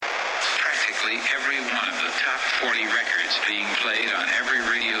Virtually every one of the top 40 records being played on every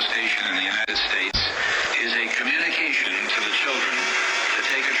radio station in the United States is a communication to the children to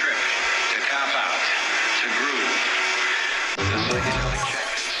take a trip, to cop out, to groove. The psychedelic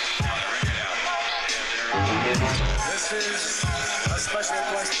jackets on the record albums have their own. This is a special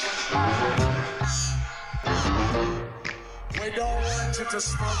question. We don't want you to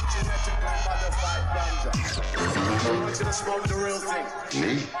smoke genetically modified ganja. We want you to smoke the real thing.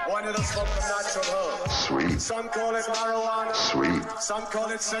 Me? We want you to smoke the natural herb. Sweet. Some call it marijuana. Sweet. Some call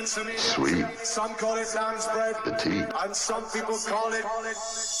it sesame. Sweet. Some call it lamb's bread. The tea. And some people call it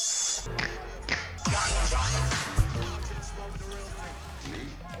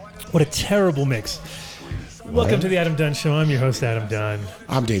What a terrible mix. Welcome to the Adam Dunn Show. I'm your host, Adam Dunn.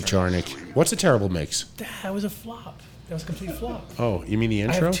 I'm Dave Charnick. What's a terrible mix? That was a flop. That was a complete flop. Oh, you mean the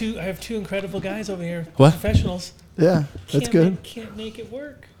intro? I have two incredible guys over here. What? Professionals. Yeah, that's good. Can't make it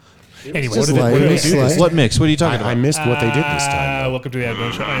work. Anyway, Just what light, do they just do? light. What mix? What are you talking about? I missed what they did this time. Welcome to the Adam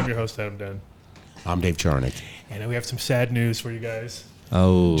Dunn Show. I am your host, Adam Dunn. I'm Dave Charnick. And we have some sad news for you guys.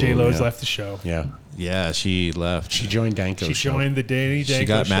 Oh, J-Lo's yeah. left the show. Yeah. yeah, she left. She joined Danko's She show. joined the Danny Danko She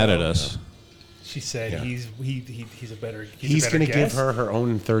got mad show. at us. She said Yeah. he's a better He's going to give her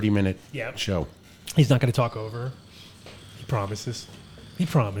own 30-minute Yep. show. He's not going to talk over her. He promises. He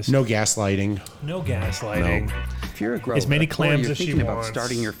promised. No gaslighting. No gaslighting. No. If you're a grower, As many clams or you're as she thinking about wants.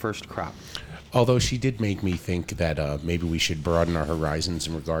 starting your first crop. Although she did make me think that maybe we should broaden our horizons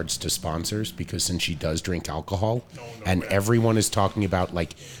in regards to sponsors, because since she does drink alcohol, and everyone is talking about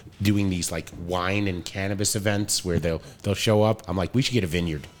like doing these like wine and cannabis events where they'll show up, I'm like, we should get a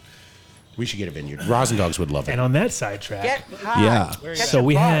vineyard. We should get a vineyard. Rosendogs would love it. And on that sidetrack, Yeah. so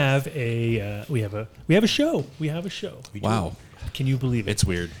we have a show. We have a show. Wow. Can you believe it? It's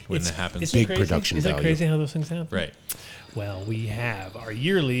weird when it happens. Isn't it Big crazy? production Is that value. crazy how those things happen? Right. Well, we have our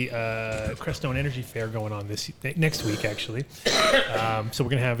yearly Crestone Energy Fair going on next week, actually. So we're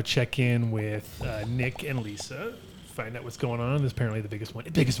gonna have a check-in with Nick and Lisa, find out what's going on. This is apparently the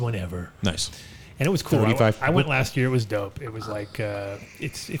biggest one ever. Nice. And it was cool. 35. I went last year. It was dope. It was like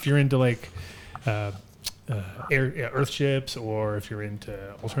it's if you're into like earth ships, or if you're into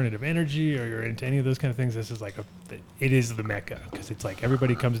alternative energy, or you're into any of those kind of things, this is like it is the mecca, because it's like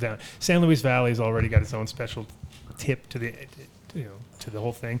everybody comes down. San Luis Valley's already got its own special tip to the to the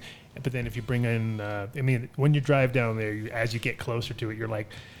whole thing. But then if you bring in, I mean, when you drive down there, as you get closer to it, you're like,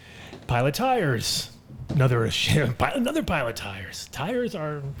 Pilot tires. Another Pilot tires. Tires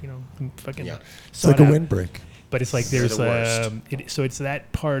are, fucking. Yeah. It's like a sought out. windbreak. But it's like They're there's the worst. so it's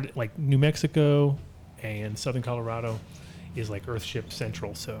that part, like New Mexico and southern Colorado is like Earthship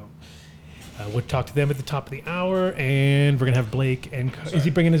Central. So we'll talk to them at the top of the hour, and we're gonna have Blake. And is he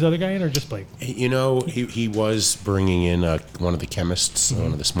bringing his other guy in, or just Blake? He was bringing in one of the chemists,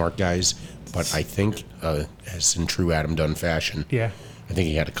 one of the smart guys, but I think, as in true Adam Dunn fashion, Yeah. I think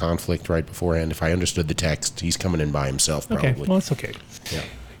he had a conflict right beforehand. If I understood the text, he's coming in by himself, probably. Okay. Well, it's okay. Yeah.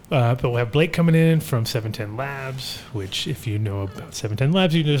 But we'll have Blake coming in from 710 Labs, which if you know about 710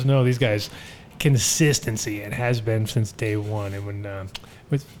 Labs, you just know these guys, consistency. It has been since day one. And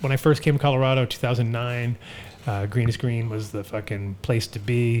when I first came to Colorado, 2009, Green is Green was the fucking place to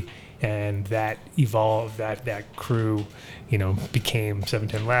be. And that evolved, that crew, became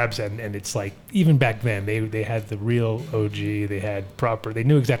 710 Labs. And it's like, even back then, they had the real OG, they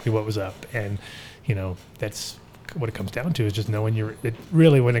knew exactly what was up. And, that's what it comes down to, is just knowing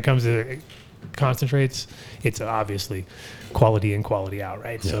when it comes to concentrates, it's obviously quality in, quality out,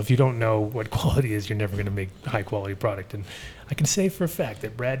 right? Yeah. So if you don't know what quality is, you're never going to make high quality product. And I can say for a fact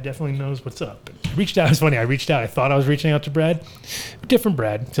that Brad definitely knows what's up. I reached out. It's funny. I thought I was reaching out to Brad, different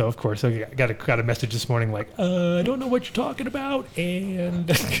Brad. So of course I got a message this morning like, I don't know what you're talking about, and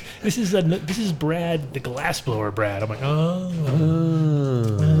this is Brad, the glassblower Brad. I'm like,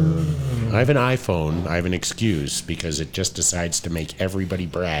 I have an iPhone. I have an excuse because it just decides to make everybody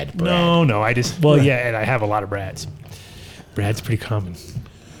Brad. No. Yeah, and I have a lot of Brads. Brad's pretty common.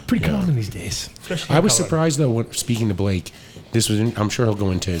 Common these days. Especially I in was Colorado. surprised, though, speaking to Blake, I'm sure he'll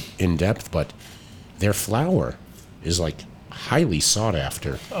go into in depth, but their flour is like highly sought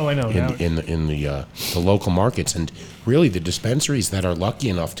after. Oh, I know. In the local markets, and really the dispensaries that are lucky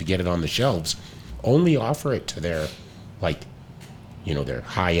enough to get it on the shelves only offer it to their their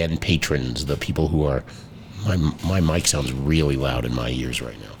high-end patrons, the people who are. My mic sounds really loud in my ears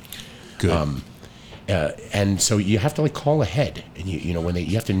right now. Good. And so you have to call ahead, and you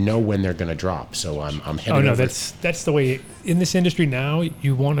have to know when they're going to drop. So I'm heading. Oh no, over. that's the way in this industry now.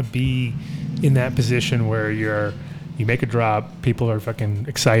 You want to be in that position where you make a drop, people are fucking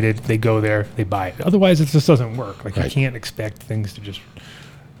excited, they go there, they buy it. Otherwise, it just doesn't work. You Right. can't expect things to just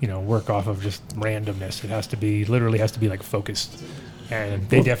work off of just randomness. It has to be like focused. And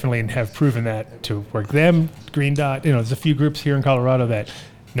they definitely have proven that to work. Them, Green Dot, there's a few groups here in Colorado that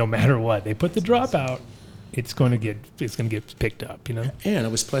no matter what, they put the drop out, it's going to get picked up, And I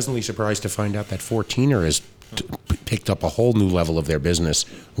was pleasantly surprised to find out that 14er has picked up a whole new level of their business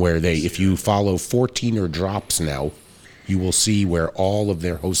where if you follow 14er drops now, you will see where all of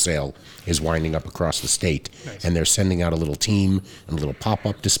their wholesale is winding up across the state. Nice. And they're sending out a little team and a little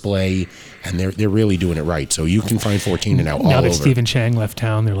pop-up display, and they're really doing it right. So you can find 14er now all over. Now that Stephen Chang left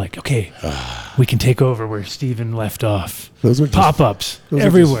town, they're like, okay, we can take over where Stephen left off. Those are pop-ups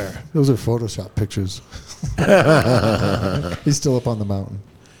everywhere. Those are Photoshop pictures. He's still up on the mountain.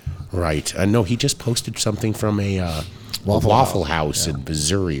 Right. No, he just posted something from a Waffle House in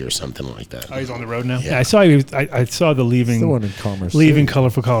Missouri or something like that. Oh, he's on the road now. Yeah, I saw. I saw the leaving. It's the one in Commerce leaving City.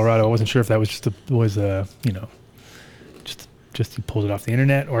 Colorful Colorado. I wasn't sure if that was just he pulled it off the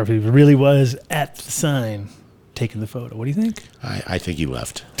internet, or if he really was at the sign taking the photo. What do you think? I think he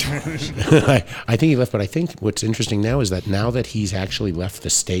left. I think he left, but I think what's interesting now is that now that he's actually left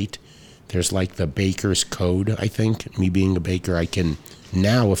the state, there's like the baker's code. I think me being a baker, I can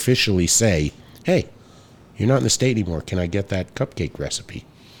now officially say, hey, you're not in the state anymore. Can I get that cupcake recipe?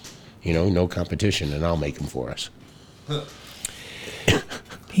 No competition, and I'll make them for us.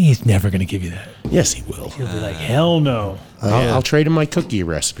 He's never going to give you that. Yes, he will. He'll be like, hell no. I'll trade him my cookie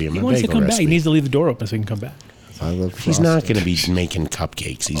recipe and my bagel recipe. He wants to come back. He needs to leave the door open so he can come back. I love frosting. He's not going to be making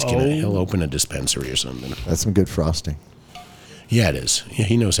cupcakes. He'll open a dispensary or something. That's some good frosting. Yeah, it is. Yeah,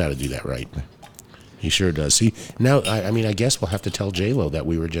 he knows how to do that right. He sure does. See, now, I guess we'll have to tell J-Lo that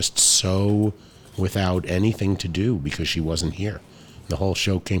we were just so without anything to do because she wasn't here. The whole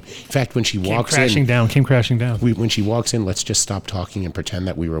show came. In fact, when she walks in, came crashing down. When she walks in, let's just stop talking and pretend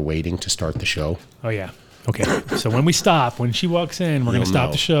that we were waiting to start the show. Oh yeah. Okay. So when she walks in, we're going to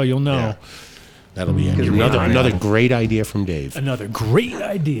stop the show. You'll know. Yeah. That'll be it. Another great idea from Dave. Another great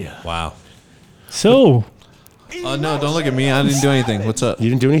idea. Wow. So. Oh no! Don't look at me. I didn't do anything. What's up? You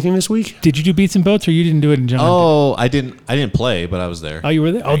didn't do anything this week? Did you do beats and boats, or you didn't do it in John? Oh, I didn't play, but I was there. Oh, you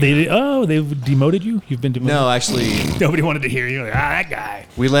were there. Oh, they did. Oh, they demoted you. You've been demoted. No, actually, nobody wanted to hear you. Like, that guy.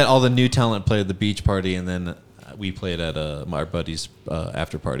 We let all the new talent play at the beach party, and then we played at our buddy's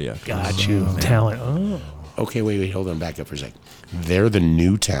after party. Got you. Talent. Oh. Okay, wait, hold on. Back up for a sec. They're the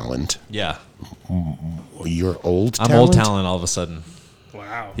new talent. Yeah. You're old talent? I'm old talent all of a sudden.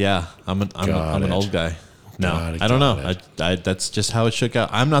 Wow. Yeah, I'm an old guy. No, I don't know. That's just how it shook out.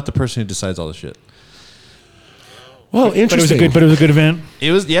 I'm not the person who decides all the shit. Well, interesting. But it was a good event.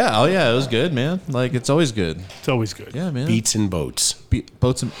 It was, yeah. Oh, yeah. It was good, man. Like, it's always good. It's always good. Yeah, man. Beats and boats.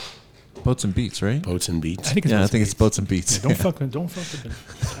 Boats and beats, right? Boats and beats. I think it's boats and beats. Yeah, don't fuck with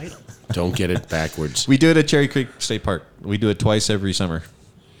the title. Don't get it backwards. We do it at Cherry Creek State Park. We do it twice every summer.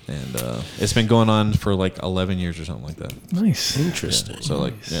 And it's been going on for like 11 years or something like that. Nice. Interesting.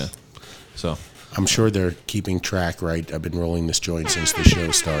 Yeah. So, So. I'm sure they're keeping track, right? I've been rolling this joint since the show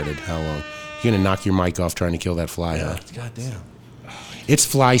started. How long? You're going to knock your mic off trying to kill that fly, huh? Goddamn. It's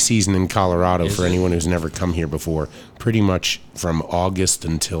fly season in Colorado for anyone who's never come here before. Pretty much from August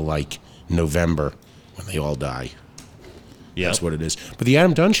until like November when they all die. Yeah, that's what it is. But the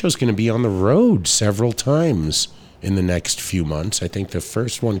Adam Dunn Show is going to be on the road several times in the next few months. I think the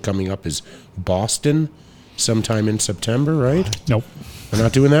first one coming up is Boston sometime in September, right? Nope. We're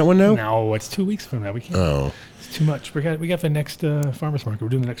not doing that one now? No, it's 2 weeks from now. We can't. Oh. It's too much. We got the next farmers market. We're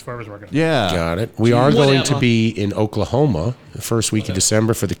doing the next farmers market. Yeah. Got it. We are going to be in Oklahoma the first week of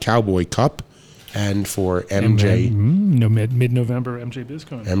December for the Cowboy Cup and for MJ. Mid-November, MJ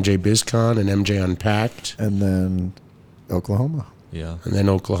BizCon. MJ BizCon and MJ Unpacked. And then Oklahoma. Yeah. And then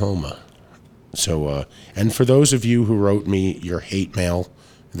Oklahoma. So, and for those of you who wrote me your hate mail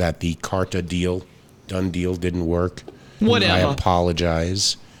that the Carta deal, Dunn deal didn't work, whatever. I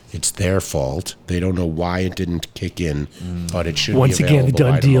apologize. It's their fault. They don't know why it didn't kick in, but it should Once be again, the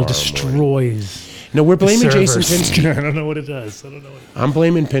available Dunn deal by tomorrow morning. destroys. No, we're blaming the Jason servers. Pinsky. I don't know what it does. I'm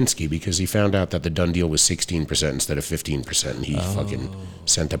blaming Pinsky because he found out that the Dunn deal was 16% instead of 15%, and he fucking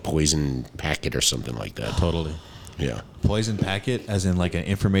sent a poison packet or something like that. Totally. Yeah. Poison packet, as in like an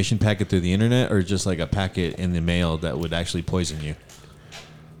information packet through the internet, or just like a packet in the mail that would actually poison you?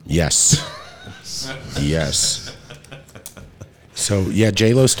 Yes. Yes. So, yeah,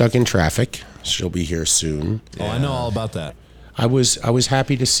 J-Lo's stuck in traffic. She'll be here soon. Oh, I know all about that. I was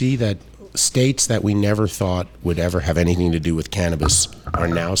happy to see that states that we never thought would ever have anything to do with cannabis are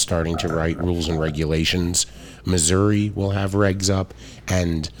now starting to write rules and regulations. Missouri will have regs up,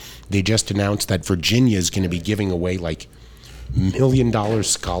 and they just announced that Virginia is going to be giving away like $1 million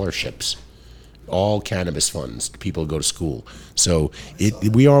scholarships all cannabis funds. People go to school. So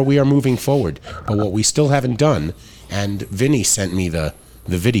we are moving forward. But what we still haven't done, and Vinny sent me the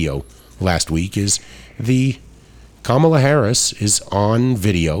video last week, is the Kamala Harris is on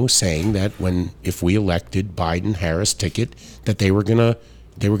video saying that if we elected Biden-Harris ticket, that they were gonna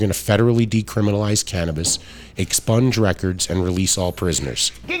federally decriminalize cannabis, expunge records, and release all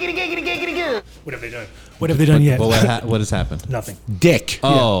prisoners. What have they done? What have they done yet? What has happened? Nothing. Dick.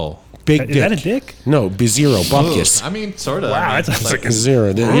 Oh. Big Is dick. that a dick? No, zero. Bupkis. I mean, sort of. Wow, I mean, that's like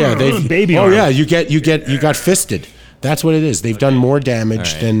Zero. Yeah, they baby Oh arm. yeah, you got fisted. That's what it is. They've done more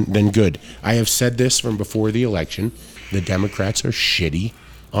damage All right. than good. I have said this from before the election. The Democrats are shitty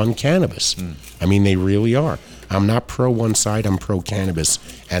on cannabis. I mean, they really are. I'm not pro one side. I'm pro cannabis,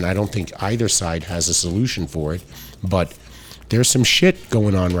 and I don't think either side has a solution for it. But there's some shit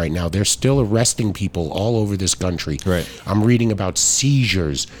going on right now. They're still arresting people all over this country. Right. I'm reading about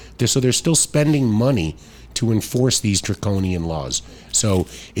seizures. So they're still spending money to enforce these draconian laws. So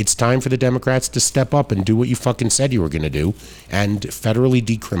it's time for the Democrats to step up and do what you fucking said you were going to do and federally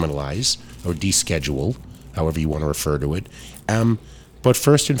decriminalize or deschedule, however you want to refer to it. But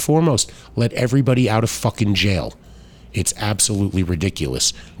first and foremost, let everybody out of fucking jail. It's absolutely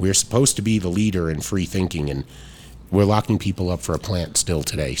ridiculous. We're supposed to be the leader in free thinking, and we're locking people up for a plant still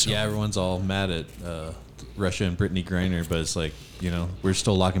today. So. Yeah, everyone's all mad at Russia and Brittany Griner, but it's like, we're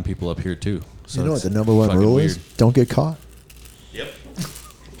still locking people up here too. So You know what it's the number one fucking rule weird. is? Don't get caught. Yep.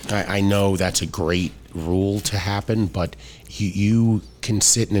 I know that's a great rule to happen, but you can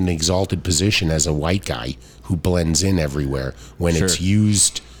sit in an exalted position as a white guy who blends in everywhere when Sure. it's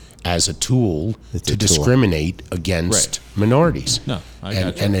used as a tool It's to a tool. discriminate against minorities. No, I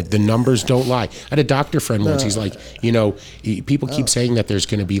and, gotcha. and the numbers don't lie. I had a doctor friend once. He's like, people keep saying that there's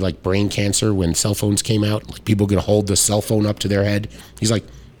going to be like brain cancer when cell phones came out. Like people going to hold the cell phone up to their head. He's like,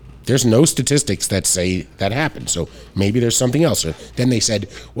 there's no statistics that say that happened. So maybe there's something else. Or then they said,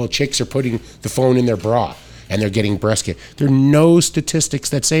 well, chicks are putting the phone in their bra and they're getting breast cancer. There are no statistics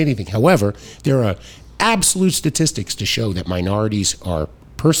that say anything. However, there are absolute statistics to show that minorities are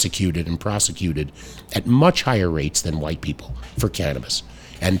persecuted and prosecuted at much higher rates than white people for cannabis.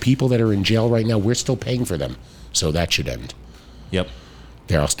 And people that are in jail right now, we're still paying for them. So that should end. Yep.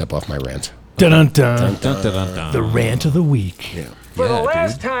 There, I'll step off my rant. Dun dun dun. Dun, dun, dun, dun. The rant of the week. Yeah. For the Yeah,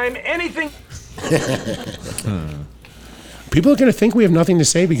 last time, anything. People are going to think we have nothing to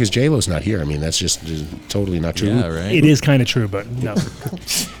say because J-Lo's not here. I mean, that's just totally not true. Yeah, right. It is kind of true, but no.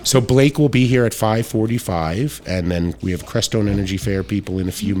 So Blake will be here at 5:45, and then we have Crestone Energy Fair people in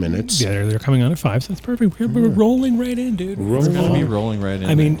a few minutes. Yeah, they're coming on at 5, so that's perfect. We're rolling right in, dude. It's gonna be rolling right in.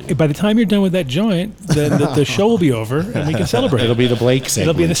 I mean, by the time you're done with that joint, the show will be over and we can celebrate. It'll be the Blake segment.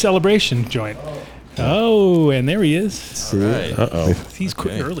 It'll be the celebration joint. Oh, and there he is. See? right. Uh-oh. He's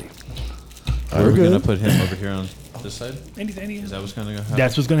quit Okay. early. We're good. gonna put him over here on this side. Is that what's gonna happen?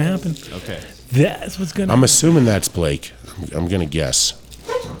 That's what's going to happen. Okay. That's what's going to I'm assuming that's Blake. I'm going to guess,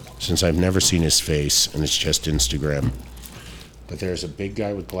 since I've never seen his face, and it's just Instagram. But there's a big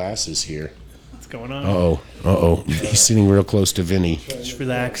guy with glasses here. What's going on? Uh-oh. He's sitting real close to Vinny. Just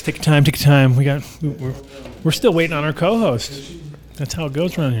relax. Take your time. Take your time. We're still waiting on our co-host. That's how it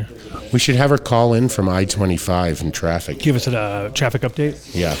goes around here. We should have her call in from I-25 in traffic. Give us a traffic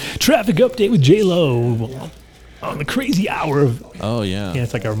update. Yeah. Traffic update with J-Lo on the crazy hour of... Oh yeah. Yeah,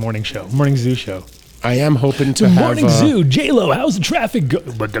 it's like our morning show. Morning Zoo show. I am hoping to The have... Morning Zoo. J-Lo, how's the traffic go?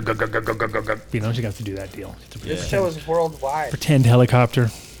 You know, she got to do that deal. This show is worldwide. Pretend helicopter.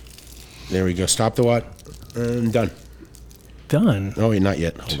 There we go. Stop the what? Done. Done. Oh, wait, not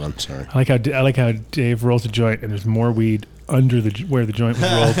yet. Hold on. Sorry. I like how Dave rolls a joint and there's more weed under where the joint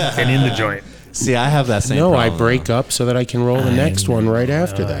was rolled than in the joint. See, I have that same. No, problem, I break up so that I can roll the next one right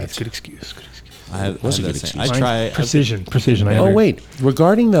after It's that. good excuse. Good excuse. I have What's a that good same. excuse? I try. Precision. I Oh, under- wait.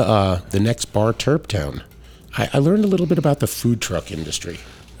 Regarding the next bar, Terp Town, I learned a little bit about the food truck industry.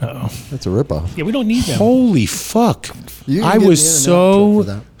 Uh-oh. That's a ripoff. Yeah, we don't need them. Holy fuck. You can I get was the In-N-Out truck for so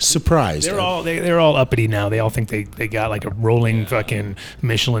that. surprised. They're all uppity now. They all think they got like a rolling fucking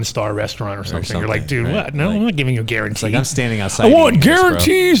Michelin star restaurant or something. You're like, dude, right. what? No, Like- I'm not giving you a guarantee. It's like I'm standing outside. I want eating this, bro.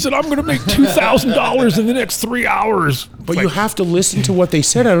 guarantees that I'm going to make $2,000 in the next 3 hours. But you have to listen to what they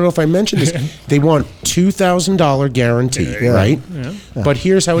said. I don't know if I mentioned this. They want $2,000 guarantee, Yeah. right? But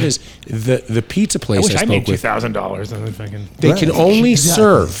here's how it is. The pizza I place wish I I made spoke with, $2,000 and then fucking. they can Right. only Exactly.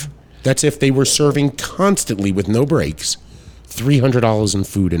 serve, that's if they were serving constantly with no breaks, $300 in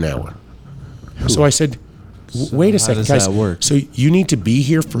food an hour. So I said, Wait a how second, does guys. that work? So you need to be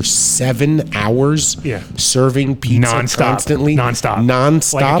here for 7 hours, Yeah. serving pizza constantly,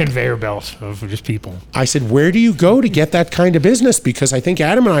 nonstop, like a conveyor belt of just people. I said, where do you go to get that kind of business? Because I think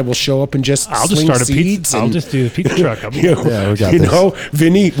Adam and I will show up and just I'll just sling start a seeds. pizza. I'll and, just do the pizza truck. I'll be, you know, Yeah, we got this.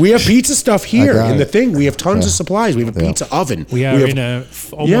 Vinny, we have pizza stuff here got in the it. thing. We have tons of Yeah. supplies. We have a Yeah. pizza oven. we are in a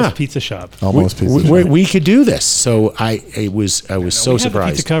almost Yeah. pizza shop. Almost pizza. We could do this. So I was so We have the pizza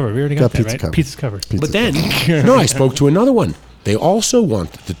surprised. covered. We already got Got that, pizza right? covered. Pizza's covered. Pizza. But then, no, I spoke to another one. They also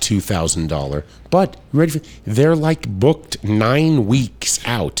want the $2,000, but ready for, they're like booked 9 weeks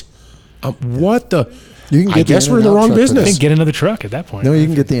out. What the? You can I get the guess we're in the In-N-Out wrong truck for I business. think get another truck at that point. No, you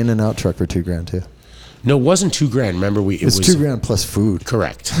can get the In-N-Out truck for $2,000 too. No, it wasn't $2,000. Remember, it It's was $2,000 plus food.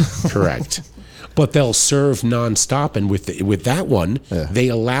 correct, correct. But they'll serve nonstop, and with that one, Yeah. they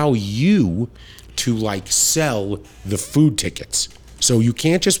allow you to like sell the food tickets. So you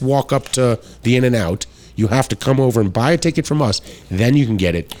can't just walk up to the In-N-Out. You have to come over and buy a ticket from us. Then you can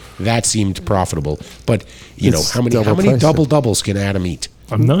get it. That seemed profitable. But you know It's how many double price. double doubles can Adam eat?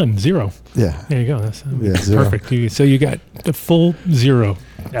 I'm none. 0. Yeah. There you go. That's Yeah, 0. perfect. So you got the full 0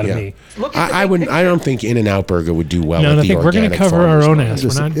 out Yeah. of me. I wouldn't. I don't think In-N-Out Burger would do well. No, at and I the think we're going to organic cover our farmers own market. ass.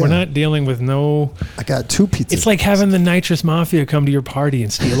 Just- We're yeah. not dealing with no. I got 2 pizzas. It's like having the nitrous mafia come to your party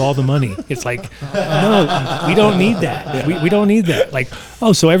and steal all the money. It's like, no, we don't need that. We don't need that. Like,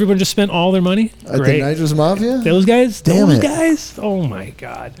 oh, so everyone just spent all their money? At the Great. Nitrous Mafia? Those guys? Damn Those it. guys? Oh my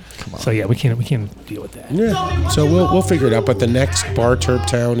God. So yeah, we can't deal with that. Yeah. So we'll figure it out. But the next Bar Terp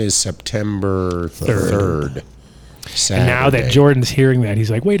Town is September 3rd. And now that Saturday. Jordan's hearing that,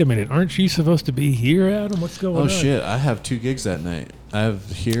 he's like, wait a minute, aren't you supposed to be here, Adam? What's going on? Oh shit! I have 2 gigs that night. I have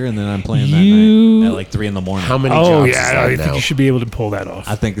here and then I'm playing that You- night at like 3 in the morning. How many Oh jobs is yeah, I that think now? you should be able to pull that off.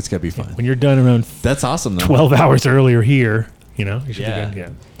 I think it's gonna be fun. When you're done around That's awesome though. 12 hours earlier here, you know, you should Yeah. be good.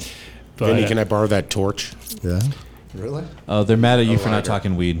 Yeah. But, Vinny, can I borrow that torch? Yeah. Really? Oh, they're mad at you for not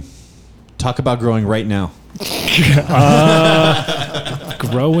talking weed. Talk about growing right now.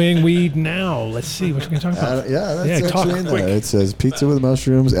 growing weed now. Let's see what we're going to talk about. Yeah, that's Yeah, talk actually in quick. there. It says pizza with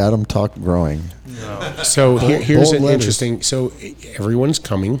mushrooms, Adam talk growing. So here's bold an letters. interesting. So everyone's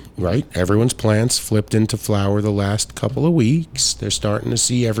coming, right? Everyone's plants flipped into flower the last couple of weeks. They're starting to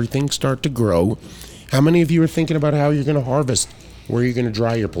see everything start to grow. How many of you are thinking about how you're going to harvest? Where you're going to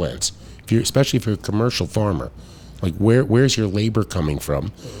dry your plants? Especially if you're a commercial farmer, like where's your labor coming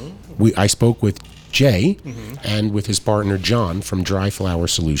from? I spoke with Jay and with his partner John from Dry Flower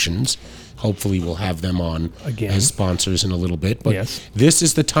Solutions. Hopefully we'll have them on Again. as sponsors in a little bit. But Yes. this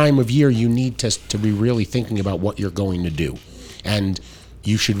is the time of year you need to be really thinking about what you're going to do. And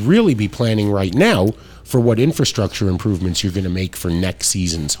you should really be planning right now for what infrastructure improvements you're going to make for next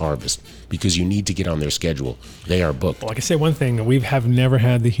season's harvest, because you need to get on their schedule. They are booked. Well, I can say one thing: we have never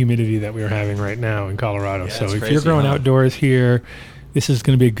had the humidity that we are having right now in Colorado. So it's if you're crazy, growing huh? outdoors here, this is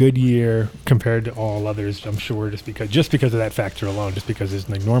going to be a good year compared to all others. I'm sure, just because of that factor alone. Just because it's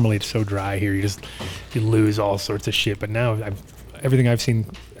like normally it's so dry here, you lose all sorts of shit. But now everything I've seen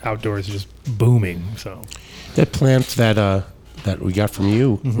outdoors is just booming. So That plant that we got from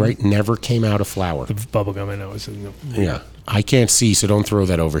you, right, never came out of flower. the bubble gum I know is Yeah. I can't see, so don't throw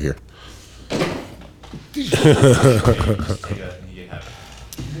that over here.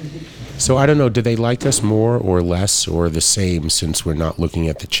 So I don't know, do they like us more or less or the same since we're not looking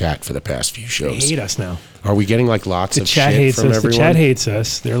at the chat for the past few They shows? hate us now. Are we getting like lots The of chat shit hates from us. everyone? The chat hates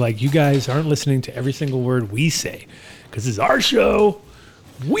us. They're like, you guys aren't listening to every single word we say because it's our show.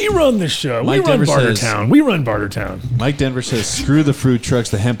 We run the show. Mike we run Denver says- Bartertown. We run Bartertown. Mike Denver says, "Screw the food trucks.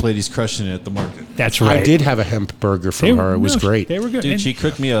 The hemp lady's crushing it at the market." That's right. I did have a hemp burger from her. It was great. They were good. Dude, And she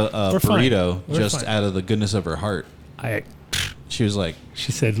cooked me a we're fine. burrito We're just fine. out of the goodness of her heart. She was like,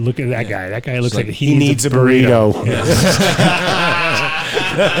 She said, "Look at that guy. That guy looks like, like, He needs a burrito.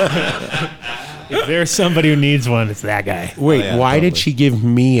 If there's somebody who needs one, it's that guy. Wait, yeah, why totally. did she give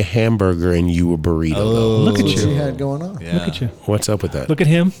me a hamburger and you a burrito? though? Look at What you. you had going on? yeah. Look at you. What's up with that? Look at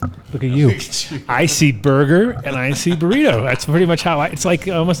him. Look at you. I see burger and I see burrito. That's pretty much how it's like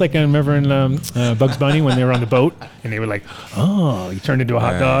almost like I remember in Bugs Bunny when they were on the boat and they were like, "Oh, you turned into a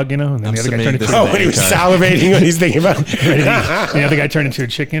hot Right. dog," you know, and then I'm the other guy submitting turned into this Oh, when he was Okay. salivating when he's thinking about the other guy turned into a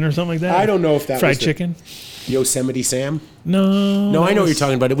chicken or something like that. I don't know if that fried was the- chicken. Yosemite Sam? No, No, I know what you're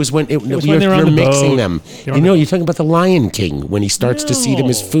talking about. It was when was when they were on you're the mixing boat. them. They were You on know, the- you're talking about the Lion King when he starts to see them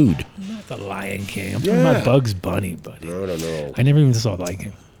as No. food. Not the Lion King. I'm talking Yeah. about Bugs Bunny, buddy. I don't know. I never even saw Lion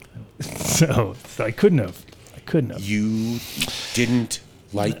King, so I couldn't have. You didn't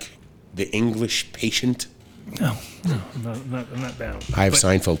like the English patient? No, I'm not down. I have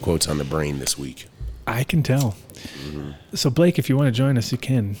Seinfeld quotes on the brain this week. I can tell. So Blake, if you want to join us, you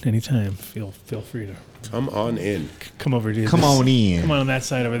can anytime. Feel free to Come on in. come over to Come on in. Come on that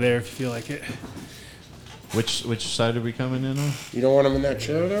side over there if you feel like it. Which side are we coming in on? You don't want him in that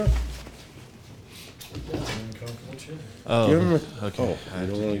chair there? Oh, Give him a, okay. Oh, you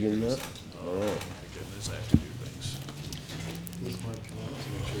don't want to give him that? Goodness, I have to do things.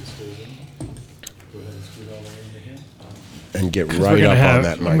 And get We're right gonna up have, on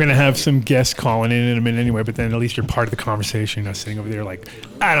that I'm mic. going to have some guests calling in a minute anyway, but then at least you're part of the conversation. You're not sitting over there like,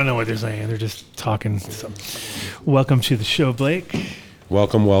 I don't know what they're saying. They're just talking. So, welcome to the show, Blake.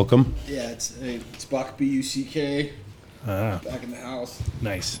 Welcome, welcome. Yeah, it's Buck, B-U-C-K, back in the house.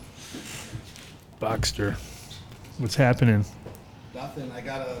 Nice. Boxster. What's happening? Nothing. I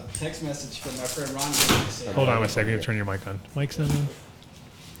got a text message from my friend Ronnie. Hold on a second. Turn your mic on. Mic's not on.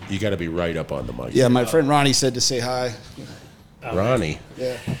 You got to be right up on the mic. Yeah, my friend Ronnie said to say hi. Ronnie.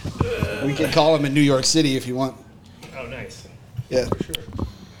 Yeah. We can call him in New York City if you want. Oh, nice. Yeah. For sure.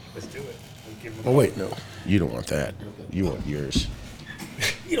 Let's do it. We'll give him Oh, wait, no. You don't want that. You want yours.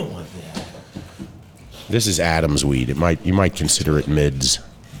 You don't want that. This is Adam's weed. You might consider it mids.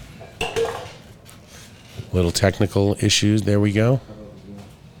 Little technical issues. There we go.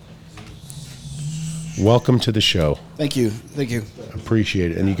 Welcome to the show. Thank you. Thank you.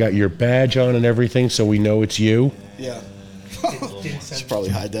 Appreciate it. And you got your badge on and everything, so we know it's you. Yeah. Should probably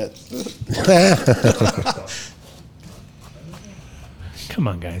hide that. Come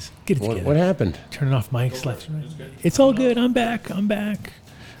on, guys. Get it together. What happened? Turning off mics left and right. It's all good. I'm back.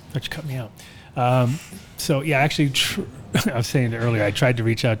 Thought you cut me out. So, yeah, actually, I was saying earlier, I tried to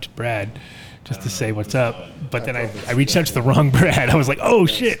reach out to Brad just to say what's up, but then I reached out to the wrong Brad. I was like, oh,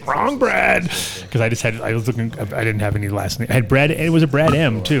 shit, wrong Brad. Because I was looking, I didn't have any last name. I had Brad, it was a Brad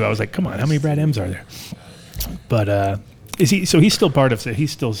M, too. I was like, come on, how many Brad M's are there? But so he's still part of,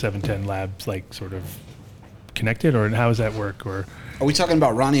 he's still 710 Labs, like, sort of connected, or how does that work? Or Are we talking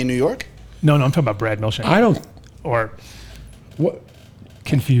about Ronnie in New York? No, I'm talking about Brad Milshank. I don't. Or What?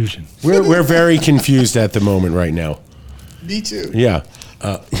 confusion. We're very confused at the moment right now. Me too. Yeah.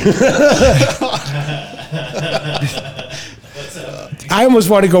 I almost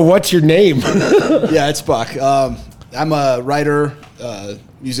want to go, what's your name? Yeah, it's Buck. I'm a writer,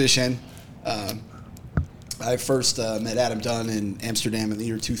 musician. I first met Adam Dunn in Amsterdam in the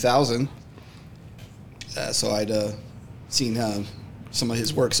year 2000. So I'd seen some of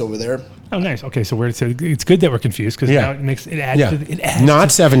his works over there. Oh, nice. Okay, so it's good that we're confused because Yeah. now it adds Yeah. to it adds Not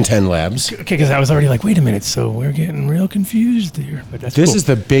to, 710 Labs. okay, because I was already like, wait a minute, so we're getting real confused here. But that's This cool. is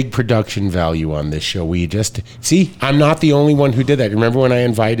the big production value on this show. We just see. I'm not the only one who did that. Remember when I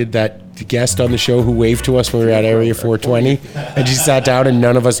invited that guest on the show who waved to us when we were at Area 420, and she sat down and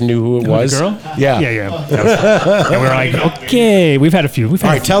none of us knew who it was. The girl? Yeah. Yeah. And we're like, okay, we've had a few. All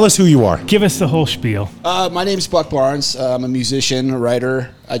right, tell us who you are. Give us the whole spiel. My name's Buck Barnes. I'm a musician, a writer.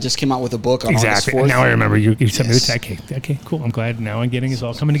 I just came out with a book on Exactly. August 4th. Now I remember you sent me Yes. the okay, cool. I'm glad now I'm getting it's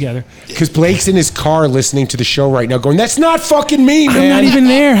all coming together. Because Blake's in his car listening to the show right now, going, "That's not fucking me, man." I'm not even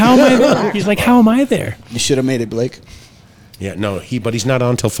there. How am I there? He's like, how am I there? You should have made it, Blake. Yeah, no, but he's not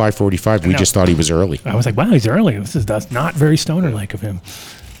on until 5:45. We know. just thought he was early. I was like, wow, he's early. That's not very stoner-like of him.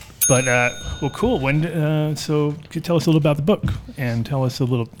 But well, cool. So could you tell us a little about the book and tell us a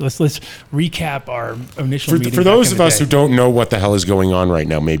little. Let's recap our initial meeting. For back those in of the us day. who don't know what the hell is going on right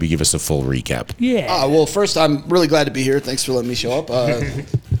now, maybe give us a full recap. Yeah. Well, first, I'm really glad to be here. Thanks for letting me show up.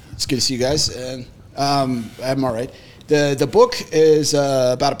 It's good to see you guys. And I'm all right. The book is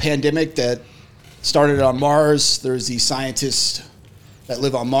about a pandemic that started on Mars. There's these scientists that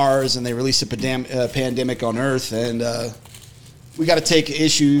live on Mars, and they released a pandemic on Earth. And we got to take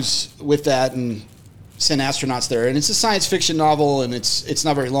issues with that and send astronauts there. And it's a science fiction novel, and it's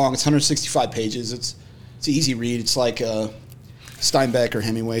not very long. It's 165 pages. It's an easy read. It's like Steinbeck or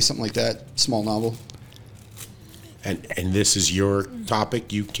Hemingway, something like that. Small novel. And this is your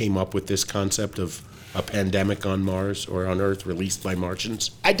topic. You came up with this concept of a pandemic on Mars or on Earth released by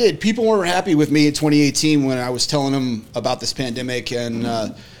Martians. I did. People weren't happy with me in 2018 when I was telling them about this pandemic,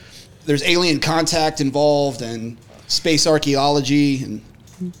 and there's alien contact involved and space archaeology. And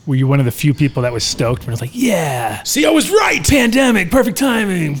Were you one of the few people that was stoked when it was like, yeah, See, I was right. pandemic, perfect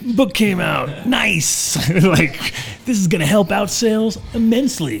timing, book came out, nice. Like, this is going to help out sales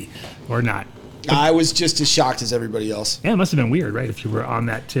immensely. Or not. I was just as shocked as everybody else. Yeah, it must have been weird, right? If you were on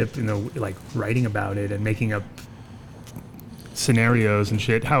that tip, like writing about it and making up scenarios and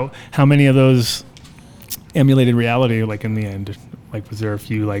shit. How many of those emulated reality, like in the end? Like, was there a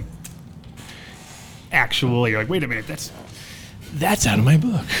few like actual? You're like, wait a minute, that's out of my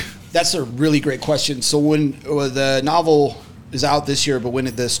book. That's a really great question. So when the novel is out this year, but when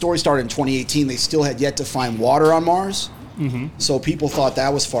the story started in 2018, they still had yet to find water on Mars. So people thought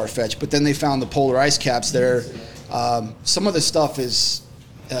that was far-fetched, but then they found the polar ice caps there. Some of the stuff is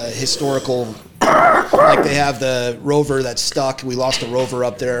historical, like they have the rover that's stuck. We lost a rover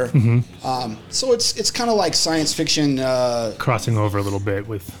up there. So it's kind of like science fiction. Crossing over a little bit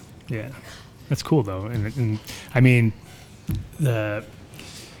with, that's cool though. And I mean,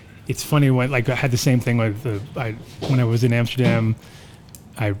 it's funny when I had the same thing with when I was in Amsterdam.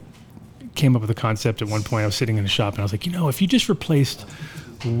 I came up with a concept at one point. I was sitting in a shop and I was like, if you just replaced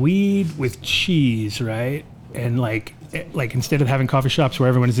weed with cheese, right? And like instead of having coffee shops where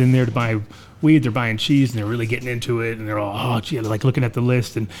everyone is in there to buy weed, they're buying cheese and they're really getting into it and they're all, like looking at the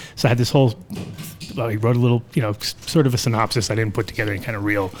list. And so I had this whole, I wrote a little, sort of a synopsis. I didn't put together any kind of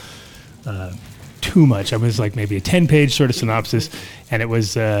real, too much. I was like maybe a 10-page sort of synopsis, and it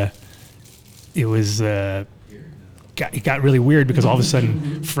got really weird because all of a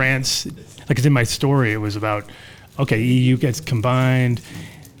sudden France, like it's in my story, it was about, EU gets combined,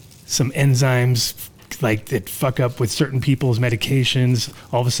 some enzymes like that fuck up with certain people's medications.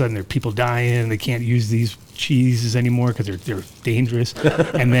 All of a sudden there are people dying, they can't use these cheeses anymore because they're dangerous.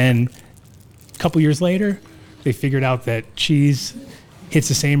 And then a couple years later, they figured out that cheese hits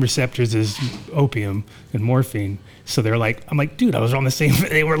the same receptors as opium and morphine. So they're like, I'm like, dude, I was on the same,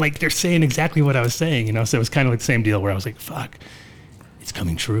 they're saying exactly what I was saying, So it was kind of like the same deal where I was like, fuck, it's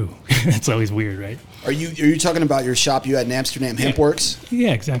coming true. It's always weird, right? Are you talking about your shop you had in Amsterdam, Hempworks?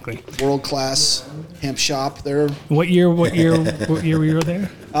 Yeah, exactly. World-class hemp shop there. What year were you there?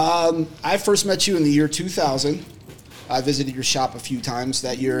 I first met you in the year 2000. I visited your shop a few times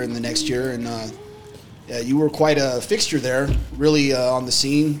that year and the next year, and you were quite a fixture there, really on the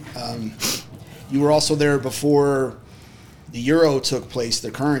scene. You were also there before the euro took place, the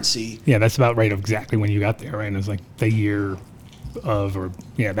currency. Yeah, that's about right. Exactly when you got there, right? And it was like the year of,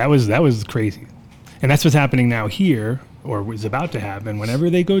 that was crazy. And that's what's happening now here, or was about to happen. Whenever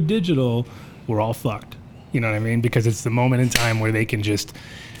they go digital, we're all fucked. You know what I mean? Because it's the moment in time where they can just,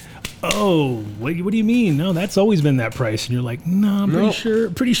 what do you mean? No, that's always been that price. And you're like, no, I'm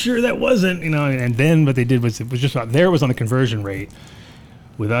pretty sure that wasn't, And then what they did was, it was just on the conversion rate.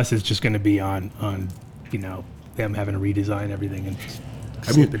 With us, it's just going to be on them having to redesign everything and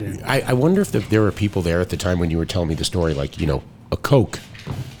slip it in. I wonder if there were people there at the time when you were telling me the story, like, a Coke,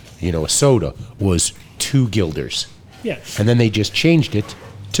 a soda was 2 guilders. Yeah. And then they just changed it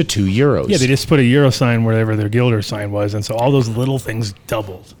to 2 euros. Yeah, they just put a euro sign wherever their guilder sign was, and so all those little things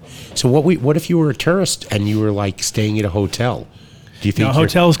doubled. So what if you were a tourist and you were like staying at a hotel? Do you think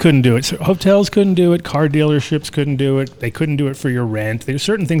hotels couldn't do it? So hotels couldn't do it. Car dealerships couldn't do it. They couldn't do it for your rent. There's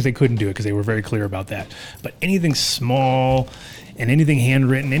certain things they couldn't do it because they were very clear about that. But anything small and anything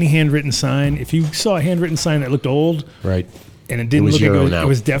handwritten, any handwritten sign, if you saw a handwritten sign that looked old, right, and it didn't look good, it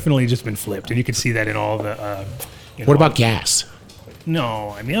was definitely just been flipped, and you could see that in all the. What about gas? No,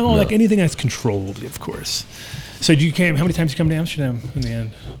 I mean, like anything that's controlled, of course. So how many times did you come to Amsterdam in the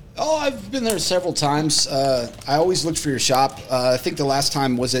end? Oh, I've been there several times. I always looked for your shop. I think the last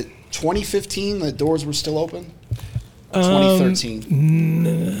time, was it 2015? The doors were still open? 2013?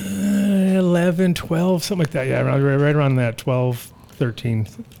 11, 12, something like that. Yeah, right around that, 12, 13.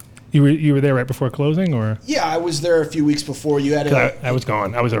 You were there right before closing, or? Yeah, I was there a few weeks before. You had I was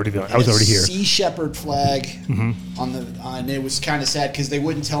gone. I was already gone. I was already here. Sea Shepherd flag and it was kind of sad because they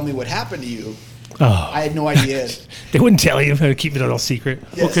wouldn't tell me what happened to you. Oh. I had no idea. They wouldn't tell you. They keep it all secret.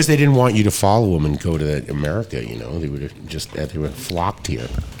 Yes. Well, because they didn't want you to follow them and go to America. They would have they would have flocked here.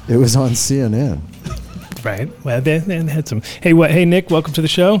 It was on CNN. Right. Well, they had some. Hey, Nick, welcome to the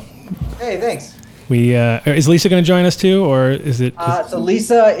show. Hey, thanks. Is Lisa going to join us too, or is it? So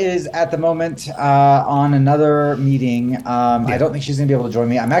Lisa is at the moment on another meeting. I don't think she's going to be able to join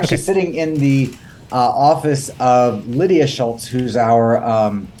me. I'm actually sitting in the office of Lydia Schultz, who's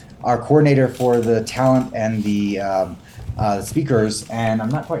our coordinator for the talent and the speakers, and I'm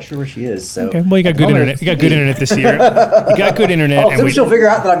not quite sure where she is. So, well, you got good internet. You got good internet this year. You got good internet. So she'll figure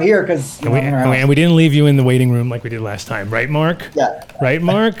out that I'm here because and we didn't leave you in the waiting room like we did last time, right, Mark? Yeah. Right,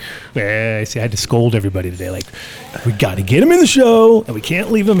 Mark? Yeah, see, I had to scold everybody today. Like, we got to get him in the show, and we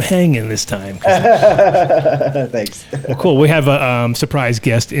can't leave him hanging this time. Thanks. Well, cool. We have a surprise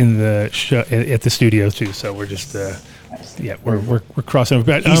guest in the show at the studio too, so we're just. Yeah, we're crossing over.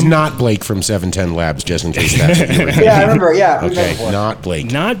 But, he's not Blake from 710 Labs, just in case that's what you were Yeah, I remember. Yeah. Okay, not Blake.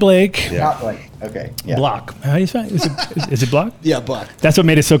 Not Blake. Yeah. Not Blake. Okay. Yeah. Block. How do you say it? Is it Block? Yeah, Block. That's what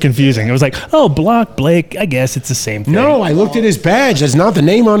made it so confusing. It was like, Block, Blake. I guess it's the same thing. No, I looked at his badge. That's not the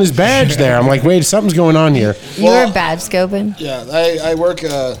name on his badge there. I'm like, wait, something's going on here. You were badge scoping? Yeah, I work,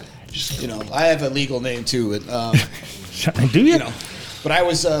 I have a legal name too. Do you? You know, but I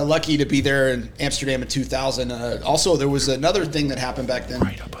was lucky to be there in Amsterdam in 2000. Also, there was another thing that happened back then.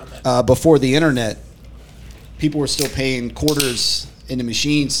 Right up on that. Before the internet, people were still paying quarters into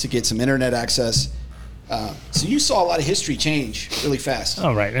machines to get some internet access. So you saw a lot of history change really fast.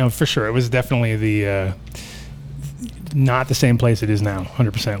 Oh, right. No, for sure. It was definitely the not the same place it is now,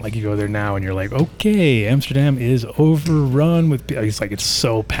 100%. Like, you go there now and you're like, okay, Amsterdam is overrun with people. It's like, it's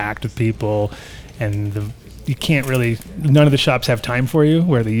so packed with people, and you can't really, none of the shops have time for you,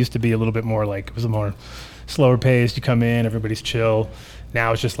 where they used to be a little bit more like, it was a more slower paced. You come in, everybody's chill.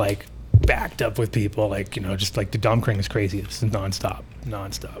 Now it's just like backed up with people, like, you know, just like the Domkring is crazy. It's nonstop.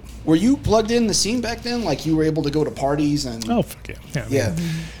 Were you plugged in the scene back then? Like, you were able to go to parties and... Oh, fuck yeah. I mean, Yeah.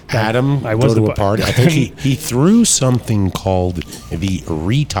 Adam, I was go to the a party. I think he threw something called the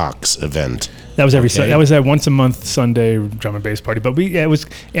Retox event. That was Okay. that was a once a month Sunday drum and bass party. But it was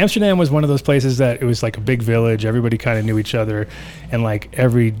Amsterdam was one of those places that it was like a big village. Everybody kind of knew each other, and like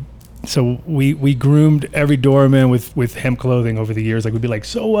so we groomed every doorman with hemp clothing over the years. Like, we'd be like,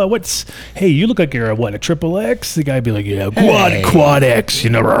 so hey, you look like you're a triple X. The guy'd be like, yeah, quad X, you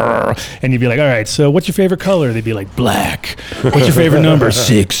know, and you'd be like, all right, so what's your favorite color? They'd be like, black. What's your favorite number?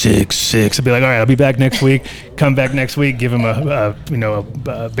 666. I'd be like, all right, I'll be back next week. Come back next week, give him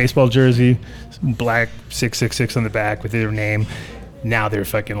a baseball jersey, black 666 on the back with their name. Now they're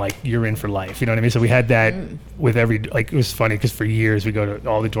fucking like, you're in for life. You know what I mean? So we had that with it was funny because for years we go to,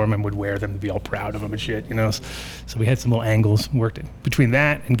 all the doormen would wear them to be all proud of them and shit, you know? So we had some little angles worked in between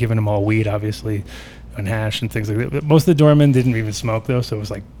that and giving them all weed, obviously, and hash and things like that. Most of the doormen didn't even smoke though. So it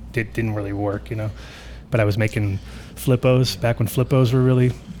was like, it didn't really work, you know? But I was making flippos back when flippos were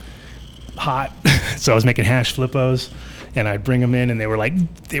really hot. So I was making hash flippos, and I'd bring them in, and they were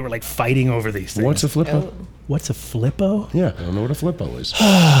like fighting over these things. What's a flippo? What's a flippo? Yeah, I don't know what a flippo is.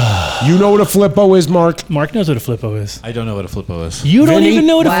 You know what a flippo is, Mark? Mark knows what a flippo is. I don't know what a flippo is. You don't Vinny? even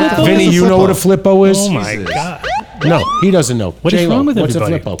know what a flippo is? Vinny, you know what a flippo is? Oh my Jesus. God. No, he doesn't know. What is J-Lo, wrong with what's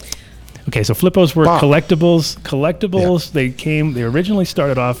everybody? a flippo? Okay, so flippos were Bob. collectibles. They originally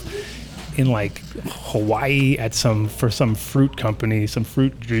started off in like Hawaii for some fruit company, some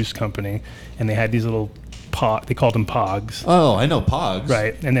fruit juice company, and they had these little they called them pogs. Oh, I know Pogs.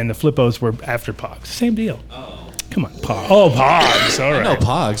 Right, and then the flippos were after pogs. Same deal. Oh. Come on, pogs. Oh, pogs. All I know right.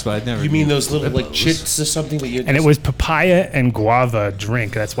 Pogs, but I'd never. You mean knew those little like flippos. chits or something that you? And it was papaya and guava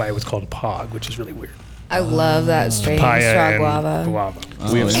drink. That's why it was called a pog, which is really weird. I love that strain, Papaya straw and guava. guava.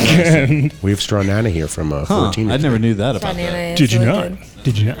 Oh, interesting. We have Straw Nana here from Huh, 14. I never knew that Straw about that. Nana is Did you really not? good.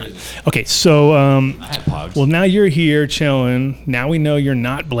 Did you not? Okay, so I had Pogs. well, now you're here chilling. Now we know you're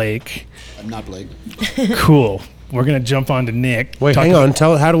not Blake. I'm not Blake. Cool. We're gonna jump on to Nick. Wait, Talk hang about-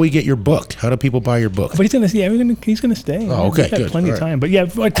 on. How do we get your book? How do people buy your book? But he's gonna stay. Oh, okay, We've got good. plenty All of right. time. But yeah,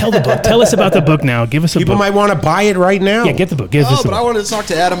 tell the book. Tell us about the book now. Give us a People book. might want to buy it right now. Yeah, get the book. Give us Oh, the but I book. wanted to talk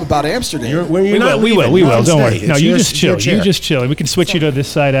to Adam about Amsterdam. We will. Don't worry. No, you just chill. You just chill. We can switch you to this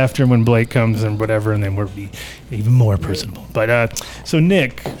side after when Blake comes and whatever, and then we'll be even more personable. But so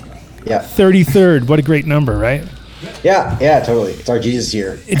Nick, Yeah. 33rd. What a great number, right? Yeah, totally. It's our Jesus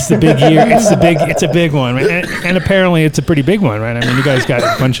year. It's the big year. It's a big one, right? And apparently it's a pretty big one, right? I mean, you guys got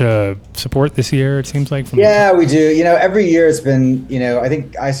a bunch of support this year. It seems like. Yeah, we do. You know, every year it's been. You know, I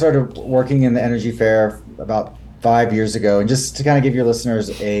think I started working in the Energy Fair about 5 years ago, and just to kind of give your listeners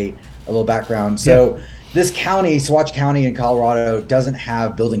a little background. So this county, Swatch County in Colorado, doesn't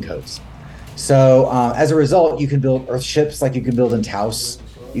have building codes. So as a result, you can build earth ships like you can build in Taos.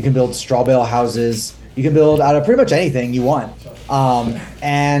 You can build straw bale houses. You can build out of pretty much anything you want. But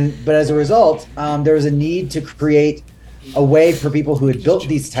as a result, there was a need to create a way for people who had built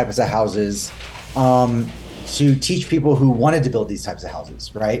these types of houses to teach people who wanted to build these types of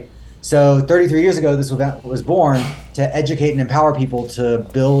houses, right? So 33 years ago, this event was born to educate and empower people to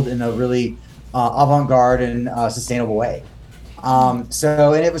build in a really avant-garde and sustainable way. And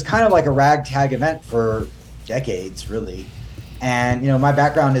it was kind of like a ragtag event for decades, really. And, you know, my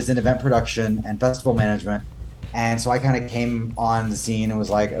background is in event production and festival management. And so I kind of came on the scene and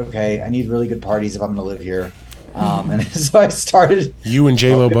was like, okay, I need really good parties if I'm going to live here. And so I started. You and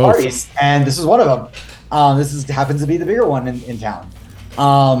J-Lo both. Parties, and this is one of them. This happens to be the bigger one in town.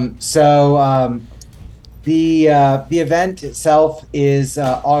 The event itself is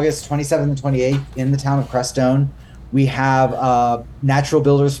August 27th and 28th in the town of Crestone. We have natural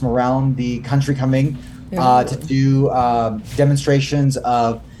builders from around the country coming to do demonstrations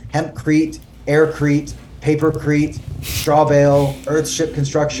of hempcrete, aircrete, papercrete, straw bale, earthship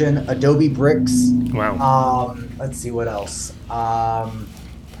construction, adobe bricks. Wow. Let's see what else.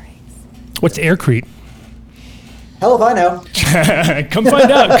 What's aircrete? Hell if I know. Come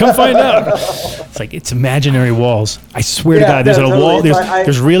find out. Come find out. It's like it's imaginary walls. I swear to God, there's a wall.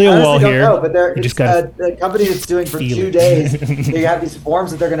 There's really a wall here. Know, but you just got a company that's doing for 2 days. They have these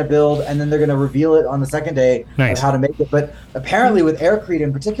forms that they're going to build, and then they're going to reveal it on the second day of how to make it. But apparently, with Aircrete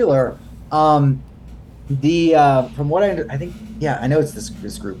in particular, from what I think, I know it's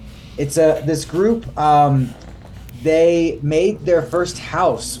this group. It's this group. They made their first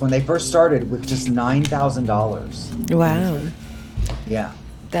house when they first started with just $9,000. Wow. Yeah.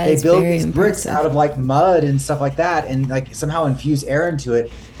 They built these bricks out of like mud and stuff like that, and like somehow infuse air into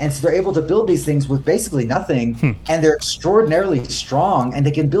it. And so they're able to build these things with basically nothing, and they're extraordinarily strong, and they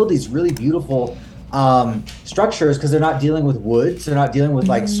can build these really beautiful structures because they're not dealing with wood, so they're not dealing with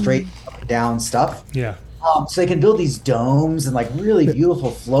like straight up and down stuff. Yeah. So they can build these domes and like really beautiful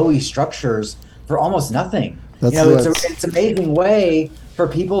flowy structures for almost nothing. It's an amazing way for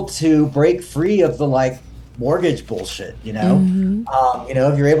people to break free of the like mortgage bullshit.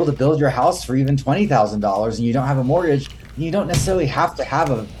 If you're able to build your house for even $20,000 and you don't have a mortgage, you don't necessarily have to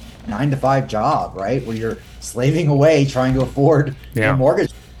have a 9-to-5 job, right? Where you're slaving away trying to afford your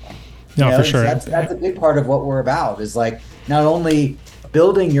mortgage. No, for sure. That's a big part of what we're about. Is like not only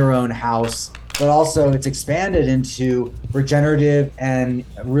building your own house, but also it's expanded into regenerative and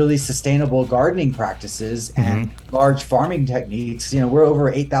really sustainable gardening practices and large farming techniques. We're over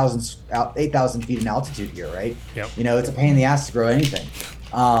 8,000 feet in altitude here, right? Yep. It's a pain in the ass to grow anything.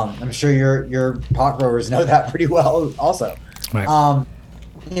 I'm sure your pot growers know that pretty well also. Right.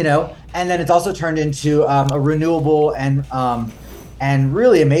 And then it's also turned into a renewable and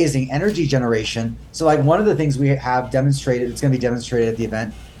really amazing energy generation. So like one of the things we have demonstrated, it's going to be demonstrated at the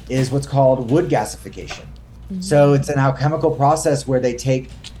event, is what's called wood gasification. So it's an alchemical process where they take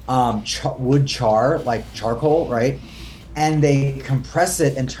wood char, like charcoal, right? And they compress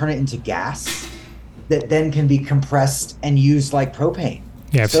it and turn it into gas that then can be compressed and used like propane.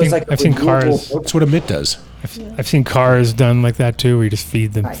 Yeah, I've seen cars. That's what a mitt does. I've seen cars done like that too, where you just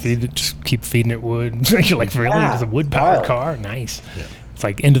just keep feeding it wood. You're like, really? Yeah, It's a wood-powered car? Nice. Yeah. It's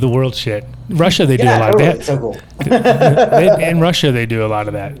like end of the world shit. Russia, they do a lot of that. So cool. In Russia, they do a lot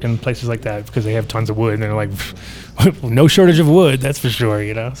of that in places like that because they have tons of wood and they're like, no shortage of wood, that's for sure,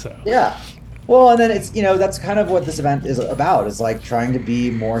 So yeah. Well, and then it's that's kind of what this event is about. Is like trying to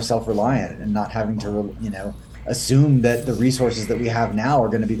be more self-reliant and not having to assume that the resources that we have now are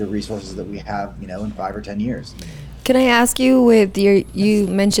going to be the resources that we have in 5 or 10 years. Can I ask you you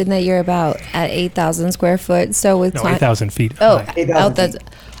mentioned that you're about at 8,000 square foot. So with 8,000 feet. Oh, 8,000 feet.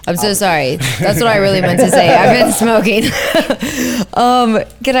 I'm so sorry. That's what I really meant to say. I've been smoking.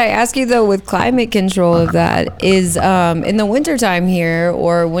 Can I ask you though, with climate control of that, is in the wintertime here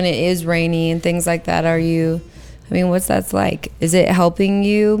or when it is rainy and things like that, what's that like? Is it helping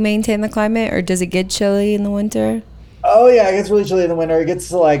you maintain the climate or does it get chilly in the winter? Oh yeah, it gets really chilly in the winter. It gets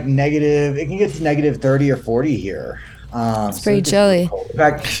to like it can get to negative 30 or 40 here. It's pretty chilly. In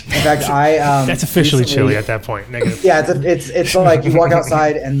fact, I that's officially chilly at that point. Negative. Yeah, it's like you walk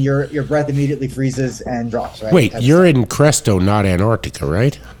outside and your breath immediately freezes and drops. Right. Wait, you're in Cresto, not Antarctica,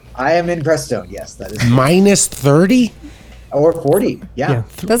 right? I am in Cresto. Yes, that is minus 30 or 40. Yeah.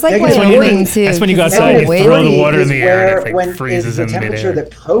 That's like Wyoming too. That's when you go outside and you throw the water in the air and it when freezes in the midair. Temperature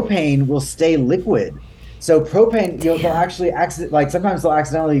that propane will stay liquid. So propane, they'll actually sometimes they'll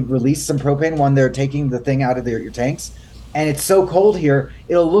accidentally release some propane when they're taking the thing out of your tanks, and it's so cold here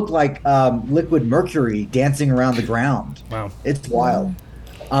it'll look like liquid mercury dancing around the ground. Wow, it's wild.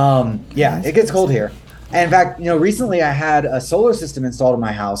 It gets cold here, and in fact, recently I had a solar system installed in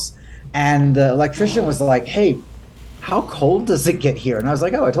my house, and the electrician was like, "Hey, how cold does it get here?" And I was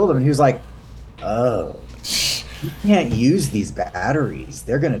like, "Oh," I told him, and he was like, "Oh. You can't use these batteries.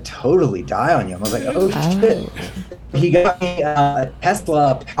 They're going to totally die on you." I was like, oh shit. He got me a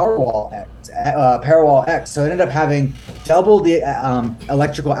Tesla Powerwall X. So I ended up having double the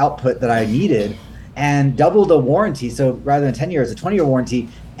electrical output that I needed and double the warranty. So rather than 10 years, a 20-year warranty,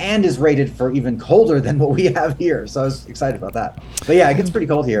 and is rated for even colder than what we have here. So I was excited about that. But yeah, it gets pretty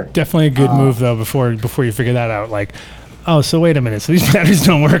cold here. Definitely a good move though before you figure that out. Like, oh, so wait a minute. So these batteries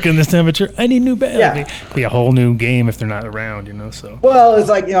don't work in this temperature. I need new batteries. Yeah. It'd be a whole new game if they're not around, So. Well, it's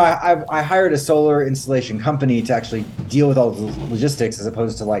like I hired a solar installation company to actually deal with all the logistics as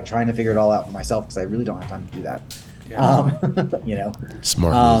opposed to like trying to figure it all out for myself because I really don't have time to do that. Yeah.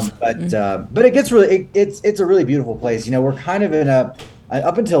 Smart move. But it gets really it's a really beautiful place. We're kind of in up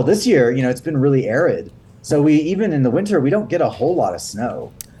until this year, it's been really arid. So even in the winter we don't get a whole lot of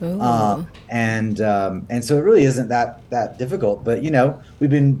snow. And so it really isn't that difficult, but we've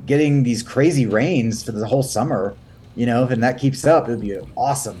been getting these crazy rains for the whole summer, and that keeps up, it would be an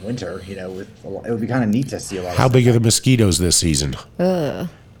awesome winter. It would be kind of neat to see a lot. How big are the mosquitoes this season?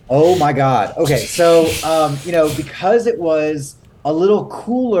 Oh my God. Okay, so because it was a little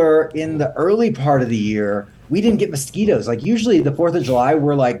cooler in the early part of the year, we didn't get mosquitoes. Like usually the 4th of July,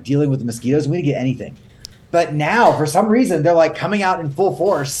 we're like dealing with the mosquitoes, and we didn't get anything. But now, for some reason, they're like coming out in full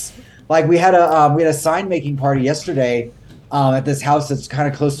force. Like we had a sign making party yesterday at this house that's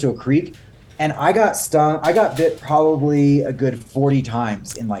kind of close to a creek, and I got stung. I got bit probably a good 40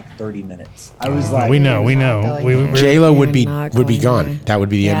 times in like 30 minutes. I was like, we know. J-Lo would be gone. That would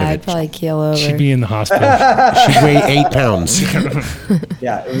be the end of I'd it. probably keel over. She'd be in the hospital. She'd weigh 8 pounds.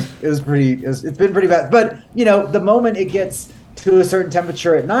 Yeah, it's been pretty bad. But the moment it gets to a certain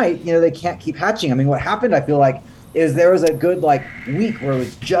temperature at night, they can't keep hatching. I mean, what happened, I feel like, is there was a good week where it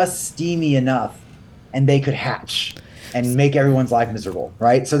was just steamy enough and they could hatch and make everyone's life miserable,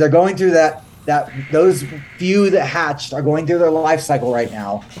 right? So they're going through those few that hatched are going through their life cycle right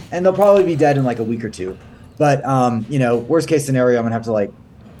now, and they'll probably be dead in like a week or two. But worst case scenario, I'm gonna have to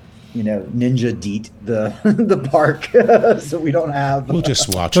ninja deet the park so we don't have. We'll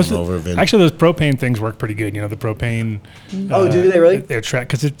just watch them over. Vince. Actually, those propane things work pretty good. The propane. Oh, do they really? They're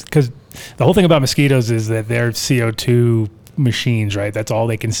because the whole thing about mosquitoes is that they're CO2 machines, right? That's all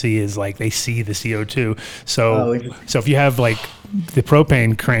they can see is they see the CO2. So if you have the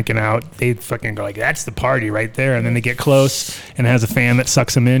propane cranking out, they fucking go that's the party right there, and then they get close and it has a fan that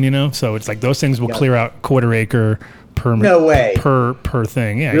sucks them in. So it's those things will clear out quarter acre per no way per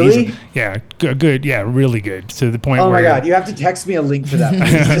thing. Yeah, really? Easily. Yeah, good. Yeah, really good to the point. Oh where my God, you have to text me a link for that.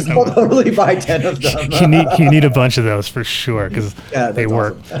 Please. I'll totally buy 10 of them. you need a bunch of those for sure because they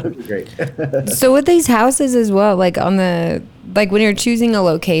work. Awesome. That would be great. So with these houses as well, when you're choosing a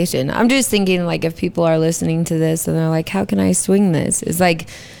location, I'm just thinking if people are listening to this and they're like, how can I swing this? It's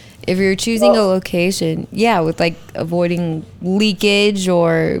if you're choosing a location, with avoiding leakage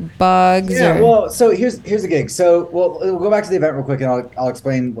or bugs. So here's the gig. So we'll go back to the event real quick, and I'll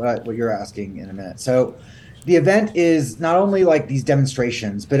explain what you're asking in a minute. So the event is not only these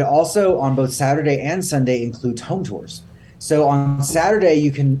demonstrations, but it also on both Saturday and Sunday includes home tours. So on Saturday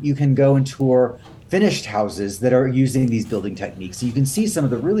you can go and tour finished houses that are using these building techniques. So you can see some of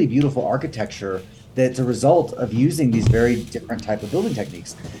the really beautiful architecture that's a result of using these very different type of building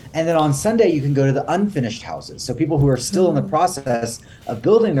techniques. And then on Sunday, you can go to the unfinished houses. So people who are still in the process of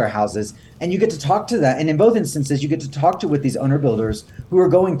building their houses, and you get to talk to that. And in both instances, you get to talk with these owner builders who are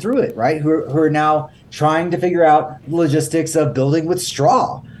going through it, right? Who are now trying to figure out the logistics of building with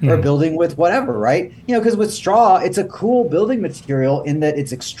straw or building with whatever, right? Because with straw, it's a cool building material in that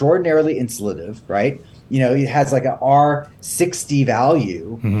it's extraordinarily insulative, right? It has an R60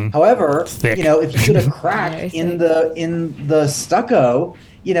 value. However, if you get a crack in the stucco,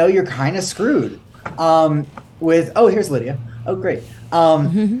 you're kind of screwed. Here's Lydia. Oh, great.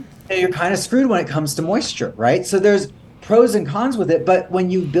 You're kind of screwed when it comes to moisture, right? So there's pros and cons with it, but when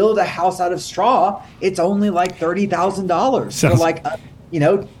you build a house out of straw, it's only $30,000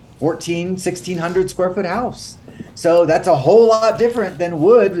 for 1,600 square foot house. So that's a whole lot different than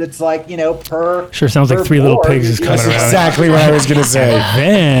wood. It's per. Sure sounds like Three Little Pigs is coming around. That's exactly what I was going to say.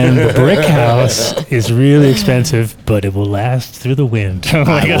 Then the brick house is really expensive, but it will last through the wind.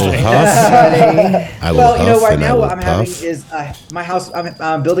 I will huff. I will huff. Right now what I'm having is my house.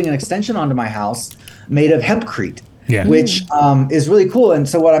 I'm building an extension onto my house made of hempcrete. Yeah. Which is really cool. And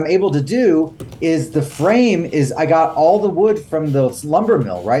so what I'm able to do is the frame is I got all the wood from the lumber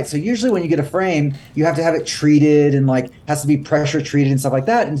mill, right? So usually when you get a frame, you have to have it treated and has to be pressure treated and stuff like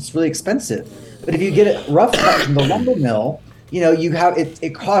that. And it's really expensive. But if you get it rough cut from the lumber mill, you have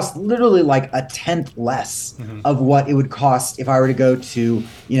it costs literally a tenth less of what it would cost if I were to go to,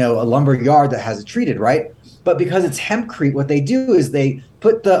 a lumber yard that has it treated, right? But because it's hempcrete, what they do is they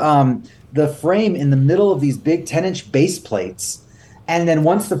put the frame in the middle of these big 10-inch base plates. And then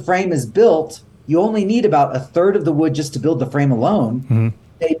once the frame is built, you only need about a third of the wood just to build the frame alone.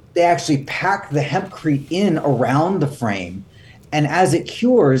 They actually pack the hempcrete in around the frame. And as it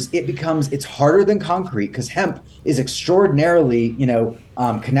cures, it's harder than concrete because hemp is extraordinarily,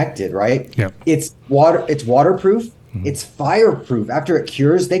 connected, right? Yeah. It's waterproof. It's fireproof. After it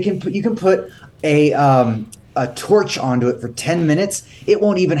cures, you can put a torch onto it for 10 minutes. It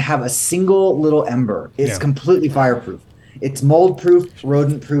won't even have a single little ember. It's completely fireproof. It's mold proof,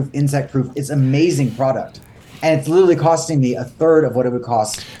 rodent proof, insect proof. It's amazing product. And it's literally costing me a third of what it would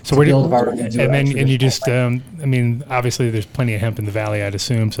cost to build. Obviously there's plenty of hemp in the valley, I'd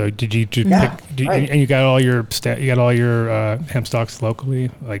assume. So did you and you got all your hemp stocks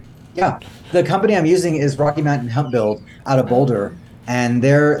locally? Yeah. The company I'm using is Rocky Mountain Hemp Build out of Boulder. And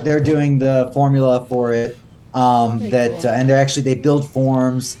they're doing the formula for it. And they build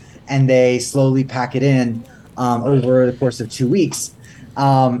forms and they slowly pack it in over the course of 2 weeks.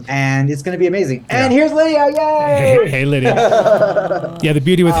 And it's going to be amazing. Yeah. And here's Lydia! Yay! Hey, Lydia. Yeah, the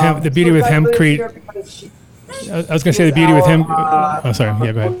beauty with hempcrete. I was going to say the beauty with him. Oh, sorry.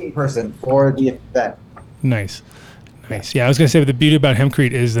 Yeah, go ahead. Person for the event. Nice. Yeah, I was going to say the beauty about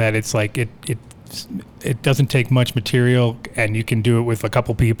hempcrete is that it's like it doesn't take much material, and you can do it with a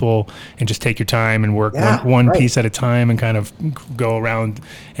couple people and just take your time and work one piece at a time and kind of go around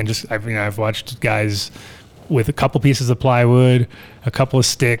and just. I've watched guys with a couple pieces of plywood, a couple of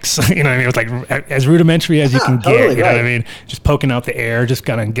sticks, you know what I mean? It's like as rudimentary as you can get, you know what I mean? Just poking out the air, just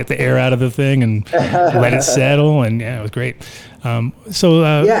kind of get the air out of the thing and let it settle. And yeah, it was great. And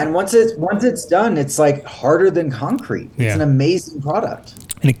once it's done, it's like harder than concrete. It's an amazing product.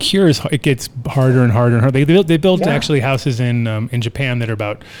 And it cures, it gets harder and harder and harder. They built actually houses in Japan that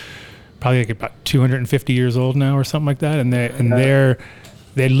are probably about 250 years old now or something like that. And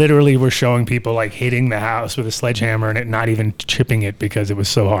they literally were showing people like hitting the house with a sledgehammer and it not even chipping it because it was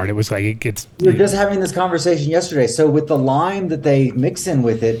so hard. It was like it gets. We were just having this conversation yesterday. So with the lime that they mix in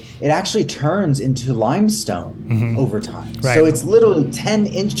with it, it actually turns into limestone over time. Right. So it's literally 10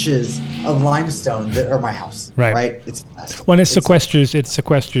 inches of limestone that are my house. Right. It's when it sequesters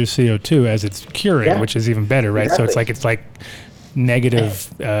CO2 as it's curing, which is even better, right? Exactly. So it's like negative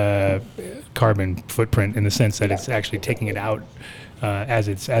carbon footprint in the sense that it's actually taking it out. As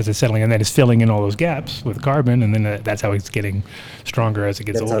it's settling, and then it's filling in all those gaps with carbon, and then that's how it's getting stronger as it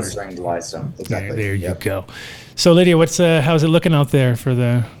gets older. That's how it's turning to limestone. Exactly. There you go. So Lydia, how's it looking out there for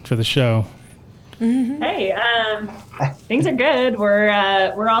the show? Hey, things are good.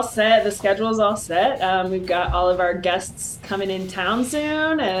 We're all set. The schedule's all set. We've got all of our guests coming in town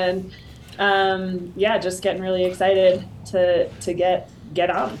soon, and just getting really excited to get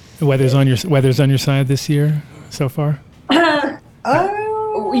on. The weather's on your side this year so far.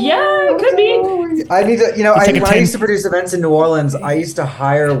 Yeah, it could be. I need to, when I used to produce events in New Orleans, I used to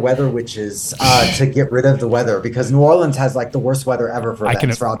hire weather witches to get rid of the weather because New Orleans has like the worst weather ever for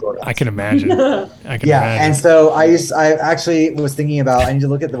events for outdoor events. I can imagine. And so I actually was thinking about I need to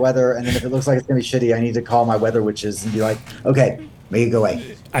look at the weather, and then if it looks like it's gonna be shitty, I need to call my weather witches and be like, okay, make it go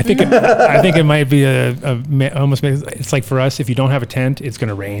away. I think it might be almost. It's like for us, if you don't have a tent, it's going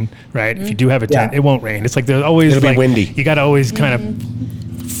to rain, right? If you do have a tent, it won't rain. It's like there's always it'll be windy. You got to always kind of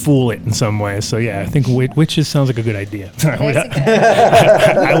fool it in some way. So yeah, I think witches sounds like a good idea.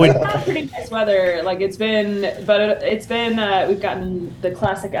 I would. It's pretty nice weather. Like it's been. We've gotten the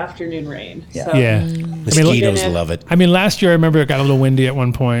classic afternoon rain. Yeah. So. Yeah. Mosquitoes love it. I mean, last year I remember it got a little windy at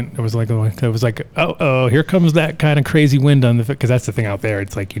one point. It was like, oh, here comes that kind of crazy wind because that's the thing out there.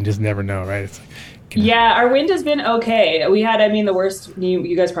 It's like you just never know, right? It's like, our wind has been okay. We had, the worst.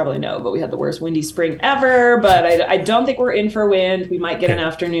 You guys probably know, but we had the worst windy spring ever. But I don't think we're in for wind. We might get an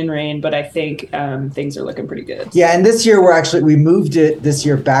afternoon rain, but I think things are looking pretty good. Yeah, and this year we moved it this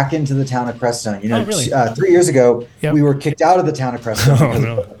year back into the town of Crestone. Really? 3 years ago we were kicked out of the town of Crestone. Oh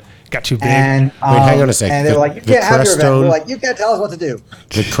no. Got too big. And, wait, hang on a second. And they were like, you can't have your event. We're like, you can't tell us what to do.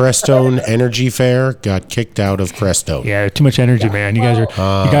 The Crestone Energy Fair got kicked out of Crestone. Yeah, too much energy, man. You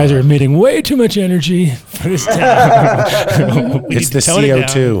guys are emitting way too much energy for this town. It's the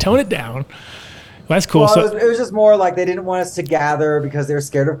CO2. Tone it down. Well, that's cool. Well, it was just more like they didn't want us to gather because they were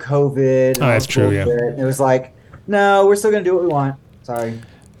scared of COVID. Oh, that's true, yeah. And it was like, no, we're still going to do what we want. Sorry.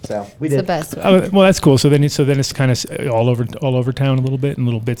 So we did. It's the best way. Well, that's cool. So then it's kind of all over town a little bit in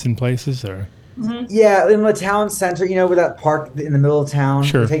little bits and places, or. Mm-hmm. Yeah, in the town center, with that park in the middle of town.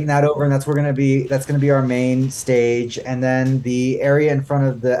 Sure. We're taking that over, and that's going to be our main stage. And then the area in front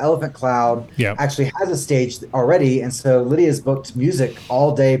of the Elephant Cloud actually has a stage already, and so Lydia's booked music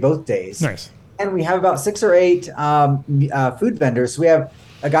all day, both days. Nice. And we have about 6 or 8 food vendors. So we have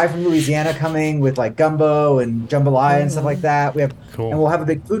a guy from Louisiana coming with like gumbo and jambalaya and stuff like that. And we'll have a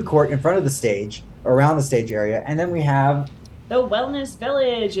big food court in front of the stage, around the stage area, and then we have. The Wellness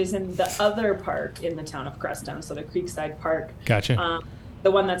Village is in the other park in the town of Crestone, so the Creekside Park. Gotcha. The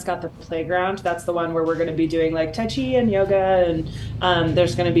one that's got the playground, that's the one where we're going to be doing like Tai Chi and yoga, and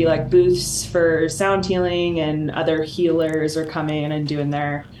there's going to be like booths for sound healing, and other healers are coming and doing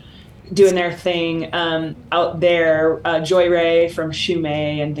their thing out there. Joy Ray from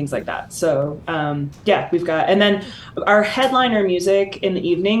Shumei and things like that. So we've got, and then our headliner music in the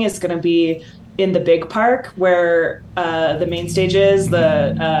evening is going to be in the big park where the main stage is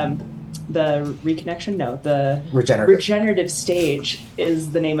the regenerative stage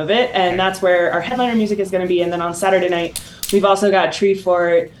is the name of it, and that's where our headliner music is going to be. And then on Saturday night we've also got Tree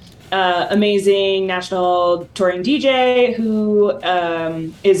Fort, amazing national touring DJ who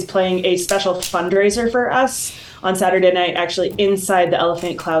is playing a special fundraiser for us on Saturday night, actually inside the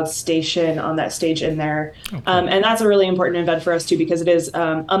Elephant Cloud station on that stage in there. Okay. And that's a really important event for us too, because it is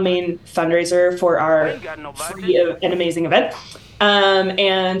a main fundraiser for our free and amazing event.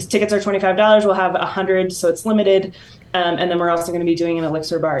 And tickets are $25. We'll have 100, so it's limited. And then we're also going to be doing an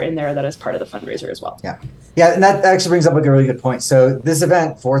elixir bar in there that is part of the fundraiser as well. Yeah. Yeah. And that actually brings up a really good point. So this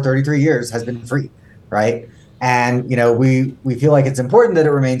event for 33 years has been free, right? And, we feel like it's important that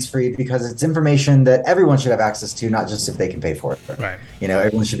it remains free because it's information that everyone should have access to, not just if they can pay for it. Right.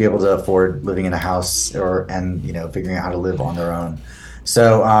 Everyone should be able to afford living in a house and figuring out how to live on their own.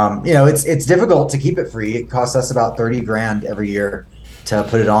 So, it's difficult to keep it free. It costs us about $30,000 every year to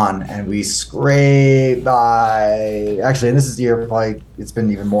put it on, and we scrape by actually, and this is the year probably it's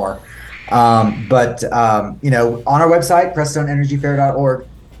been even more. But on our website, CreststoneEnergyFair.org,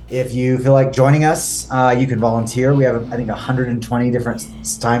 if you feel like joining us, you can volunteer. We have, I think, 120 different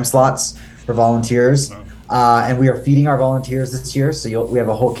time slots for volunteers. And we are feeding our volunteers this year. So we have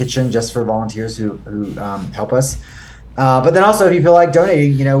a whole kitchen just for volunteers who help us. But then also, if you feel like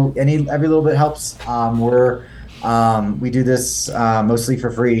donating, every little bit helps. We do this mostly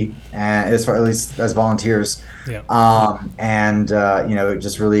for free, and at least as volunteers. Yeah. It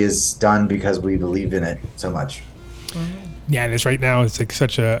just really is done because we believe in it so much. Yeah, and it's right now. It's like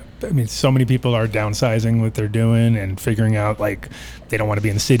so many people are downsizing what they're doing and figuring out like they don't want to be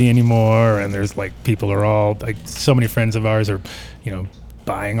in the city anymore. And there's like people are all like so many friends of ours are,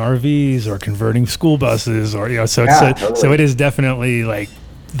 buying RVs or converting school buses or so it is definitely like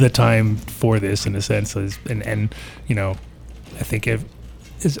the time for this in a sense. And I think it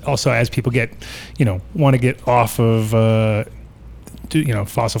is also as people get want to get off of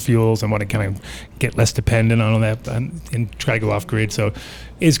fossil fuels and want to kind of get less dependent on all that and try to go off grid. So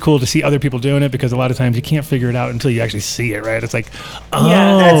it's cool to see other people doing it because a lot of times you can't figure it out until you actually see it, right? It's like,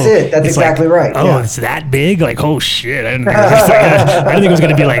 that's it. That's exactly right. Oh, it's that big? Like, oh shit. I didn't think it was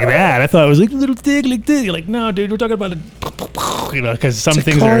going to be like that. I thought it was like a little thing like this. You're like, no, dude, we're talking about because some it's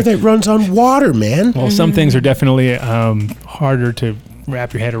things a car that runs on water, man. Well, some things are definitely harder to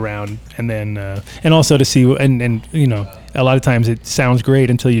wrap your head around, and then and also to see and a lot of times it sounds great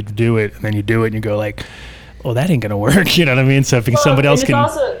until you do it, and then you do it and you go like, oh, that ain't gonna work. You know what I mean? So if somebody else can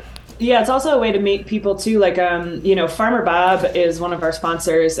it's also a way to meet people too. Like Farmer Bob is one of our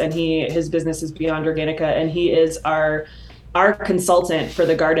sponsors, and his business is Beyond Organica, and he is our consultant for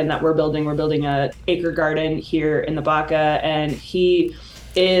the garden that we're building. We're building a acre garden here in the Baca, and he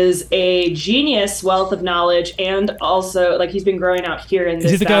is a genius wealth of knowledge, and also like he's been growing out here in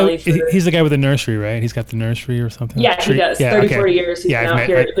this valley. He's the guy with the nursery, right? He's got the nursery or something. Yeah, he does. 40 years. He's I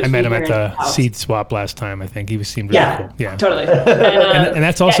met him at the seed swap last time. I think he seemed really cool. Yeah, totally. And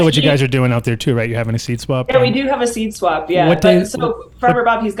that's also what you guys are doing out there too, right? You're having a seed swap. Yeah, we do have a seed swap. Yeah. So Farmer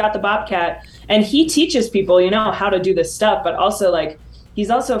Bob, he's got the Bobcat, and he teaches people, how to do this stuff, but also like. He's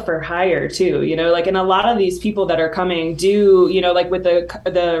also for hire too, and a lot of these people that are coming do, like with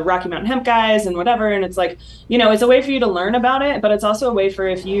the Rocky Mountain Hemp guys and whatever. And it's like, it's a way for you to learn about it, but it's also a way for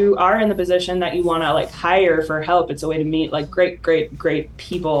if you are in the position that you want to like hire for help, it's a way to meet like great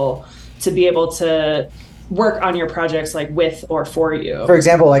people to be able to work on your projects like with or for you. For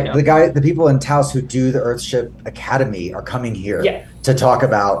example, like the people in Taos who do the Earthship Academy are coming here to talk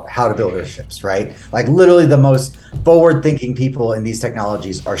about how to build Earthships, right? Like literally the most forward-thinking people in these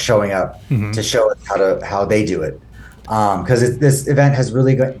technologies are showing up to show us how they do it. Because this event has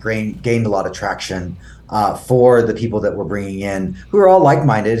really gained a lot of traction for the people that we're bringing in, who are all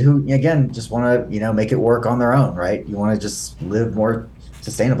like-minded, who again just want to make it work on their own, right? You want to just live more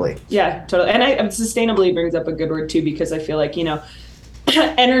sustainably. Yeah, totally. And sustainably brings up a good word too, because I feel like,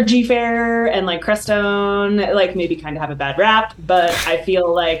 Energy Fair and like Crestone like maybe kind of have a bad rap, but I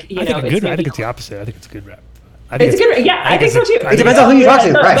feel like, I think it's the opposite. I think it's a good rap. I think so too. It depends on who you talk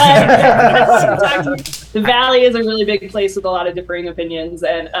to, right? The Valley is a really big place with a lot of differing opinions.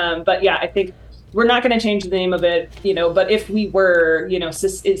 And, but yeah, I think we're not going to change the name of it, but if we were,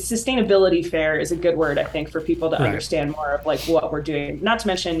 sustainability fair is a good word, I think, for people to understand more of like what we're doing. Not to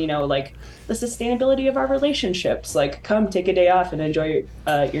mention, like the sustainability of our relationships, like come take a day off and enjoy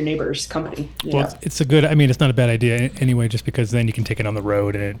your neighbor's company. Well, it's it's not a bad idea anyway, just because then you can take it on the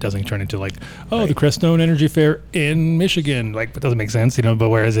road and it doesn't turn into like, the Crestone Energy Fair in Michigan. Like, it doesn't make sense, but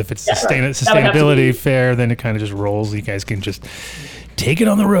whereas if it's sustainability fair, then it kind of just rolls. You guys can just take it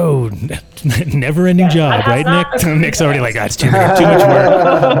on the road. Never-ending job, right, Nick? Nick's already like, it's too much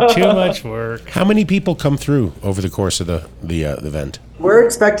work. Too much work. How many people come through over the course of the event? We're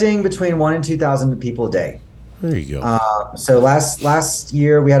expecting between 1,000 and 2,000 people a day. There you go. So last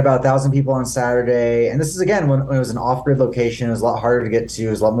year we had about 1,000 people on Saturday, and this is again when it was an off-grid location. It was a lot harder to get to. It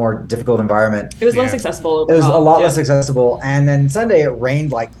was a lot more difficult environment. It was less accessible. It was a lot less accessible, and then Sunday it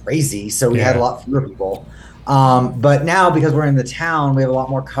rained like crazy, so we had a lot fewer people. But now because we're in the town, we have a lot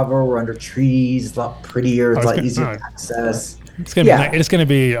more cover. We're under trees. It's a lot prettier. It's a lot easier to access. It's gonna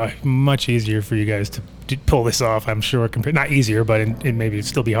be much easier for you guys to pull this off, I'm sure. Not easier, but it maybe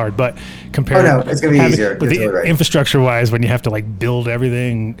still be hard. But compared, it's gonna be easier. But infrastructure-wise, when you have to like build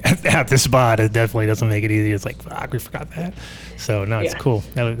everything at the spot, it definitely doesn't make it easy. It's like, fuck, we forgot that. So no, it's cool.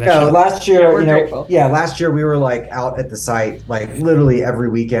 Last year, last year we were like out at the site like literally every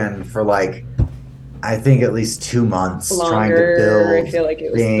weekend for like, I think at least 2 months trying to build. I feel like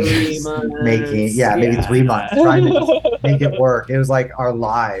it was 3 months. Maybe 3 months trying to make it work. It was like our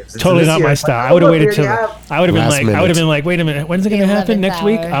lives. Totally not my style. I would have waited till I would have been like, wait a minute, when's it going to happen? Next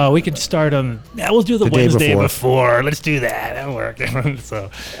week? Oh, we could start on. We'll do the Wednesday before. Let's do that. That'll work. So,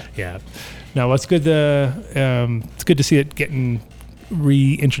 yeah. No, it's good. It's good to see it getting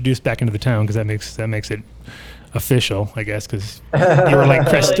reintroduced back into the town because that makes it official, I guess, because you were like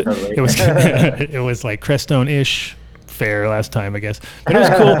it was like Crestone-ish fair last time, I guess. But it was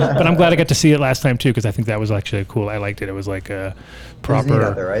cool. But I'm glad I got to see it last time too, because I think that was actually cool. I liked it. It was like a proper. It was neat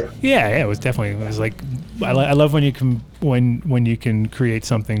out there, right? Yeah, it was definitely. It was like I love when you can when you can create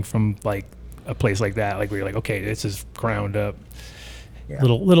something from like a place like that, like where you're like, okay, this is ground up. Yeah.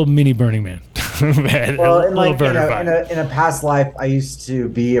 Little mini Burning Man. Well, in a past life, I used to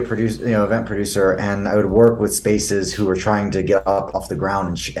be a event producer, and I would work with spaces who were trying to get up off the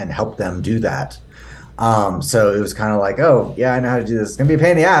ground and help them do that. So it was kind of like, oh yeah, I know how to do this. It's gonna be a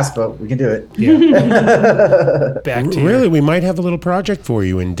pain in the ass, but we can do it. Yeah. Really, we might have a little project for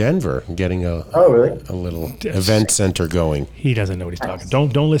you in Denver, getting a little event center going. He doesn't know what he's talking.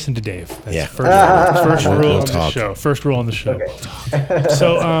 Don't listen to Dave. That's first rule on the show. Okay.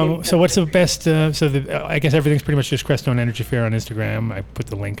 So what's the best? I guess everything's pretty much just Crestone Energy Fair on Instagram. I put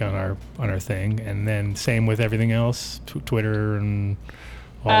the link on our thing, and then same with everything else, Twitter and.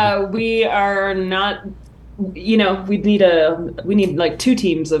 We are not, we need like 2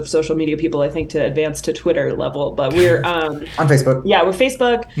 teams of social media people, I think, to advance to Twitter level, but we're on Facebook. Yeah, we're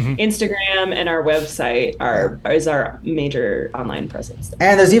Facebook, Instagram, and our website is our major online presence.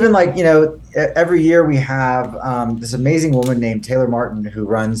 And there's even like, every year we have this amazing woman named Taylor Martin who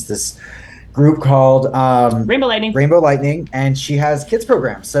runs this group called Rainbow Lightning, and she has kids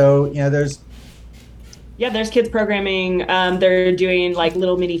programs. So, there's kids programming. They're doing like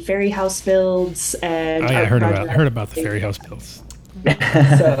little mini fairy house builds and. I heard about the fairy house builds.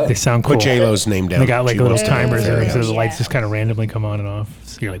 They sound cool. Put J-Lo's name down. They got like little timers, and so the lights just kind of randomly come on and off.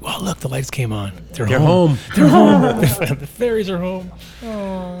 So you're like, "Wow, look, the lights came on. They're home. They're home. The fairies are home."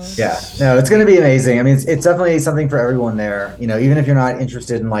 Aww. Yeah, no, it's going to be amazing. I mean, it's definitely something for everyone there. Even if you're not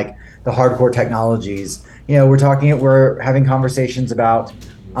interested in like the hardcore technologies, we're having conversations about.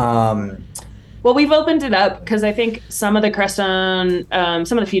 Well, we've opened it up because I think some of the Crestone,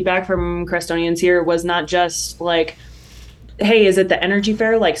 some of the feedback from Crestonians here was not just like, hey, is it the energy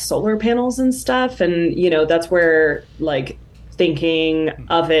fair, like solar panels and stuff? And, that's where like thinking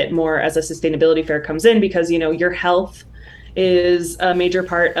of it more as a sustainability fair comes in because, your health is a major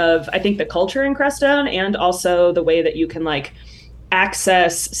part of, I think, the culture in Crestone and also the way that you can like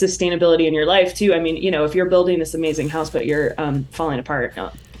access sustainability in your life too. I mean, if you're building this amazing house, but you're falling apart,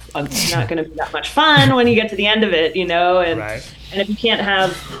 it's not going to be that much fun when you get to the end of it, and if you can't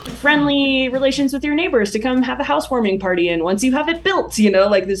have friendly relations with your neighbors to come have a housewarming party and once you have it built,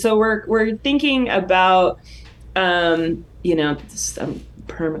 so we're thinking about,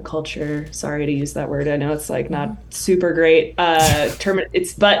 permaculture. Sorry to use that word. I know it's like not super great term.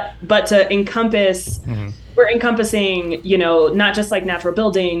 It's but to encompass, we're encompassing, not just like natural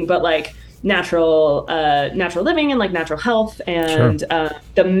building, but like natural living and like natural health and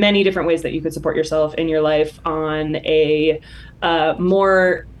the many different ways that you could support yourself in your life on a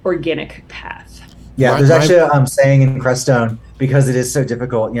more organic path. Yeah, there's actually a saying in Crestone because it is so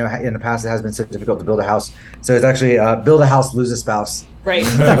difficult. In the past it has been so difficult to build a house. So it's actually build a house, lose a spouse. Right.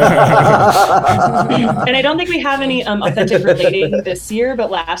 And I don't think we have any authentic relating this year,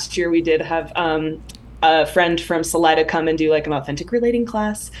 but last year we did have a friend from Salida come and do like an authentic relating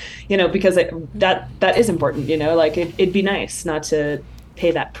class, because that is important, like it'd be nice not to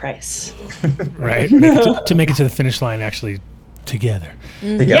pay that price. Right. To make it to the finish line actually together.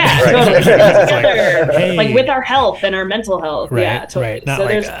 Yeah, right. Totally. Together. Hey. Like with our health and our mental health. Right, yeah, totally. Right. Not so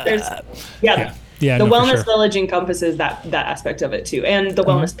like, there's the wellness village encompasses that aspect of it too, and the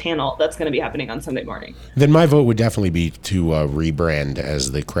wellness panel that's going to be happening on Sunday morning. Then my vote would definitely be to rebrand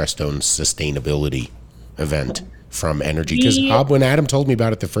as the Crestone Sustainability event from energy? Because when Adam told me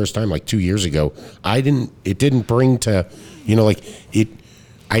about it the first time, like 2 years ago, it didn't bring to,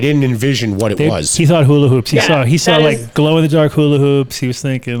 I didn't envision what it was. He thought hula hoops. He saw like glow in the dark hula hoops. He was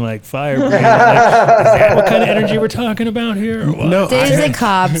thinking like fire. Like, is that what kind of energy we're talking about here? Or what? No, Dave's a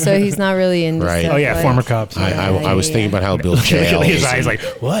cop, so he's not really into Right. stuff Oh yeah, like- former cops. I was thinking about how Bill jail. His eyes like,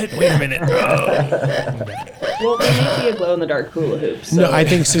 what? Wait a minute. Well, there may be a glow in the dark hula hoop. So. No, I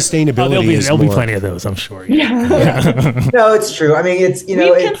think sustainability there'll be more. plenty of those, I'm sure. No, it's true. I mean, it's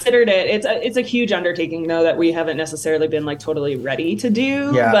We've considered it. It's a huge undertaking, though, that we haven't necessarily been like totally ready to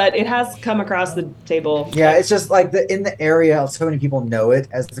do. Yeah. But it has come across the table. Yeah, it's just like in the area, so many people know it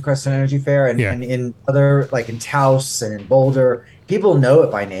as the Crestone Energy Fair, and in other like in Taos and in Boulder, people know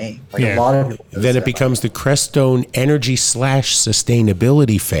it by name. Like a lot of people. Then it becomes the Crestone Energy /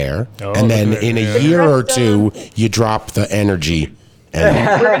 Sustainability Fair, and then in a year or two, you drop the energy.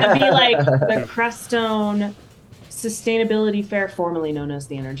 And We're gonna be like the Crestone Sustainability Fair, formerly known as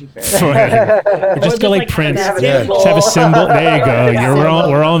the Energy Fair. Just go like Prince. Have a Just have a symbol. There you go. We're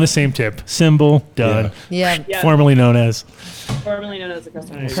all on the same tip. Symbol done. Yeah. Formerly known as. Formerly known as the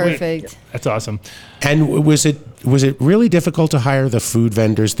Crestone Energy Perfect. That's awesome. And was it really difficult to hire the food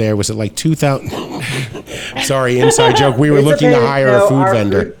vendors there? Was it like 2,000? Sorry, inside joke. We were looking to hire a food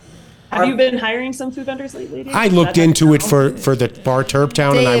vendor. Have you been hiring some food vendors lately? Dave? I looked into it for the Bar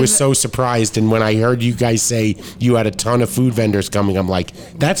Turptown, and I was Dave. so surprised. And when I heard you guys say you had a ton of food vendors coming, I'm like,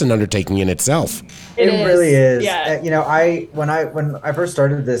 that's an undertaking in itself. It really is. Yeah. When I first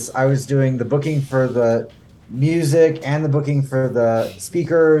started this, I was doing the booking for the music and the booking for the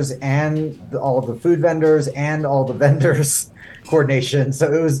speakers and all the food vendors and all the vendors coordination. So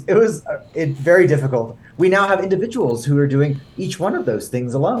it was very difficult. We now have individuals who are doing each one of those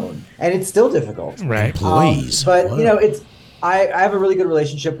things alone, and it's still difficult. Right. Employees. But Wow. I have a really good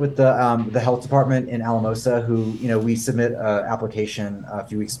relationship with the health department in Alamosa, who we submit an application a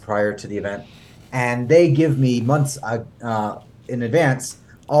few weeks prior to the event, and they give me months in advance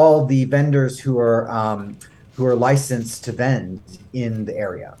all the vendors who are licensed to vend in the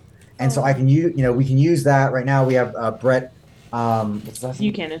area, and so I can we can use that right now. We have Brett what's his last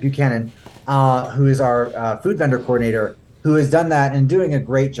name? Buchanan, who is our food vendor coordinator, who has done that and doing a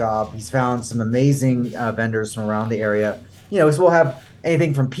great job. He's found some amazing vendors from around the area. So we'll have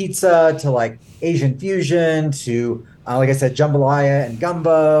anything from pizza to like Asian fusion to, like I said, jambalaya and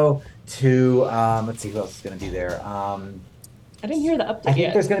gumbo to, let's see who else is going to be there. I didn't hear the update I think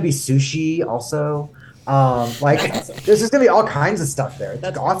yet. there's going to be sushi also. There's just going to be all kinds of stuff there.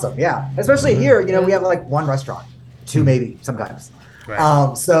 That's awesome. Yeah. Especially here, we have like one restaurant, two maybe sometimes.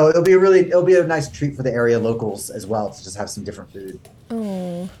 Right. So it'll be a nice treat for the area locals as well to just have some different food.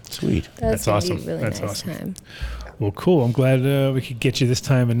 Oh, Sweet. that's That's gonna awesome. Be a really That's nice awesome. time. Well, cool. I'm glad we could get you this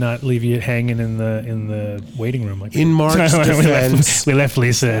time and not leave you hanging in the waiting room. Like In Mark's defense, we left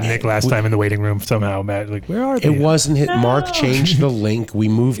Lisa and Nick last time in the waiting room somehow. Matt, like, where are they? it wasn't hit. Mark changed the link. We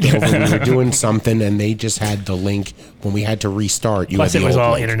moved over. We were doing something, and they just had the link when we had to restart. You Plus, had it the was old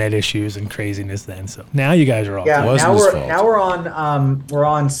all link. internet issues and craziness then. So now you guys are all. Yeah. wasn't his fault. Now we're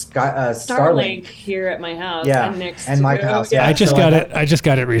on Starlink here at my house. Yeah, And next and my to- house, yeah. I just So got like it. I just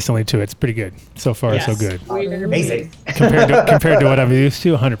got it recently too. It's pretty good so far. Yes. So good We're Amazing. compared to what I'm used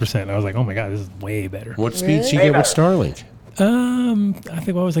to. 100%. I was like, oh my god, this is way better. What speeds Really? you get with Starlink? I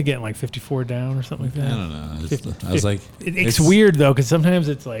think what was I getting, like 54 down or something like that? I don't know. I was like, It's weird though, because sometimes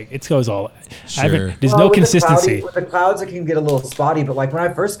it's like it goes all. Sure. There's Well, no with the consistency. with the clouds, it can get a little spotty. But like when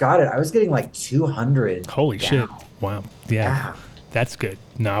I first got it, I was getting like 200. Holy down. shit! Wow. Yeah, Yeah. that's good.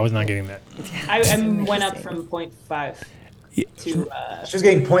 No, I was not getting that. I went up from 0.5 to She was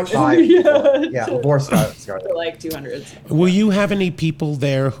getting 0.5. Yeah, before Scarlet. to like 200s. Will you have any people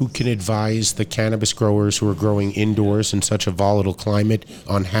there who can advise the cannabis growers who are growing indoors in such a volatile climate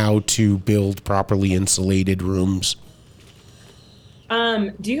on how to build properly insulated rooms?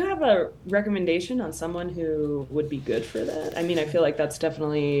 Do you have a recommendation on someone who would be good for that? I mean, I feel like that's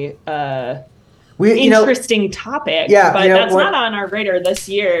definitely interesting topic. Yeah, but that's what- not on our radar this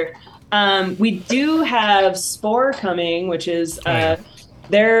year. We do have Spore coming, which is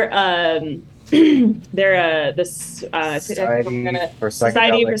they're this Society for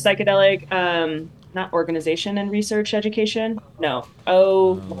Society for Psychedelic. Psychedelic not organization and research education. No,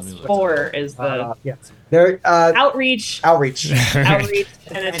 Spore is the Yes. They're outreach outreach. outreach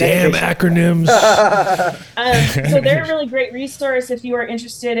and Damn acronyms. so they're a really great resource if you are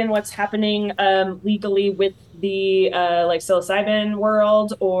interested in what's happening legally with the like psilocybin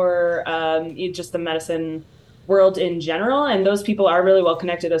world or just the medicine world in general, and those people are really well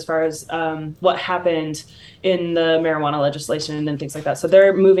connected as far as what happened in the marijuana legislation and things like that. So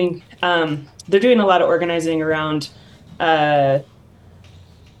they're moving, they're doing a lot of organizing around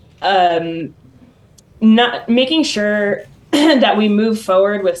not making sure that we move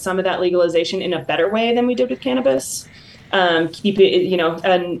forward with some of that legalization in a better way than we did with cannabis. Keep it,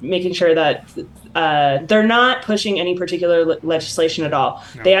 and making sure that they're not pushing any particular legislation at all.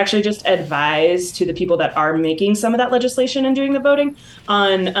 No. They actually just advise to the people that are making some of that legislation and doing the voting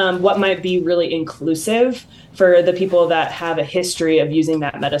on what might be really inclusive for the people that have a history of using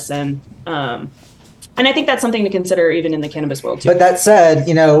that medicine. And I think that's something to consider even in the cannabis world too. But that said,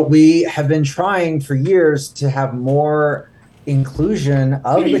 we have been trying for years to have more inclusion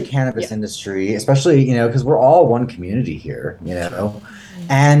of the cannabis industry, especially, because we're all one community here,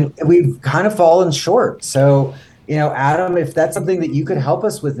 and we've kind of fallen short. So, Adam, if that's something that you could help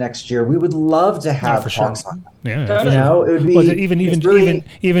us with next year, we would love to have talks on that. Yeah, it would be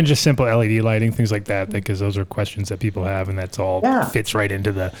even just simple LED lighting, things like that, because those are questions that people have, and that's all fits right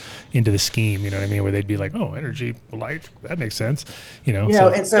into the scheme. You know what I mean? Where they'd be like, "Oh, energy light, that makes sense."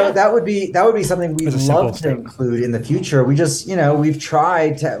 And so that would be something we'd love to include in the future. We just, we've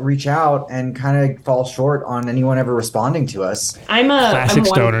tried to reach out and kind of fall short on anyone ever responding to us. I'm classic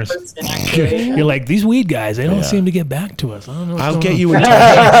stoners. You're like, these weed guys, they don't seem to get back to us. I don't know. I'll get you in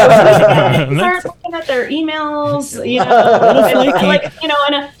touch. Start looking at their emails,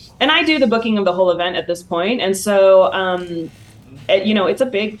 and I do the booking of the whole event at this point, and so it's a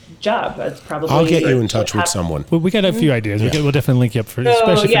big job. It's probably I'll get you in touch with someone. Well, we got a few ideas. We'll definitely link you up for,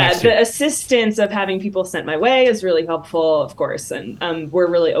 especially for next year. The assistance of having people sent my way is really helpful, of course, and we're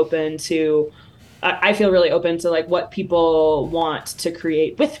really open to. I feel really open to like what people want to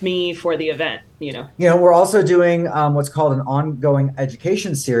create with me for the event. We're also doing what's called an ongoing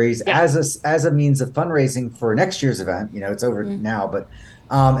education series as a means of fundraising for next year's event. It's over now, but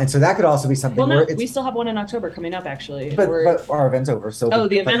and so that could also be something. We still have one in October coming up, actually. But our event's over, so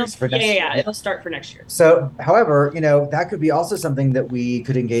the event for next year. It'll start for next year. So, however, that could be also something that we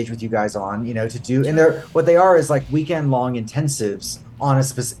could engage with you guys on. To do, and what they are is like weekend-long intensives on a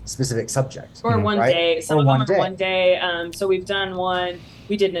specific subject. Or one day. Some of them are one day. So we've done one.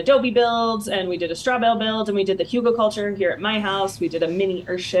 We did an Adobe build, and we did a straw bale build, and we did the Hugo culture here at my house. We did a mini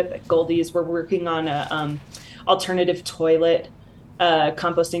earthship at Goldie's. We're working on a alternative toilet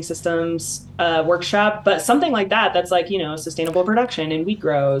composting systems workshop, but something like that's like sustainable production and wheat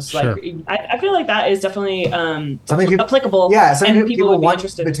grows. Sure. Like I feel like that is definitely applicable. Yeah, some people would want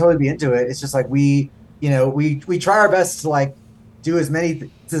to totally be into it. It's just like we try our best to like do as many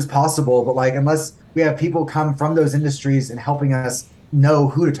things as possible, but like unless we have people come from those industries and helping us know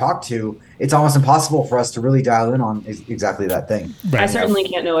who to talk to, it's almost impossible for us to really dial in on exactly that thing. Right. I certainly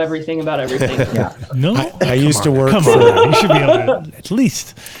can't know everything about everything. No, I used to work. Come on, you should be able to at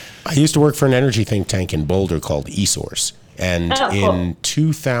least. I used to work for an energy think tank in Boulder called eSource, and in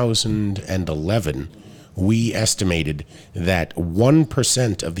 2011, we estimated that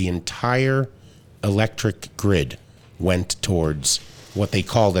 1% of the entire electric grid went towards what they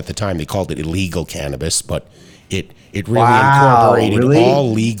called at the time. They called it illegal cannabis, but it really incorporated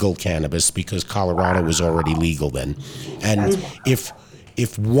all legal cannabis because Colorado was already legal then. And if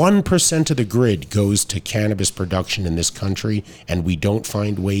 1% of the grid goes to cannabis production in this country and we don't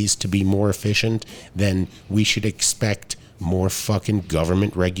find ways to be more efficient, then we should expect more fucking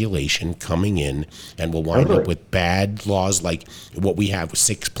government regulation coming in, and we'll wind up with bad laws like what we have: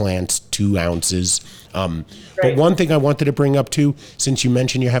 6 plants, 2 ounces. But one thing I wanted to bring up too, since you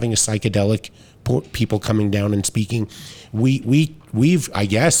mentioned you're having a psychedelic people coming down and speaking, we've I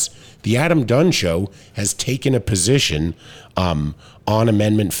guess the Adam Dunn Show has taken a position on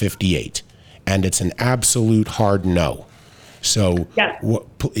Amendment 58, and it's an absolute hard no. So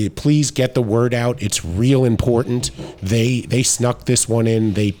please get the word out. It's real important. They snuck this one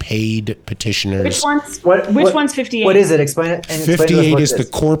in. They paid petitioners. Which one's 58? What is it? Explain it. 58 is the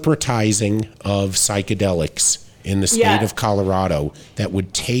corporatizing of psychedelics in the state of Colorado that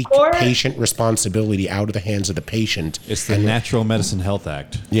would take patient responsibility out of the hands of the patient. It's the Natural Medicine Health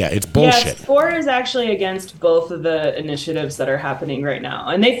Act. Yeah, it's bullshit. Yes, 4 is actually against both of the initiatives that are happening right now,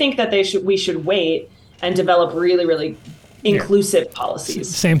 and they think that we should wait and develop really, really inclusive policies.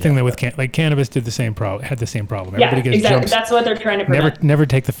 Same thing that with cannabis did the same problem. Had the same problem. Everybody gets exactly. That's what they're trying to prevent. Never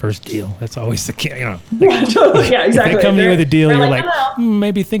take the first deal. That's always the totally. Yeah, exactly. If they come to you with a deal, you're like,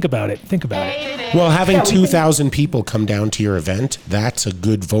 maybe think about it. Think about it. Well, having 2,000 people come down to your event, that's a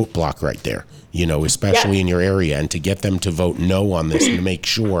good vote block right there, especially in your area. And to get them to vote no on this and to make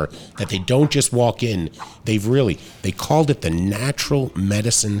sure that they don't just walk in, they called it the Natural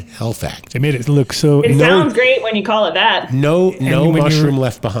Medicine Health Act. They made it look so... It sounds great when you call it that. No mushroom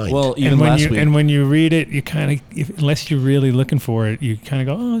left behind. Well, even last week. And when you read it, you kind of, unless you're really looking for it, you kind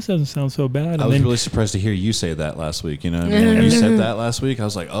of go, oh, this doesn't sound so bad. And I was really surprised to hear you say that last week. When you said that last week, I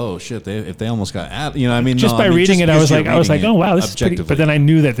was like, oh, shit, if they almost got at, just by reading it, I was like, oh, wow, this is pretty... But then I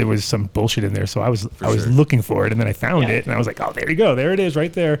knew that there was some bullshit in there, so I was looking for it, and then I found it, and I was like, oh, there you go. There it is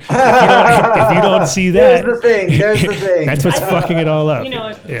right there. If you don't see that... There's the thing. That's what's fucking it all up.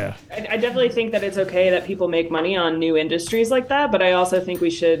 I definitely think that it's okay that people make money on new industries like that, but I also think we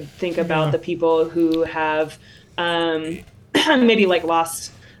should think about the people who have maybe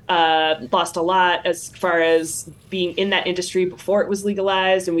lost a lot as far as being in that industry before it was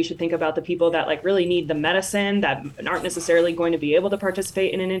legalized, and we should think about the people that really need the medicine that aren't necessarily going to be able to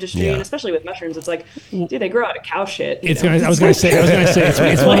participate in an industry. And especially with mushrooms, it's like, dude, they grow out of cow shit. I was gonna say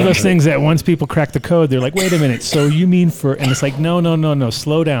it's one of those things that once people crack the code, they're like, wait a minute, so you mean and it's like, no,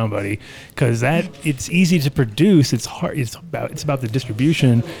 slow down, buddy, because it's easy to produce. It's hard. It's about the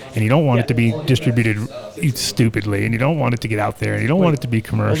distribution, and you don't want it to be distributed stupidly, and you don't want it to get out there, and you don't want it to be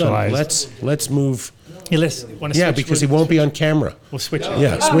commercialized. Let's move. Yeah, because he won't be on camera. We'll switch it.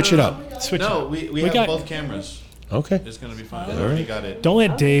 Yeah, switch it up. We have both cameras. Okay. It's going to be fine. I already got it. Don't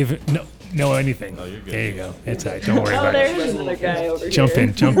let Dave know anything. Oh, you're good. There you go. It's all right. Don't worry about it. There's another guy over here. Jump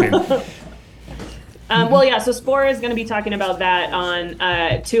in. So Spore is going to be talking about that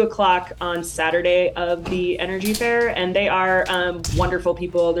on 2 o'clock on Saturday of the Energy Fair, and they are wonderful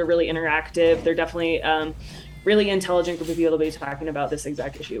people. They're really interactive. They're definitely really intelligent group of people to be talking about this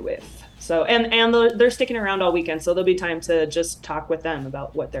exact issue with. So and they're sticking around all weekend, so there'll be time to just talk with them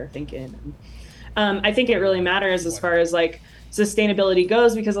about what they're thinking. I think it really matters as far as sustainability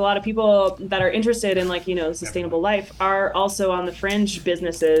goes, because a lot of people that are interested in sustainable life are also on the fringe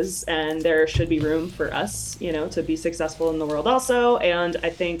businesses, and there should be room for us to be successful in the world also. And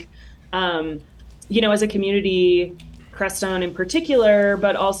I think as a community, Crestone in particular,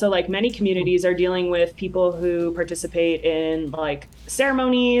 but also many communities are dealing with people who participate in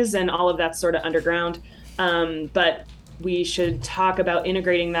ceremonies and all of that sort of underground. But we should talk about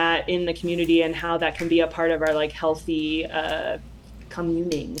integrating that in the community and how that can be a part of our healthy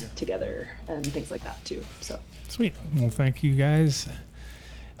communing together and things like that too. So sweet. Well, thank you guys.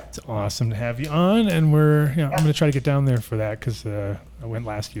 It's awesome to have you on, and I'm going to try to get down there for that because I went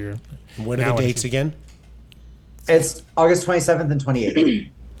last year. What are the dates again? It's August 27th and 28th.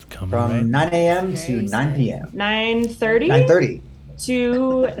 From 9 a.m. to 9 p.m. 9:30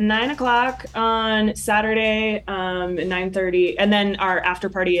 to 9 o'clock on Saturday, 9:30. And then our after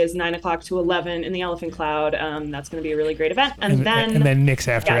party is 9 o'clock to 11 in the Elephant Cloud. That's going to be a really great event. And then Nick's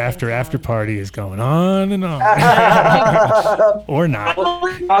after party is going on and on. Or not.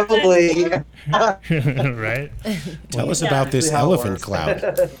 Probably. Right? Tell us about this Elephant Cloud.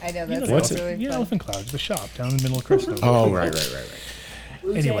 I know, that's What's really it? Yeah, Elephant Cloud, the shop down in the middle of Crestone. Oh, right.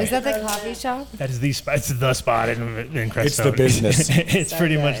 Anyway, is that the coffee shop? That is the spot. It's the spot in Crestone. It's the business. It's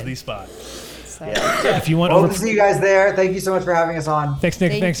pretty much the spot. If you want, hope to see you guys there. Thank you so much for having us on. Thanks,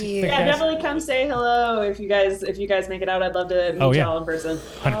 Nick. Thank you. Yeah, definitely come say hello if you guys make it out. I'd love to meet y'all in person.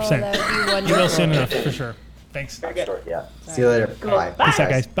 100%. That would be wonderful. You will soon enough for sure. Thanks. Very good. Yeah. See you later. Cool. Bye. Bye. Peace out,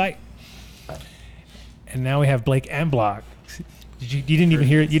 guys. Bye. And now we have Blake and Block. You didn't even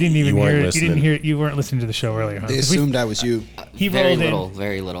hear it. You didn't even hear it. You didn't hear it. You weren't listening to the show earlier, huh? They assumed I was you. He Very rolled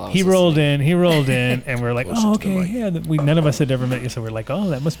little. in. He rolled in, and we're like, oh, okay, yeah. None of us had ever met you, so we're like,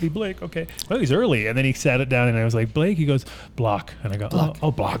 oh, that must be Blake. Okay. Well, he's early, and then he sat it down, and I was like, Blake. He goes, Block, and I go, oh,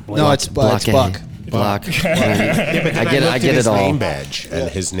 Block. Blake. No, it's Buck. Block. Yeah, but then I get his it all. name badge,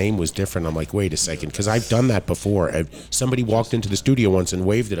 and his name was different. I'm like, wait a second, because I've done that before. Somebody walked into the studio once and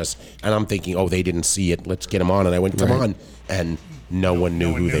waved at us, and I'm thinking, oh, they didn't see it. Let's get them on. And I went, come on, and no one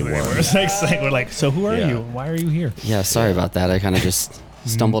knew who they were. It's like, we're like, so who are you? Why are you here? Yeah, sorry about that. I kind of just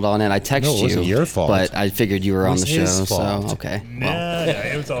stumbled on it. I texted No, it wasn't you, your fault. but I figured you were on the show. his fault. So okay. Nah,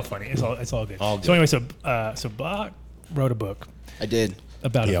 it was all funny. It's all good. So anyway, so Block wrote a book I did.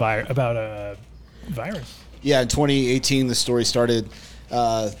 about a virus. Yeah, in 2018, the story started.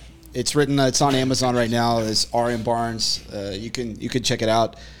 It's written. It's on Amazon right now. It's R.M. Barnes. You can check it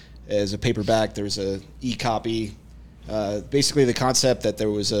out as a paperback. There's a e-copy. Basically, the concept that there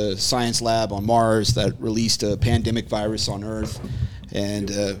was a science lab on Mars that released a pandemic virus on Earth, and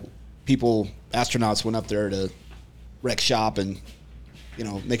astronauts went up there to wreck shop and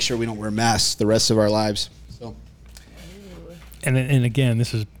make sure we don't wear masks the rest of our lives. So. And again,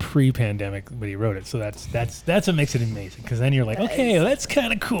 this is pre-pandemic when he wrote it. So that's what makes it amazing. Because then you're like, okay, that's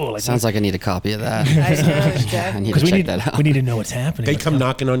kind of cool. Like, Sounds like I need a copy of that. I know, exactly. I need to check that out. We need to know what's happening. They come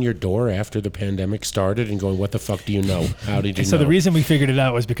knocking on your door after the pandemic started and going, "What the fuck do you know? How did you know?" So the reason we figured it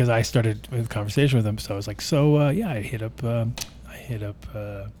out was because I started a conversation with him. So I was like, I hit up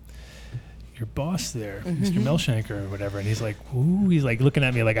your boss there, Mr. Melshanker or whatever, and he's like, ooh, he's like looking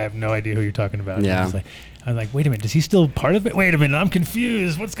at me like I have no idea who you're talking about. Yeah. I'm like, wait a minute, is he still part of it? Wait a minute, I'm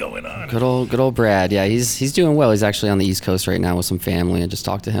confused. What's going on? Good old Brad. Yeah, he's doing well. He's actually on the East Coast right now with some family. I just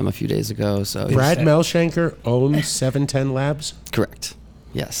talked to him a few days ago. So Brad Melshanker owns 710 Labs? Correct.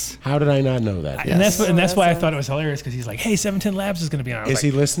 Yes. How did I not know that? And that's why I thought it was hilarious, because he's like, hey, 710 Labs is going to be on. Is he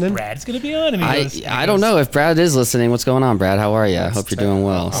listening? Brad's going to be on. And I don't know if Brad is listening. What's going on, Brad? How are you? I hope you're doing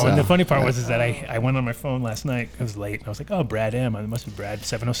well. And the funny part was that I went on my phone last night. It was late, and I was like, oh, Brad M. It must be Brad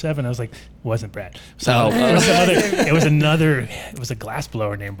 707. I was like, it wasn't Brad. So it was a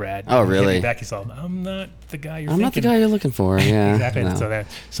glassblower named Brad. Oh, really? He back, he's all, I'm not the guy you're I'm thinking. not the guy you're looking for. Yeah. Exactly. No.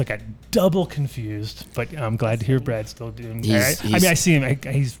 So I got double confused, but I'm glad to hear Brad's still doing. I see him.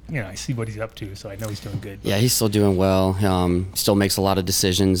 I see what he's up to, so I know he's doing good. Yeah, he's still doing well. Still makes a lot of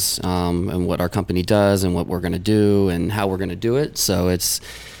decisions and what our company does and what we're going to do and how we're going to do it. So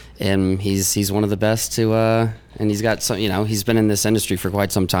he's one of the best to and he's got some. He's been in this industry for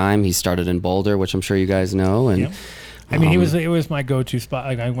quite some time. He started in Boulder, which I'm sure you guys know, and. Yep. I mean, it was my go-to spot.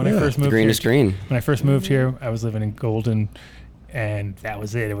 Like when I first moved green here, is green. When I first moved here, I was living in Golden, and that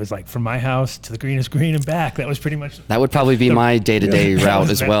was it. It was like from my house to the green is green and back. That was pretty much. That would probably be my day-to-day route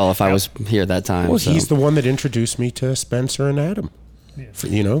as well if I was here that time. Well, he's the one that introduced me to Spencer and Adam. Yes.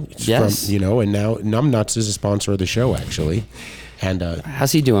 Yes. And now Numbnuts is a sponsor of the show, actually. And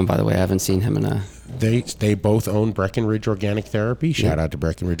how's he doing, by the way? I haven't seen him in a. They both own Breckenridge Organic Therapy. Shout out to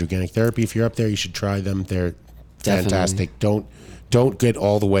Breckenridge Organic Therapy. If you're up there, you should try them. They're fantastic. Don't get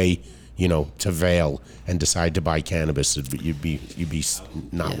all the way, to Vail and decide to buy cannabis. You'd be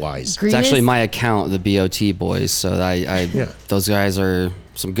not wise. It's actually my account, the BOT boys. So those guys are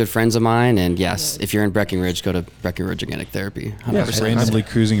some good friends of mine. And yes, if you're in Breckenridge, go to Breckenridge Organic Therapy. 100%. Randomly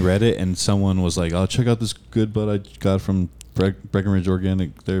cruising Reddit, and someone was like, "Oh, check out this good bud I got from Breckenridge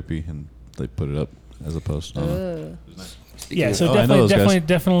Organic Therapy," and they put it up as a post. Yeah, so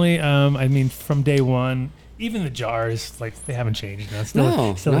definitely. I mean, from day one. Even the jars, like they haven't changed. It's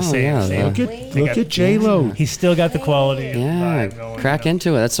still the same. Yeah, Look at J-Lo. He's still got the quality. Yeah, crack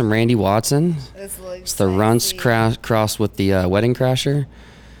into it. That's some Randy Watson. It's the Runts crossed with the Wedding Crasher.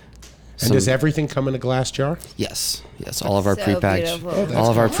 And does everything come in a glass jar? Yes. All of our prepacked,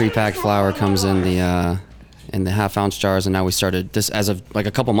 all of our prepacked flour comes in the half-ounce jars, and now we started this as of like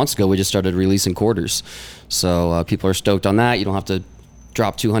a couple months ago. We just started releasing quarters, so people are stoked on that. You don't have to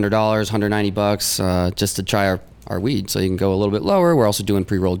drop $200, $190 just to try our weed, so you can go a little bit lower. We're also doing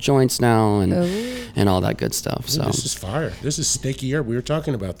pre-rolled joints now and all that good stuff. So this is fire. This is sticky herb. We were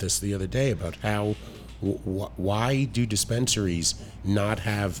talking about this the other day about how why do dispensaries not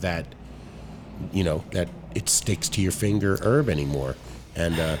have that that it sticks to your finger herb anymore,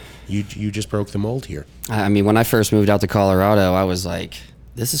 and you just broke the mold here. I mean, when I first moved out to Colorado, I was like,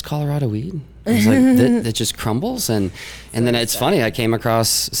 this is Colorado weed? I was like, that just crumbles? And then it's funny, I came across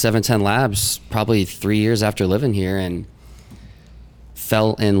 710 Labs probably 3 years after living here and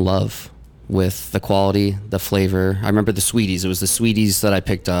fell in love with the quality, the flavor. I remember the Sweeties. It was the Sweeties that I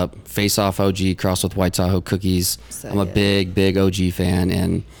picked up. Face Off OG crossed with White Tahoe cookies. I'm a big OG fan,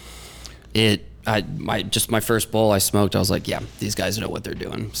 and my first bowl I smoked, I was like, yeah, these guys know what they're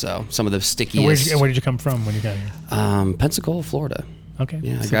doing. So some of the stickiest. And where did you come from when you got here? Pensacola, Florida. Okay.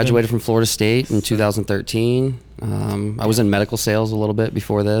 Yeah, I graduated from Florida State in 2013. I was in medical sales a little bit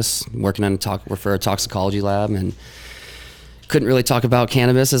before this, working for a toxicology lab, and couldn't really talk about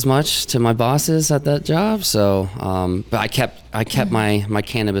cannabis as much to my bosses at that job. So, but I kept my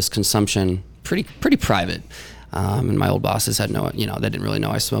cannabis consumption pretty private. And my old bosses had they didn't really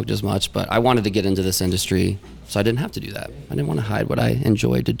know I smoked as much, but I wanted to get into this industry, so I didn't have to do that. I didn't want to hide what I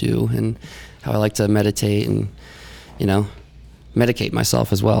enjoyed to do and how I like to meditate and, medicate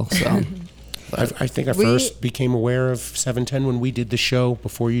myself as well. So, I think I first became aware of 710 when we did the show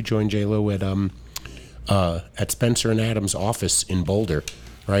before you joined J-Lo at Spencer and Adam's office in Boulder,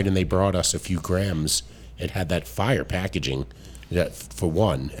 right? And they brought us a few grams. It had that fire packaging for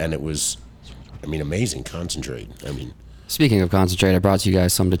one, and it was, amazing concentrate. Speaking of concentrate, I brought you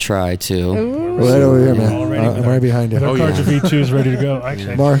guys some to try too. Right over here, man. I'm right behind you. With our cards of V2s ready to go.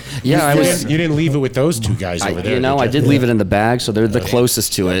 Actually, Mark. Yeah, You didn't leave it with those two guys over there. I did leave it in the bag, so they're the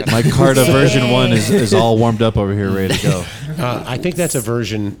closest to it. My Carta version 1 is all warmed up over here, ready to go. I think that's a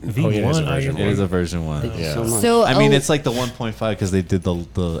version. V1, it is a version. It is a version 1. Thank you so much. So I mean, it's like the 1.5 because they did the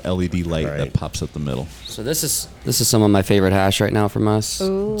LED light Right. that pops up the middle. So this is some of my favorite hash right now from us.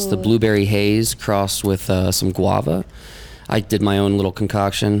 It's the blueberry haze crossed with some guava. I did my own little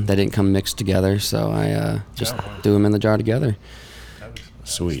concoction. They didn't come mixed together, so I just threw them in the jar together.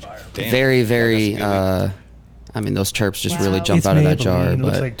 Sweet. Very, very. I mean, those terps just really jump It's out of that Maybelline. jar. It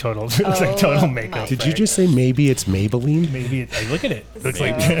looks But like total. It looks like total makeup. Did you just say maybe it's Maybelline? Maybe look at it. It looks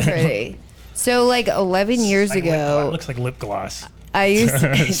like pretty. So like 11 years like lip gloss. ago, It looks like lip gloss. I used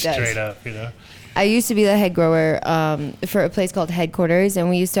to, it does. Straight up, you know. I used to be the head grower for a place called Headquarters, and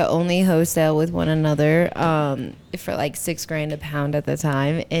we used to only wholesale with one another for like $6,000 a pound at the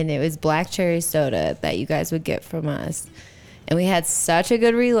time, and it was black cherry soda that you guys would get from us, and we had such a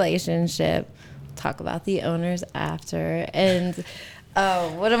good relationship. Talk about the owners after, and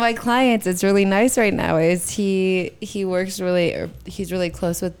one of my clients, it's really nice right now, is he works he's really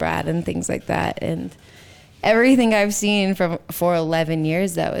close with Brad and things like that, and everything I've seen for 11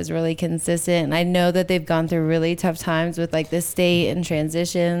 years that was really consistent. And I know that they've gone through really tough times with like the state and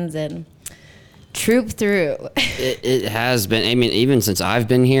transitions and troop through. it has been. I mean, even since I've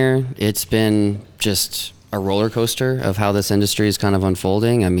been here, it's been just a roller coaster of how this industry is kind of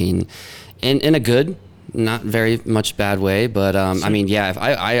unfolding. I mean, in a good, not very much bad way, but I mean, yeah.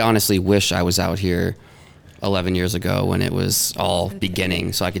 I honestly wish I was out here 11 years ago when it was all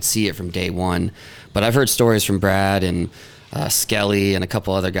beginning, so I could see it from day one. But I've heard stories from Brad and Skelly and a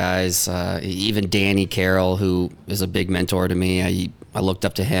couple other guys, even Danny Carroll, who is a big mentor to me. I looked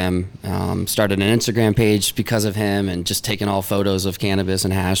up to him, started an Instagram page because of him, and just taking all photos of cannabis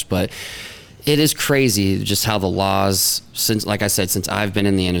and hash. But it is crazy just how the laws, since, like I said, since I've been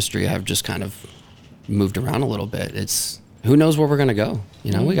in the industry, I've just kind of moved around a little bit. It's, who knows where we're gonna go?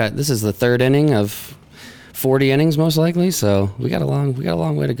 You know, this is the third inning of 40 innings most likely, so we got a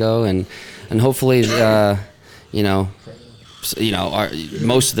long way to go, and hopefully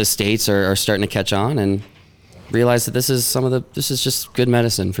most of the states are starting to catch on and realize that this is just good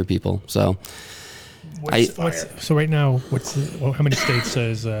medicine for people. So So right now, how many states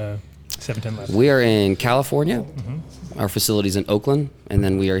is 710 left? we are in California. Our facility's in Oakland, and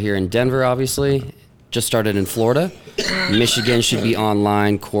then we are here in Denver, obviously. Just started in Florida. Michigan should be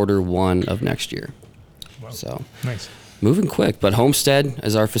online Q1 of next year. So Nice. moving quick, but Homestead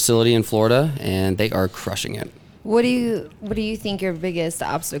is our facility in Florida, and they are crushing it. What do you think your biggest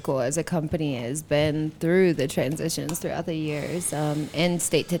obstacle as a company has been through the transitions throughout the years, and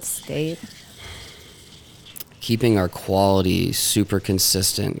state to state? Keeping our quality super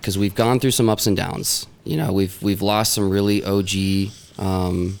consistent, because we've gone through some ups and downs. You know, we've lost some really OG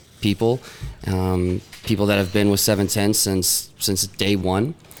people that have been with 710 since day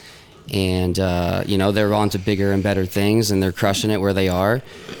one. And they're on to bigger and better things, and they're crushing it where they are.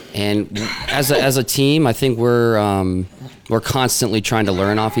 And as a team, I think we're constantly trying to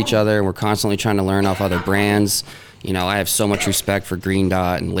learn off each other, and we're constantly trying to learn off other brands. You know, I have so much respect for Green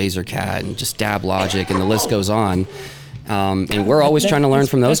Dot and Laser Cat and just Dab Logic, and the list goes on. And we're always trying to learn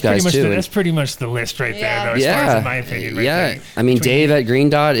from those guys too. That's pretty much the list right there, though, as far as in my opinion. Right yeah. there. I mean, Dave at Green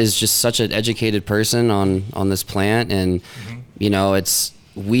Dot is just such an educated person on this plant, and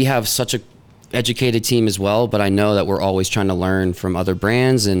we have such a educated team as well, but I know that we're always trying to learn from other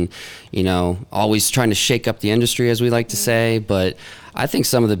brands, and always trying to shake up the industry, as we like to say. But I think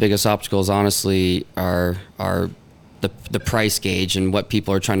some of the biggest obstacles, honestly, are the price gauge, and what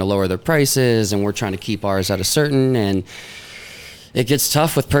people are trying to lower their prices, and we're trying to keep ours at a certain, and it gets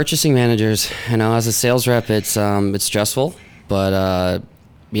tough with purchasing managers. As a sales rep, it's stressful, but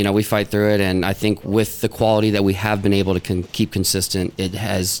we fight through it, and I think with the quality that we have been able to keep consistent, it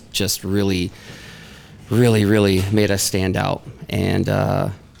has just really, really, really made us stand out. And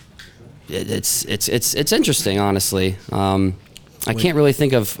it's interesting, honestly. I can't really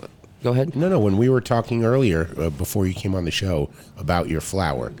think of. Go ahead. No. When we were talking earlier, before you came on the show, about your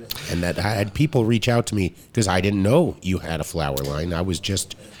flower, and that I had people reach out to me because I didn't know you had a flower line. I was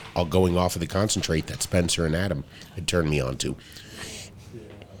just going off of the concentrate that Spencer and Adam had turned me on to.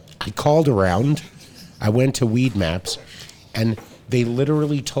 I called around, I went to Weed Maps, and they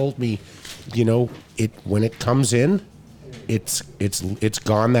literally told me, when it comes in, it's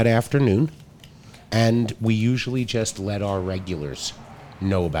gone that afternoon, and we usually just let our regulars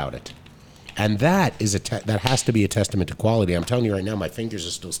know about it. And that is that has to be a testament to quality. I'm telling you right now, my fingers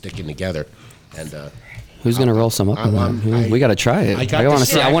are still sticking together, and Who's gonna roll some up? We gotta try it. I want to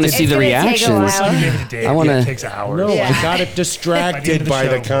see. I want to see the reactions. I want to. It takes hours. No, I got it distracted by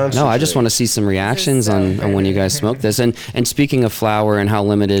the concept. No, I just want to see some reactions on when you guys smoke this. And speaking of flower and how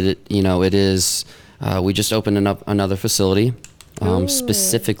limited it is, we just opened up another facility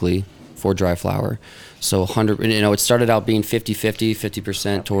specifically for dry flower. So 100. It started out being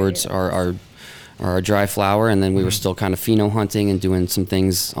 50% towards our dry flower, and then we were still kind of pheno hunting and doing some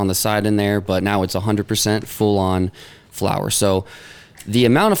things on the side in there, but now it's 100% full on flower. So the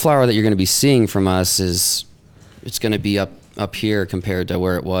amount of flower that you're going to be seeing from us it's going to be up here compared to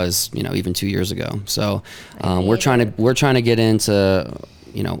where it was, even 2 years ago. So we're trying to get into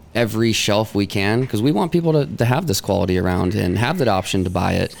every shelf we can, because we want people to have this quality around and have that option to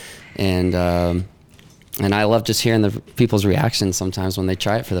buy it. And I love just hearing the people's reactions sometimes when they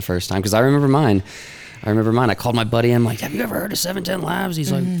try it for the first time. Because I remember mine. I called my buddy. I'm like, "Have you ever heard of 710 Labs?"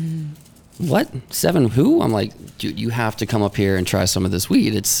 He's like, "What? 7 who?" I'm like, "Dude, you have to come up here and try some of this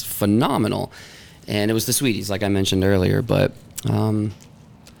weed. It's phenomenal." And it was the Sweeties, like I mentioned earlier. But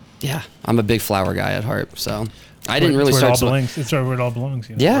yeah, I'm a big flower guy at heart. So I didn't really start. It's where it all belongs.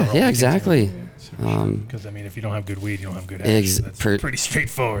 Yeah, exactly. Because if you don't have good weed, you don't have good action. That's pretty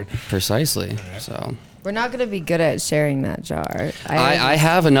straightforward. Precisely. So. We're not going to be good at sharing that jar. I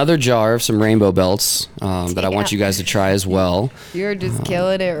have another jar of some rainbow belts that I want you guys to try as well. You're just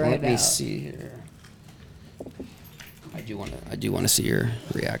killing it right let now. Let me see here. I do want to see your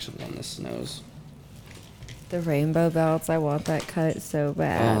reactions on this nose. The rainbow belts. I want that cut so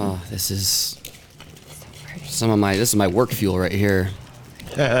bad. Oh, this is my work fuel right here.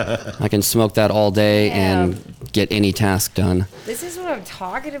 I can smoke that all day and get any task done. This is what I'm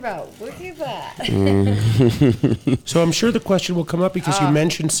talking about. Look at that. So I'm sure the question will come up because you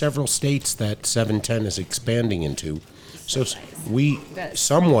mentioned several states that 710 is expanding into. So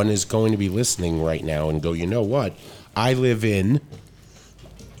someone is going to be listening right now and go, you know what? I live in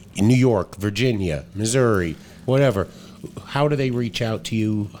New York, Virginia, Missouri, whatever. How do they reach out to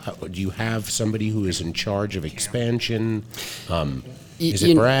you? Do you have somebody who is in charge of expansion? Is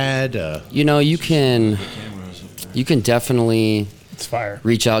it Brad? You can definitely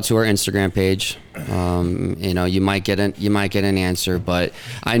reach out to our Instagram page. You might get an answer, but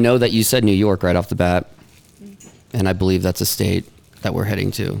I know that you said New York right off the bat, and I believe that's a state that we're heading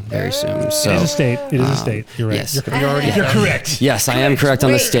to very soon. So it is a state. It is a state. You're right. Yes. You're correct. Yes, I am correct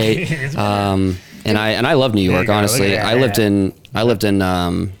on the state. And I love New York. Honestly, I lived in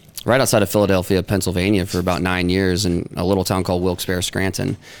right outside of Philadelphia, Pennsylvania, for about 9 years in a little town called Wilkes-Barre,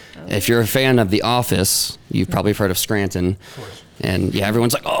 Scranton. If you're a fan of The Office, you've probably heard of Scranton. And yeah,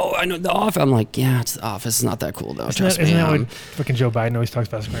 everyone's like, "Oh, I know The Office." I'm like, "Yeah, it's The Office. It's not that cool though. Trust me." Isn't that what fucking Joe Biden always talks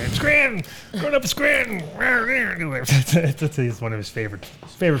about? Scranton, growing up in Scranton. That's one of his favorite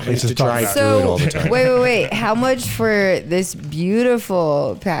places to talk about. So wait. How much for this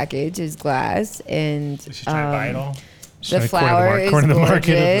beautiful package is glass and she's trying to buy it all? The flower is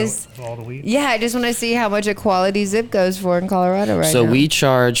gorgeous. All the weed. Yeah, I just want to see how much a quality zip goes for in Colorado right now. So we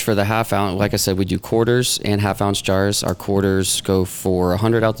charge for the half ounce. Like I said, we do quarters and half ounce jars. Our quarters go for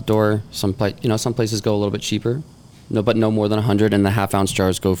 $100 out the door. Some places go a little bit cheaper. But no more than 100, and the half ounce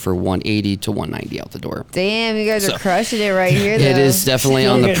jars go for 180 to 190 out the door. Damn, you guys are crushing it right here. Though. It is definitely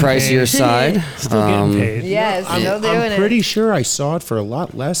on the pricier side. Still getting paid. Yes, still doing it. I'm pretty sure I saw it for a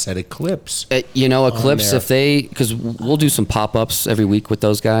lot less at Eclipse. Eclipse, because we'll do some pop-ups every week with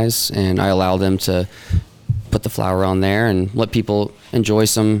those guys, and I allow them to put the flower on there and let people enjoy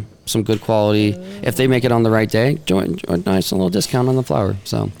some good quality. If they make it on the right day, join a nice little discount on the flower.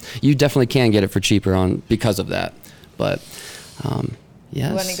 So you definitely can get it for cheaper because of that. But yes.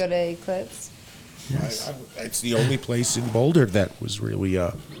 You want to go to Eclipse? Yes. It's the only place in Boulder that was really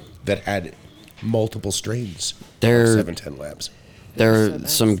that had multiple strains. 710 Labs. There are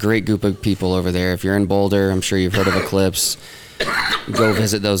some great group of people over there. If you're in Boulder, I'm sure you've heard of Eclipse. Go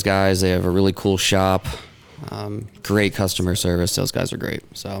visit those guys. They have a really cool shop. Great customer service. Those guys are great.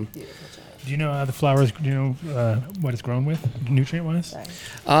 So. Do you know how the flowers? Do you know what it's grown with, nutrient-wise?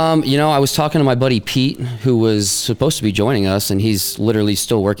 I was talking to my buddy Pete, who was supposed to be joining us, and he's literally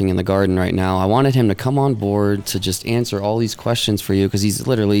still working in the garden right now. I wanted him to come on board to just answer all these questions for you, because he's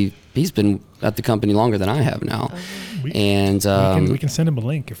been at the company longer than I have now. We can send him a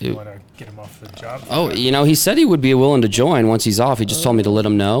link if you want to get him off the job. Oh, he said he would be willing to join once he's off. He just told me to let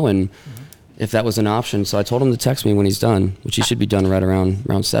him know, and if that was an option. So I told him to text me when he's done, which he should be done right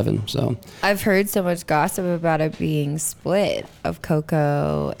around 7. So I've heard so much gossip about it being split of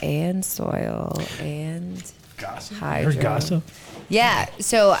cocoa and soil and Gossip? Hydro. Heard gossip? Yeah,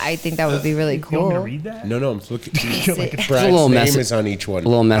 so I think that would be really You want me to cool. read that? No, I'm looking. It's a Brad's little name message. is on each one. A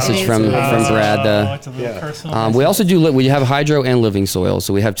little message from Brad. It's a little personal. We also do. We have hydro and living soil.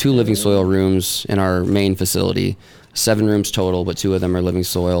 So we have 2 living soil rooms in our main facility. 7 rooms total, but 2 of them are living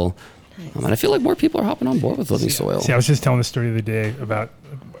soil. And I feel like more people are hopping on board with living soil. See, I was just telling the story the other day about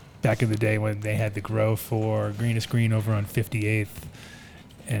back in the day when they had the grow for Greenest Green over on 58th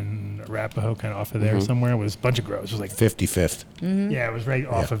and Arapahoe, kind of off of there somewhere. It was a bunch of grows. It was like 55th. Yeah, it was right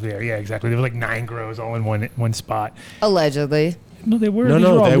off of there. Yeah, exactly. There were like 9 grows all in one spot. Allegedly. No, they were. No, these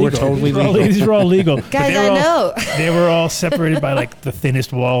no, were all they were legal. totally These were all- legal. These were all legal. But Guys, they were I all- know. They were all separated by like the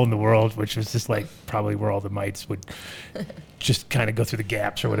thinnest wall in the world, which was just like probably where all the mites would just kind of go through the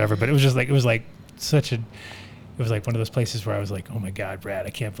gaps or whatever. But it was just like, it was like one of those places where I was like, oh my God, Brad, I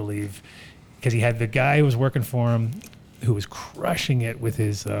can't believe, because he had the guy who was working for him who was crushing it with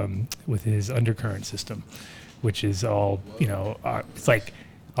his undercurrent system, which is all, it's like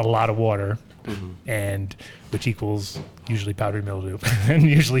a lot of water, and which equals usually powdery mildew, and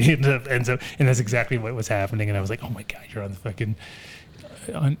usually ends up, and that's exactly what was happening. And I was like, oh my God, you're on the fucking.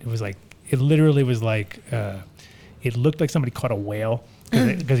 It was like, it literally was like, it looked like somebody caught a whale,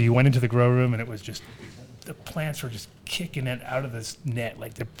 because you went into the grow room and it was just, the plants were just kicking it out of this net,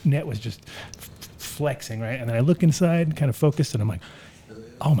 like the net was just flexing, right? And then I look inside and kind of focused, and I'm like,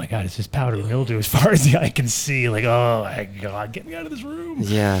 oh my God, it's just powdery mildew as far as the eye can see. Like, oh my God, get me out of this room.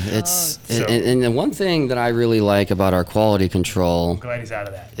 Yeah, and the one thing that I really like about our quality control, I'm glad he's out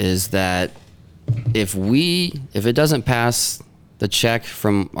of that, is that if it doesn't pass the check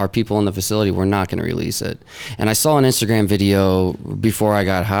from our people in the facility, we're not going to release it. And I saw an Instagram video before I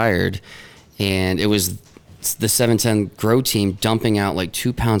got hired, and it was the 710 grow team dumping out like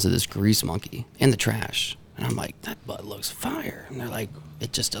 2 pounds of this grease monkey in the trash. And I'm like, that bud looks fire. And they're like,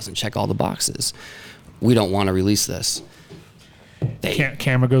 it just doesn't check all the boxes. We don't want to release this.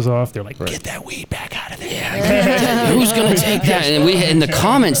 Camera goes off. They're like, get that weed back out of there. Yeah. Who's going to take that? And we in the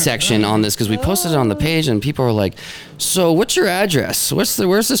comment section on this, because we posted it on the page, and people were like, so what's your address?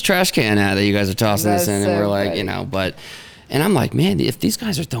 Where's this trash can at that you guys are tossing this in? And we're like, and I'm like, man, if these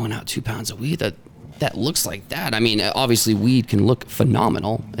guys are throwing out 2 pounds of weed that looks like that, I mean, obviously weed can look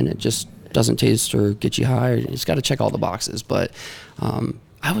phenomenal, and it just doesn't taste or get you high. It's got to check all the boxes. But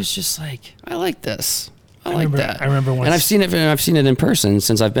I was just like, I like this. I like that. I remember once, and I've seen it in person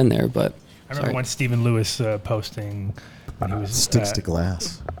since I've been there. But I remember once Stephen Lewis posting when he was Sticks to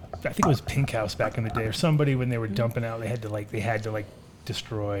glass. I think it was Pink House back in the day, or somebody, when they were dumping out, they had to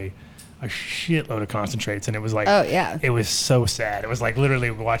destroy a shitload of concentrates, and it was like, oh yeah, it was so sad. It was like literally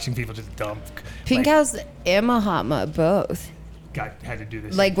watching people just dump. Pink House and Mahatma both had to do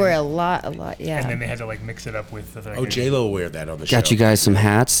this. Like we're a lot, yeah. And then they had to mix it up with. J-Lo will wear that on the show. Got you guys some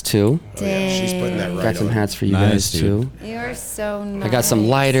hats too. Oh, yeah. She's putting that right Got some on. hats for you guys too. You're so nice. I got some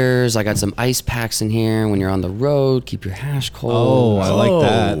lighters. I got some ice packs in here. When you're on the road, keep your hash cold. Oh, I like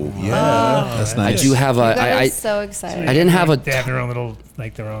that. Yeah, that's nice. I do have I'm so excited. I didn't have a. They have their own little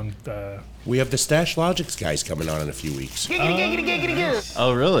We have the Stash Logics guys coming on in a few weeks.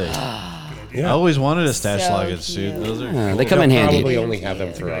 Oh, really? Yeah. I always wanted a Stash So Logics suit. cute. Those are Yeah, cool. they come in handy. Probably only have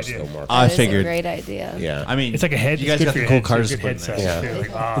them for us, though, Mark. I That is figured. a great idea. Yeah. I mean, It's like a head. You guys it's got good the for your cool head- cars good to put in headset. there. Yeah.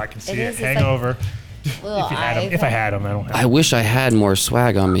 Too. Like, I can see It it. is, it's like Hangover. Little If you had them, eye. if I had them, I don't have I them. wish I had more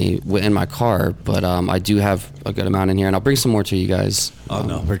swag on me in my car, but I do have a good amount in here, and I'll bring some more to you guys. Oh,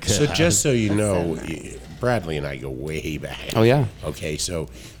 no, we're good. So just so you know, Bradley and I go way back. Oh yeah. Okay, so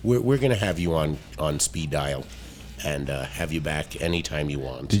we're going to have you on speed dial and have you back anytime you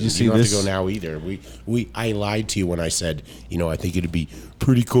want. Did you And see you don't this? have to go now either. I lied to you when I said, I think it'd be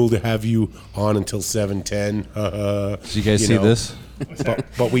pretty cool to have you on until 7:10. Did you guys see this?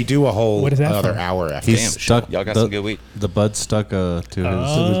 But we do a whole What is that other for? hour after. He's stuck. Y'all got the, some good weed. The bud stuck to his.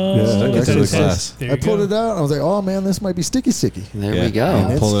 Yeah, stuck that's into what the it says. glass. There I you pulled go. it out. And I was like, oh man, this might be sticky. There Yeah. we go.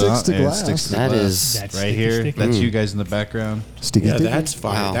 And it Pull it sticks out, to and it glass. sticks to That glass. is That's right sticky, here. sticky. That's you guys in the background. Sticky. Yeah, sticky. that's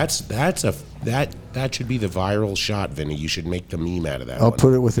fine. Wow. That should be the viral shot, Vinny. You should make the meme out of that. I'll one.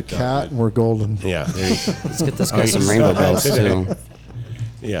 put it with a cat, and we're golden. Yeah. There you go. Let's get this guy some rainbow belts too.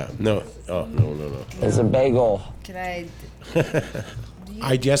 Yeah. No. Oh no. It's a bagel. Can I?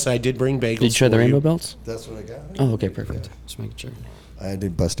 I guess I did bring bagels. Did you try the for rainbow you. belts? That's what I got. Oh, okay, perfect. Just making sure. I had to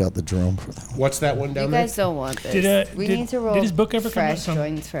bust out the drum for that. What's that one down You there? guys don't want this. Did, we did- need to roll did his book ever come out? fresh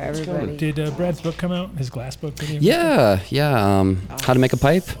joints for everybody. Did Brad's book come out? His glass book? Did he ever- Yeah. How to make a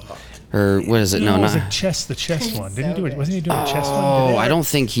pipe, or what is it? No, it was not. the chest one. Didn't he do it? good. Wasn't he doing a chest one? Oh, I don't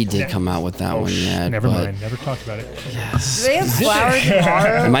think he did come out with that one yet. Never but mind. Never talked about it. Do they have flowers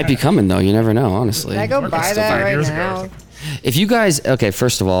tomorrow? It might be coming though. You never know, honestly. Can I go buy still that 5 right years ago or now? something. If you guys, okay,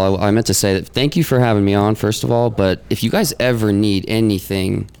 first of all, I meant to say that thank you for having me on, first of all, but if you guys ever need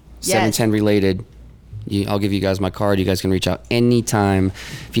anything 710 related, I'll give you guys my card. You guys can reach out anytime.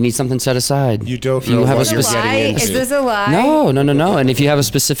 If you need something set aside. You don't if know you have what a you're getting into. Is this a lie? No. And if you have a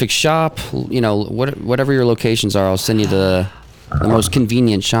specific shop, whatever your locations are, I'll send you the most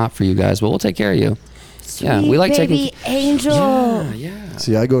convenient shop for you guys, but we'll take care of you. Yeah, we like baby taking angel. Yeah.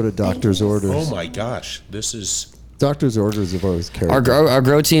 See, I go to doctor's orders. Oh my gosh, this is Doctor's orders have always carried. Our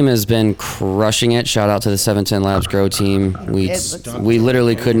grow team has been crushing it. Shout out to the 710 Labs grow team. We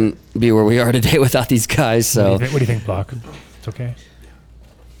literally couldn't be where we are today without these guys. So What do you think, Block? It's okay.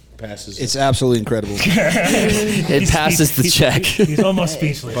 passes. It's absolutely incredible. It passes the check. He's almost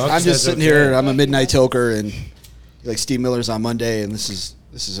speechless. I'm just sitting here. I'm a midnight toker, and like Steve Miller's on Monday, and this is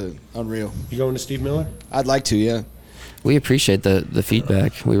unreal. You going to Steve Miller? I'd like to, yeah. We appreciate the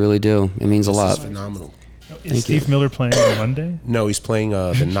feedback. We really do. It means a lot. This is phenomenal. Is Steve Miller playing on Monday? No, he's playing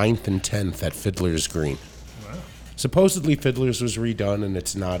the 9th and 10th at Fiddler's Green. Wow. Supposedly Fiddler's was redone, and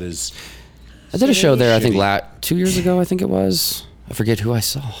it's not as... I did a show there, I think, 2 years ago, I think it was. I forget who I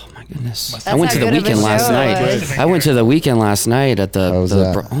saw. Oh, my goodness. I went to the weekend last night. I went to the weekend last night at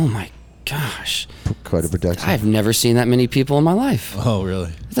the... oh, my gosh. Quite a production. I've never seen that many people in my life. Oh,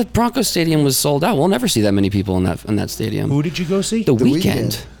 really? The Broncos Stadium was sold out. We'll never see that many people in that stadium. Who did you go see? The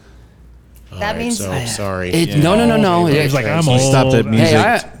Weekend. That means so sorry. No. He was like, I'm old. Stopped at music.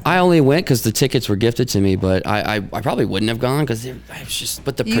 Hey, I only went because the tickets were gifted to me, but I probably wouldn't have gone because I was just.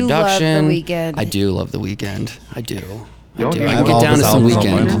 But the You production. love The Weeknd. I do love the Weekend. I do. I Don't do. you I have can all get down to his some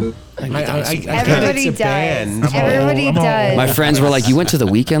albums Weekend. Everybody it's a band. does. Everybody I'm old. does. My friends were like, "You went to the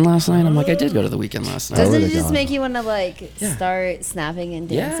Weekend last night?" I'm like, "I did go to the Weekend last night." Doesn't it would've just gone. make you want to like start snapping and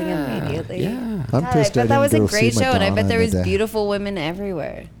dancing immediately? Yeah. I'm God, pissed I I bet that was a didn't go great see show, and I bet Madonna there in was the day. beautiful women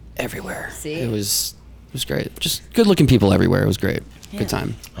everywhere. Everywhere. See? It was great. Just good-looking people everywhere. It was great. Good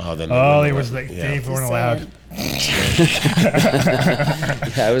time. Oh, then Oh, they it wouldn't was let- like yeah. Dave weren't Just allowed.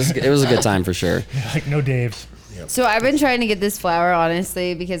 Yeah, it was a good time for sure. Like no Daves. So I've been trying to get this flower,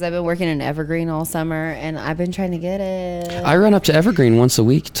 honestly, because I've been working in Evergreen all summer, and I've been trying to get it. I run up to Evergreen once a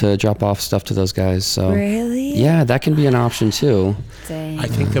week to drop off stuff to those guys. So Really? yeah, that can be an option too. Dang. I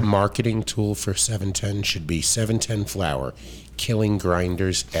think the marketing tool for 710 should be 710 flour, killing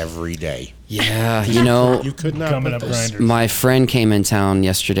grinders every day. Yeah, you know, You could not Coming put up this. grinders. my friend came in town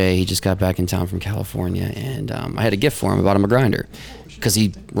yesterday. He just got back in town from California, and I had a gift for him. I bought him a grinder because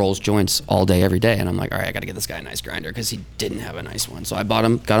he rolls joints all day, every day. And I'm like, all right, I got to get this guy a nice grinder because he didn't have a nice one. So I got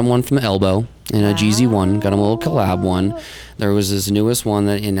him one from Elbow and a GZ1, got him a little collab one. There was this newest one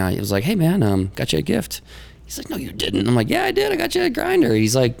that, he was like, hey man, got you a gift. He's like, no, you didn't. I'm like, yeah, I did. I got you a grinder.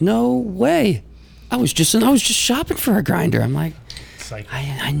 He's like, no way. I was just shopping for a grinder. I'm like,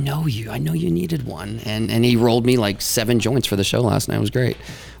 I know you. I know you needed one. And he rolled me like 7 joints for the show last night. It was great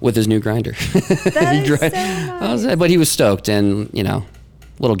with his new grinder. But he was stoked, and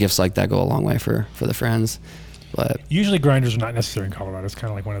little gifts like that go a long way for the friends. But Usually grinders are not necessary in Colorado. It's kind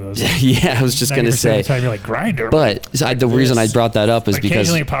of like one of those. yeah, I was just gonna 90% say. of the time you're like grinder. But the reason I brought that up is But because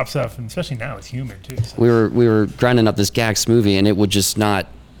occasionally it pops up, and especially now it's humid too. So. we were grinding up this Gag smoothie, and it would just not.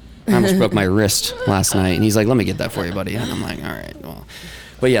 I almost broke my wrist last night, and he's like, "Let me get that for you, buddy." And I'm like, "All right, well."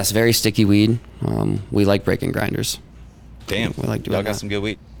 But yes, very sticky weed. We like breaking grinders. Damn, we like doing y'all got that. some good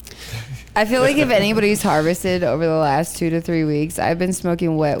weed. I feel like if anybody's harvested over the last 2 to 3 weeks, I've been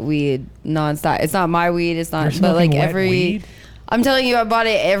smoking wet weed nonstop. It's not my weed. It's not, You're but like smoking wet every. weed? I'm telling you, I bought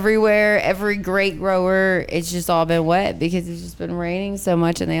it everywhere. Every great grower, it's just all been wet because it's just been raining so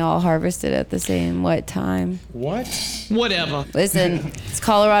much, and they all harvested at the same wet time. What? Whatever. Listen, it's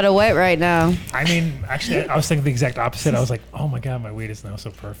Colorado wet right now. I mean, actually, I was thinking the exact opposite. I was like, oh my god, my weed is now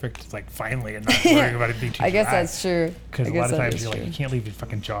so perfect. It's like finally, and not worrying about it being too I guess dry. that's true. Because I a lot guess of that times is you're like, true. you can't leave your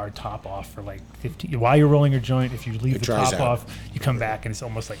fucking jar top off for like 15. While you're rolling your joint, if you leave It the dries top out. off, you come back and it's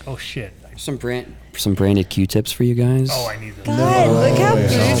almost like, oh shit. Some branded Q-tips for you guys. Oh, I need this. God, look how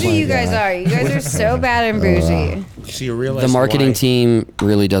bougie my you guys God. are. You guys are so bad and bougie. So you realize The marketing why- team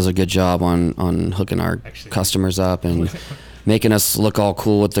really does a good job on hooking our customers up and making us look all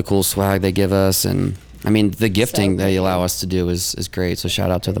cool with the cool swag they give us. And I mean, the gifting they allow us to do is great. So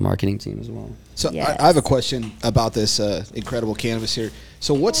shout out to the marketing team as well. So Yes. I have a question about this incredible cannabis here.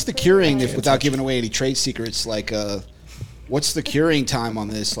 So what's the curing, if without giving away any trade secrets, like what's the curing time on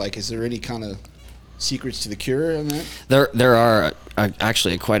this? Like, is there any kind of secrets to the cure on that? There are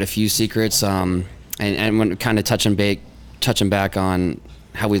actually quite a few secrets. And when kind of touching back on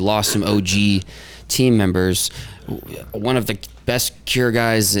how we lost some OG team members, one of the best cure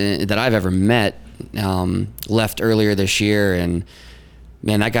guys that I've ever met left earlier this year, and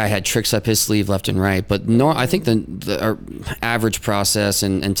man, that guy had tricks up his sleeve left and right. But I think our average process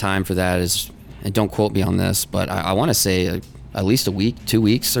and time for that is, and don't quote me on this, but I want to say at least a week, 2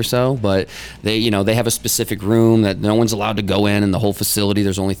 weeks or so. But they have a specific room that no one's allowed to go in the whole facility.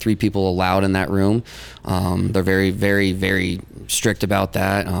 There's only 3 people allowed in that room. They're very, very, very strict about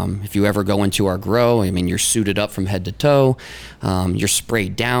that. If you ever go into our grow, I mean, you're suited up from head to toe. You're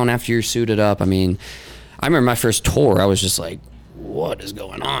sprayed down after you're suited up. I mean, I remember my first tour, I was just like, what is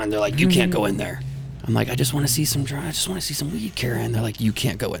going on? They're like, you can't go in there. I'm like, I just want to see some weed, Karen. They're like, you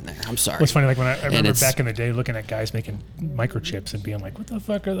can't go in there. I'm sorry. What's funny, like when I remember back in the day looking at guys making microchips and being like, what the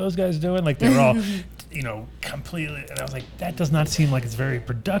fuck are those guys doing? Like they were all, completely, and I was like, that does not seem like it's very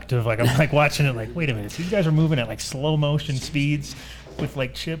productive. Like I'm like watching it like, wait a minute, so these guys are moving at like slow motion speeds with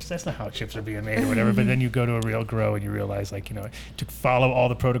like chips. That's not how chips are being made or whatever. But then you go to a real grow and you realize like, to follow all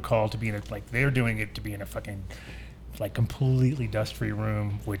the protocol to be in like they're doing it to be in a fucking like completely dust-free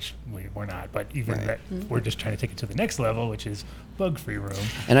room, which we're not, but even that we're just trying to take it to the next level, which is bug-free room.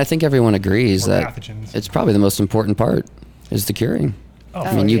 And I think everyone agrees that pathogens. It's probably the most important part is the curing.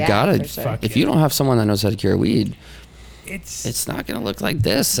 I mean, you gotta. Sure. If you don't have someone that knows how to cure weed, it's not gonna look like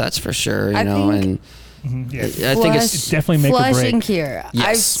this. That's for sure. I think it's definitely make or break. Flush and cure. Yes.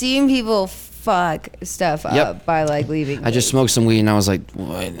 I've seen people fuck stuff up by like leaving. I just smoked some weed and I was like,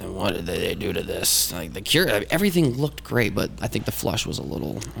 what did they do to this? Like the cure, everything looked great, but I think the flush was a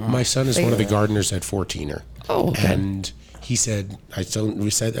little. My son is one of the gardeners at 14er. Oh, okay. And he said, I said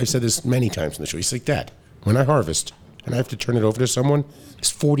this many times in the show. He's like, Dad, when I harvest and I have to turn it over to someone,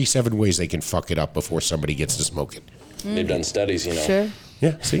 there's 47 ways they can fuck it up before somebody gets to smoke it. They've done studies, Sure.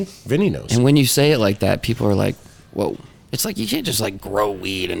 Yeah, see? Vinny knows. And when you say it like that, people are like, whoa. It's like you can't just like grow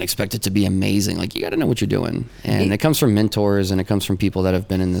weed and expect it to be amazing. Like you got to know what you're doing. And it comes from mentors and it comes from people that have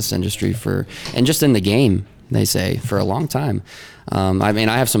been in this industry and just in the game, they say, for a long time. I mean,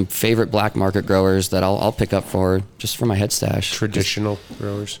 I have some favorite black market growers that I'll pick up just for my head stash. Traditional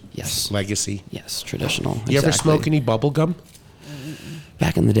growers? Yes. Legacy? Yes, traditional. You ever smoke any bubble gum?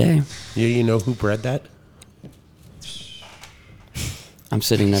 Back in the day. Yeah, you know who bred that? I'm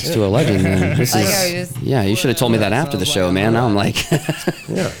sitting next to a legend. Man. You should have told me that after the show, man. Now I'm like,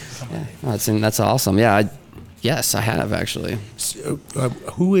 that's awesome. Yeah, yes, I have actually. So,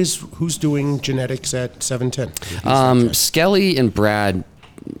 who's doing genetics at 710? Skelly and Brad.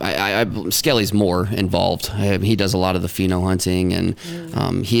 Skelly's more involved. He does a lot of the pheno hunting,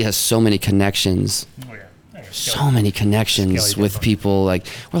 and he has so many connections. So many connections with people. Like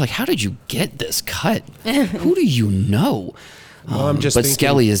we're like, how did you get this cut? Who do you know? Well, I'm just but thinking,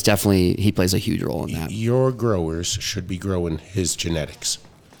 Skelly is he plays a huge role in that. Your growers should be growing his genetics.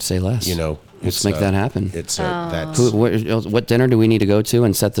 Say less. Let's make that happen. It's that's what dinner do we need to go to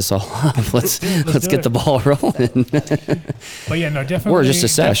and set this all up? Let's get the ball rolling. But yeah, no, definitely. Or just a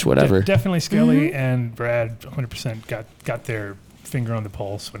sesh, whatever. Definitely Skelly and Brad 100% got their finger on the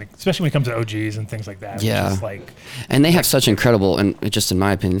pulse especially when it comes to OGs and things like that. Yeah, and they have such incredible, and just in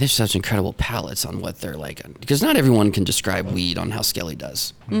my opinion, they have such incredible palettes on what they're like. Because not everyone can describe weed on how Skelly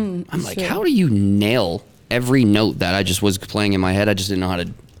does. I'm like, how do you nail every note that I just was playing in my head? I just didn't know how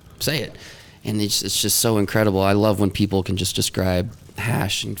to say it, and it's just so incredible. I love when people can just describe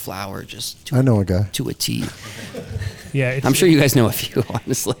hash and flower I know a guy to a T. Yeah, I'm sure you guys know a few,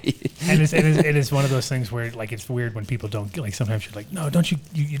 honestly. And it is one of those things where like it's weird when people don't like. Sometimes you're like, no, don't you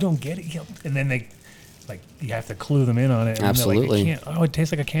don't get it, and then they like you have to clue them in on it. And absolutely. Like, it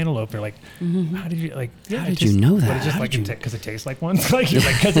tastes like a cantaloupe. They're like, how did you like? How did you know that? But it's just like because it tastes like one. Like you're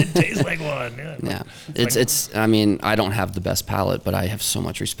like because it tastes like one. Yeah, it's. I mean, I don't have the best palate, but I have so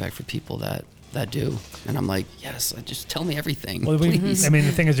much respect for people that do, and I'm like, yes, just tell me everything, please. I mean,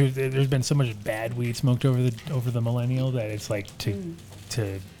 the thing is, there's been so much bad weed smoked over the millennial that it's like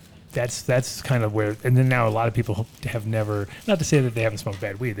that's kind of where, and then now a lot of people have never, not to say that they haven't smoked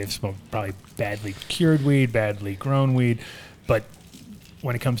bad weed, they've smoked probably badly cured weed, badly grown weed, but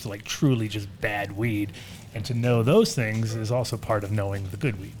when it comes to like truly just bad weed, and to know those things is also part of knowing the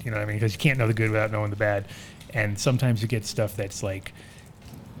good weed. You know what I mean? Because you can't know the good without knowing the bad, and sometimes you get stuff that's like.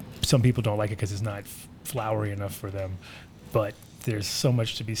 Some people don't like it because it's not flowery enough for them, but there's so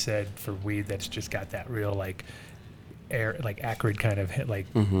much to be said for weed that's just got that real like acrid kind of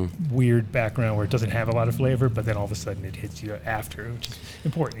weird background where it doesn't have a lot of flavor, but then all of a sudden it hits you after, which is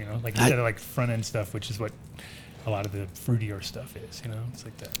important, like instead of like front end stuff, which is what a lot of the fruitier stuff is, it's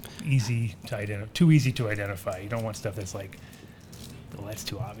like that easy to identify, too easy to identify. You don't want stuff that's like, well, that's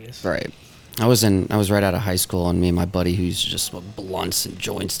too obvious. Right. I was right out of high school, and me and my buddy who used to just smoke blunts and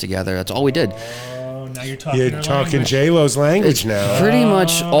joints together. That's all we did. Oh, now you're talking. You're talking J-Lo's language now. Pretty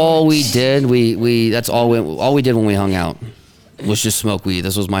much all we did. That's all we did when we hung out. let's just smoke weed.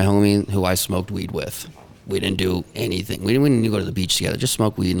 This was my homie who I smoked weed with. We didn't do anything. We didn't go to the beach together. Just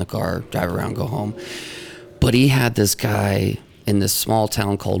smoke weed in the car, drive around, go home. But he had this guy in this small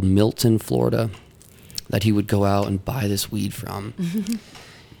town called Milton, Florida, that he would go out and buy this weed from.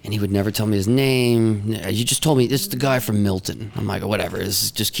 And he would never tell me his name. You just told me, this is the guy from Milton. I'm like, whatever,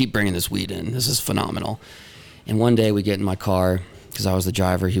 just keep bringing this weed in. This is phenomenal. And one day we get in my car, because I was the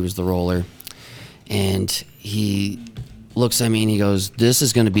driver, he was the roller. And he looks at me and he goes, this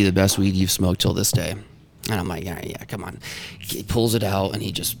is going to be the best weed you've smoked till this day. And I'm like, yeah, come on. He pulls it out and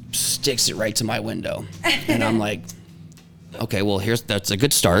he just sticks it right to my window. And I'm like, okay, well, that's a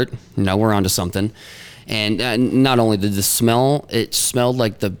good start. Now we're onto something. And not only did the smell, it smelled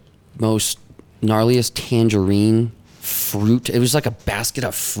like the most gnarliest tangerine fruit. It was like a basket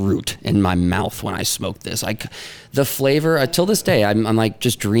of fruit in my mouth when I smoked this. The flavor, till this day, I'm like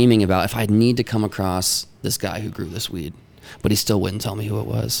just dreaming about if I need to come across this guy who grew this weed. But he still wouldn't tell me who it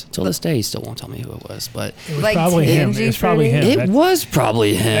was. Till this day, he still won't tell me who it was. But it was probably him. It was probably him. It was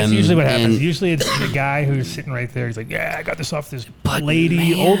probably him. That's usually what happens. Usually it's the guy who's sitting right there. He's like, yeah, I got this off this old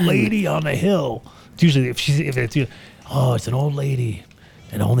lady on the hill. It's usually it's an old lady,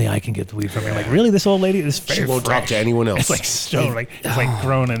 and only I can get the weed from her. I'm like, really, this old lady? She won't talk to anyone else. It's like stone, it's like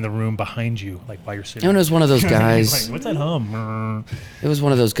grown in the room behind you, like while you're sitting. And it was one of those guys. Like, what's that hum? It was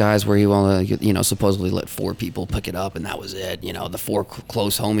one of those guys where he only, supposedly let 4 people pick it up, and that was it. The 4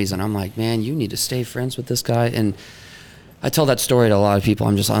 close homies, and I'm like, man, you need to stay friends with this guy. And I tell that story to a lot of people.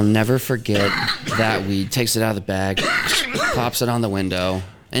 I'll never forget that weed. Takes it out of the bag, pops it on the window.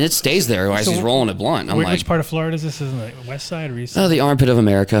 And it stays there as he's rolling a blunt. I'm like, which part of Florida is this? Is it like west side or east side? Oh, the armpit of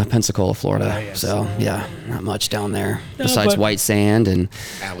America, Pensacola, Florida. Yes. So, yeah, not much down there besides white sand and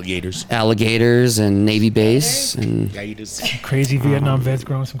alligators and Navy base and crazy Vietnam vets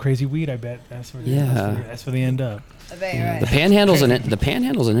growing some crazy weed. I bet that's where that's where they end up. I bet you're right. The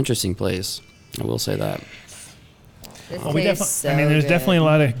Panhandle's an interesting place. I will say that. There's definitely a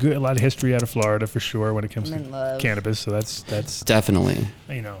lot of history out of Florida for sure when it comes to cannabis. So that's definitely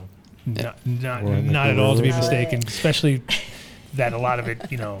not at all to be mistaken. Especially that a lot of it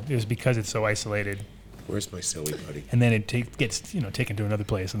is because it's so isolated. Where's my silly buddy? And then it gets taken to another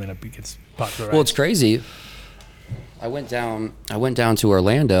place, and then it gets popularized. Well, it's crazy. I went down to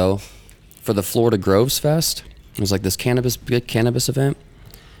Orlando for the Florida Groves Fest. It was like this big cannabis event,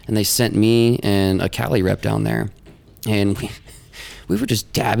 and they sent me and a Cali rep down there. And we were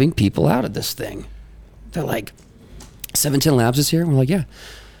just dabbing people out of this thing. They're like, 710 Labs is here? We're like, yeah.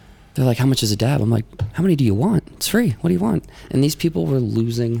 They're like, how much is a dab? I'm like, how many do you want? It's free. What do you want? And these people were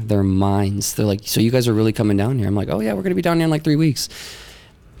losing their minds. They're like, so you guys are really coming down here? I'm like, oh yeah, we're going to be down here in like 3 weeks.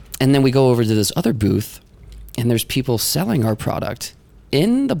 And then we go over to this other booth, and there's people selling our product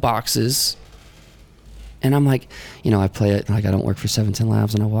in the boxes. And I'm like, I play it like I don't work for 710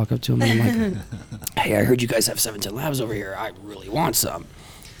 Labs, and I walk up to them and I'm like, hey, I heard you guys have 710 Labs over here. I really want some.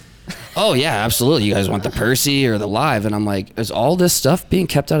 Oh yeah, absolutely. You guys want the Percy or the Live? And I'm like, is all this stuff being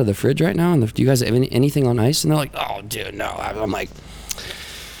kept out of the fridge right now? And do you guys have anything on ice? And they're like, oh dude, no. I'm like,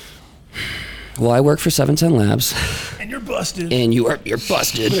 well, I work for 710 Labs. And you're busted. And you're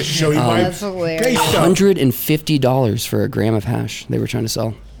busted. I'm gonna show you that's hilarious. $150 for a gram of hash they were trying to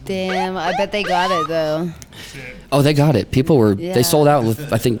sell. Damn, I bet they got it though. Oh, they got it. People were they sold out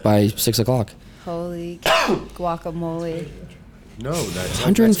I think by 6 o'clock. Holy guacamole. No, that's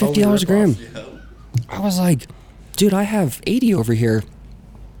 $150 a gram. I was like, dude, I have 80 over here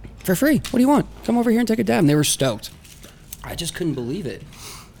for free. What do you want? Come over here and take a dab. And they were stoked. I just couldn't believe it.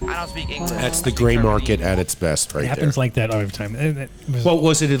 I don't speak English. That's the gray market at its best, right there. It happens like that all the time.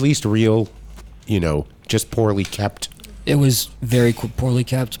 Was it at least real? Just poorly kept. It was very poorly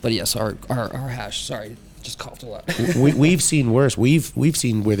kept, but yes, our hash. Sorry, just coughed a lot. We've seen worse. We've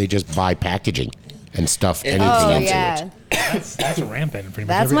seen where they just buy packaging and stuff anything into it. That's rampant. Pretty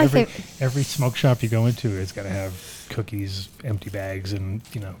much. That's every smoke shop you go into has got to have cookies, empty bags, and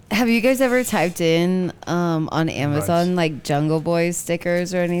Have you guys ever typed in on Amazon like Jungle Boy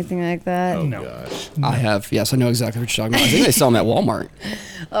stickers or anything like that? Oh no, gosh. I have. Yes, I know exactly what you're talking about. I think they sell them at Walmart.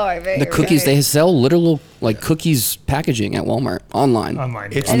 Oh, I bet. The cookies they sell literal like cookies packaging at Walmart online.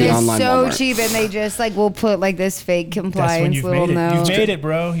 It's on the it's online so Walmart. cheap, and they just will put like this fake compliance little note. You've made it,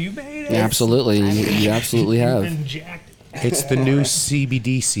 bro. You made it. Yeah, absolutely. You absolutely have. You've been jacked. It's the new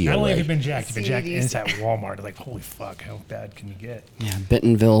CBD Not only COA. have you been jacked, you've been jacked, and it's at Walmart. Like, holy fuck, how bad can you get? Yeah,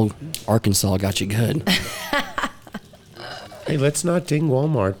 Bentonville, Arkansas got you good. Hey, let's not ding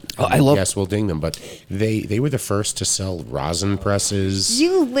Walmart. Yes, we'll ding them, but they were the first to sell rosin presses.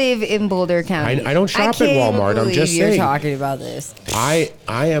 You live in Boulder County. I don't shop at Walmart. I'm just you're saying. talking about this. I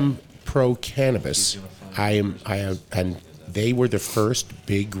am pro cannabis. I am, and they were the first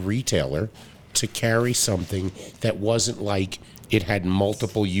big retailer to carry something that wasn't like it had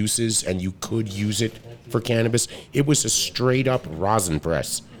multiple uses and you could use it for cannabis. It was a straight up rosin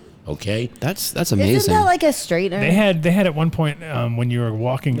press. Okay, that's amazing. Isn't that like a straightener? They had at one point when you were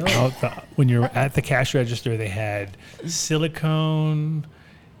walking out, when you were at the cash register, they had silicone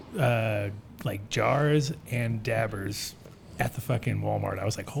like jars and dabbers at the fucking Walmart. I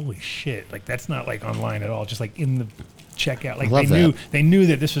was like, holy shit! Like that's not like online at all. Just like in the checkout. Like they knew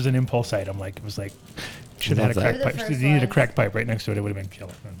that this was an impulse item. Like it was like should have had a crack pipe. They needed a crack pipe right next to it. It would have been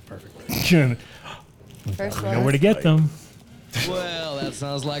killer. Perfect. First know where to get them. Well, that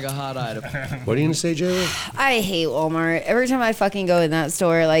sounds like a hot item. What are you gonna say, Jerry? I hate Walmart. Every time I fucking go in that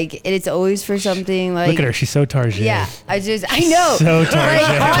store, like it's always for something like. Look at her, she's so Target. Yeah, I know. So Target.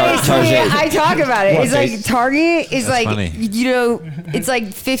 Like, honestly, I talk about it. What, It's like Target is That's like funny. it's like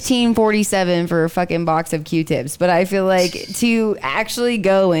 $15.47 for a fucking box of Q-tips. But I feel like to actually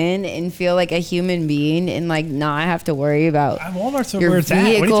go in and feel like a human being and like not have to worry about Walmart's your where it's at. What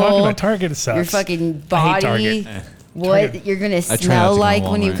are you talking about? Target sucks. your fucking I hate body. Target. What Target. you're gonna try not smell to go like to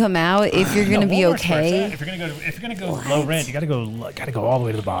when you Walmart. come out? If you're gonna be Walmart's where it's okay. at. If you're gonna go low rent, you gotta go all the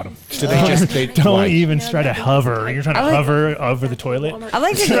way to the bottom. So they Don't why? even try to hover. You're trying to hover over the toilet. I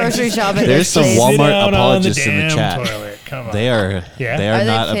like to grocery shop at There's this some place. Sit Walmart down on the apologists in the damn chat. toilet. Come on. They are Yeah? they Are are they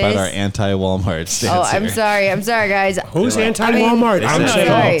not about our pissed? anti-Walmart stance. Oh, I'm here. sorry, guys. Who's I mean, anti-Walmart? I'm not sorry.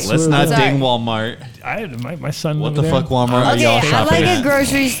 at all. Let's not Sorry. ding Walmart. My son. What over the there. fuck, Walmart? Are Okay, y'all I shopping like at? a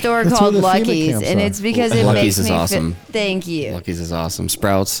grocery store That's called where the FEMA Lucky's, camps and are. it's because it Lucky's makes is me awesome. Thank you. Lucky's is awesome.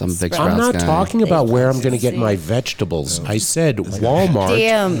 Sprouts. I'm a big Sprouts. Sprouts I'm not guy. talking about where I'm going to get my vegetables. I said Walmart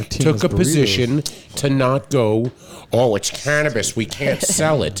Damn. took a Burritos. position to not go, oh, it's cannabis. We can't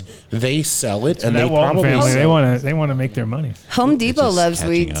sell it. They sell it, and That they Walton probably family, sell they want to make their money. Home Depot just loves catching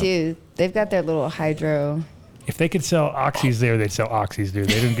weed up. too. They've got their little hydro. If they could sell oxys there, they'd sell oxys, dude.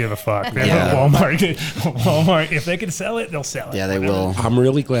 They didn't give a fuck. Yeah. Walmart, if they can sell it, they'll sell it. Yeah, they will. I'm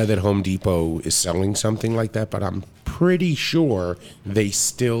really glad that Home Depot is selling something like that, but I'm pretty sure they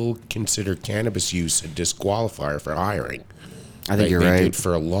still consider cannabis use a disqualifier for hiring. I think you're they right. did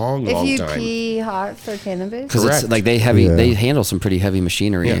for a long, If long you time. pee hot for cannabis, Because it's Correct. like they Yeah. handle some pretty heavy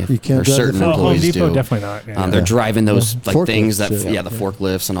machinery. Yeah. You can't Or drive the certain forklift. Home employees Depot, do. definitely not. Yeah. They're driving those like Forklifts, things that yeah. the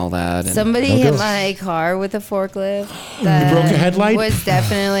forklifts and all that. And somebody No hit go. my car with a forklift. That broke a headlight? Was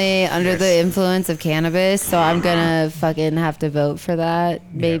definitely under the influence of cannabis, so I'm gonna fucking have to vote for that.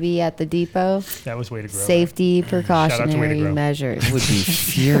 Maybe at the depot. That was way to grow. Safety out to Way to precautionary Grow. measures. I would be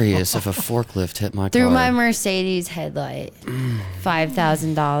furious if a forklift hit my Through car. my Mercedes headlight.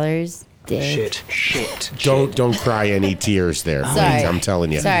 $5,000. Dick. Don't cry any tears there. Sorry. Please, I'm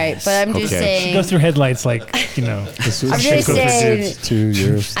telling you. Sorry, but I'm just Okay. saying. She goes through headlights like, you know. This I'm was just saying. 2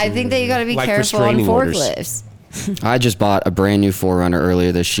 years. I think that you got to be Like careful on restraining orders. forklifts. I just bought a brand new 4Runner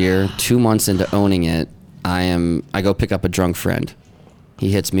earlier this year. 2 months into owning it, I go pick up a drunk friend. He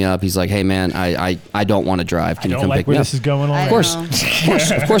hits me up. He's like, "Hey man, I don't want to drive. Can I you don't come like pick where me up?" this is going on. I Of course,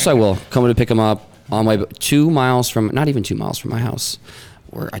 know. of course I will. Coming to pick him up on my 2 miles from, not even 2 miles from my house,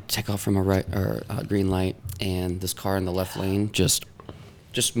 where I take off from a green light, and this car in the left lane just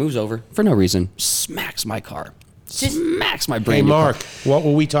moves over for no reason, smacks my car, smacks my Hey, brand new Mark, car. what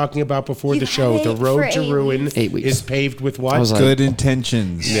were we talking about before You've the show? had The it road for to 8 ruin weeks. 8 weeks. is paved with what? I was like, Good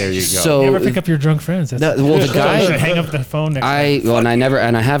intentions. There you go. So You ever pick up your drunk friends? That's well, the You guy- should hang up the phone next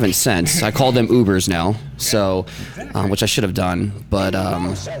and I haven't since. I call them Ubers now, so which I should have done, but I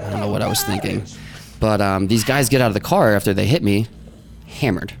don't know what I was thinking. But these guys get out of the car after they hit me,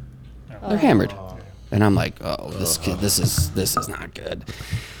 hammered. They're hammered, and I'm like, oh, this is not good.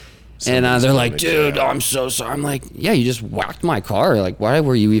 And they're like, dude, I'm so sorry. I'm like, yeah, you just whacked my car. Like, why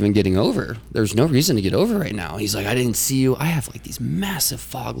were you even getting over? There's no reason to get over right now. He's like, I didn't see you. I have like these massive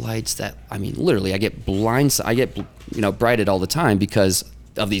fog lights that, I mean, literally, I get brighted all the time because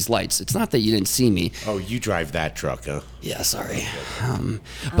of these lights. It's not that you didn't see me. Oh, you drive that truck, huh? Yeah, sorry. I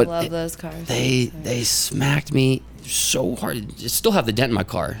But love those cars. they smacked me so hard. I still have the dent in my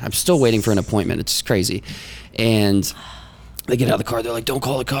car. I'm still waiting for an appointment. It's crazy. And they get out of the car. They're like, don't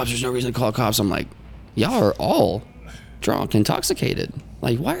call the cops. There's no reason to call the cops. I'm like, y'all are all drunk, intoxicated.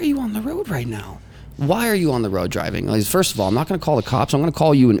 Like, why are you on the road right now? Why are you on the road driving? Like, first of all, I'm not going to call the cops. I'm going to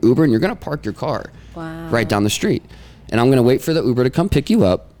call you an Uber, and you're going to park your car right down the street. And I'm going to wait for the Uber to come pick you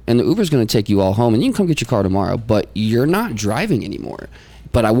up, and the Uber's going to take you all home, and you can come get your car tomorrow. But you're not driving anymore.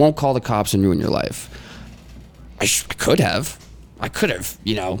 But I won't call the cops and ruin your life. I could have,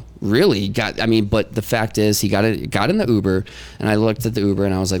 really but the fact is he got in the Uber, and I looked at the Uber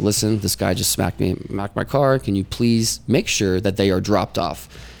and I was like, listen, this guy just smacked my car. Can you please make sure that they are dropped off?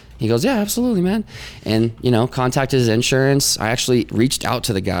 He goes, yeah, absolutely, man. And, contacted his insurance. I actually reached out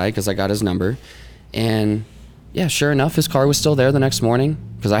to the guy because I got his number. And, yeah, sure enough, his car was still there the next morning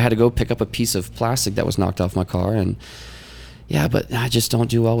because I had to go pick up a piece of plastic that was knocked off my car. And, yeah, but I just don't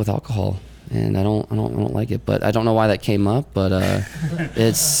do well with alcohol. And I don't like it. But I don't know why that came up. But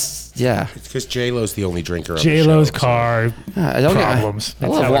it's because J-Lo's the only drinker. J-Lo's on the show, car problems.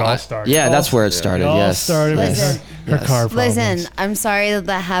 That's how it all started. Yeah, that's where it started. It all Yes, started with her car problems. Listen, I'm sorry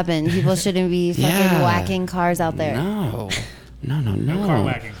that happened. People shouldn't be fucking whacking cars out there. No. No car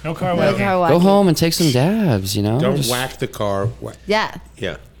whacking. No car No whacking. car whacking. Go home and take some dabs. Don't Just- whack the car. Yeah.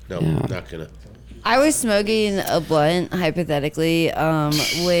 Yeah. No, Yeah. not gonna. I was smoking a blunt, hypothetically,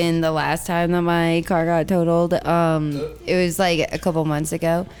 when the last time that my car got totaled. It was like a couple months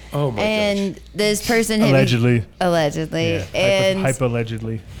ago. Oh my And this person hit Allegedly. me. Allegedly. Yeah. And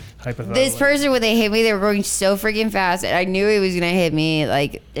Hypo-allegedly. this person, when they hit me, they were going so freaking fast, and I knew it was gonna hit me.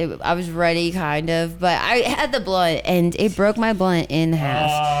 Like I was ready, kind of, but I had the blunt, and it broke my blunt in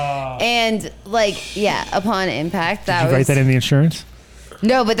half. And upon impact, Did you write that in the insurance?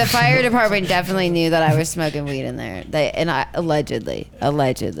 No, but the fire department definitely knew that I was smoking weed in there. I allegedly. I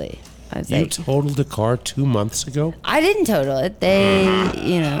was You like, totaled a car 2 months ago. I didn't total it. They,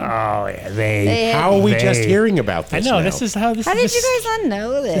 Oh yeah, they. How are we just hearing about this? I know now? this is how this. How is did you guys not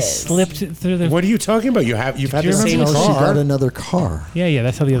know this? slipped through the? What are you talking about? You've had you the same remember She got car. another car. Yeah,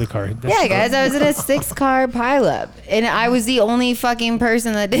 that's how the other car. Yeah, guys, I was in a 6-car pileup, and I was the only fucking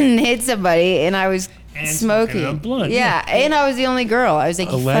person that didn't hit somebody, and I was smoking. a blunt, yeah, and I was the only girl. I was like,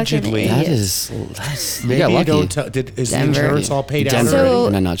 you Allegedly. fucking idiot. That's Maybe you got you lucky. don't tell. Is the Denver. insurance all paid out Denver, already? So-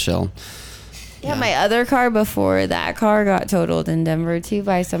 in a nutshell. Yeah, my other car before that car got totaled in Denver too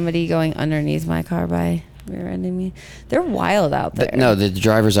by somebody going underneath my car by rear-ending me. They're wild out there. No, the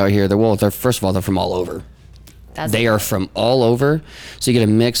drivers out here, they're first of all, they're from all over. That's They are from all over. So you get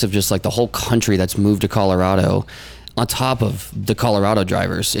a mix of just like the whole country that's moved to Colorado on top of the Colorado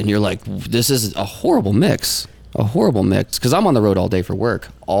drivers. And you're like, this is a horrible mix. Because I'm on the road all day for work.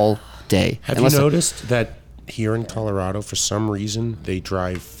 All day. Have Unless you I- noticed that here in Colorado, for some reason, they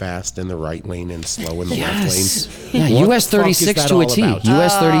drive fast in the right lane and slow in the left lane? Yeah, What US the fuck is 36 that to a all T. about?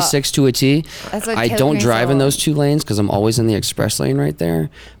 US 36 to a T. That's what I killed don't me drive so in those hard. 2 lanes because I'm always in the express lane right there.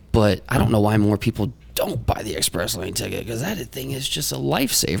 But I don't know why more people don't buy the express lane ticket because that thing is just a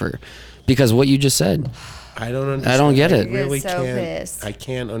lifesaver. Because what you just said. I don't understand. I don't get it. I really Get so can't. pissed. I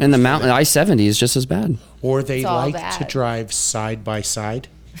can't understand. And the mountain I-70 is just as bad. Or they It's all like bad. to drive side by side,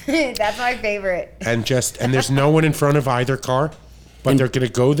 That's my favorite. and there's no one in front of either car, but they're going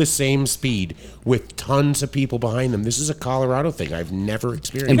to go the same speed with tons of people behind them. This is a Colorado thing I've never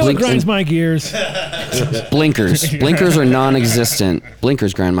experienced. And You know what blink- grinds my gears? Blinkers are non-existent.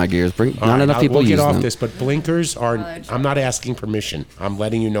 Blinkers grind my gears. All Not right, enough people we'll use get off them. this, but blinkers are. I'm not asking permission. I'm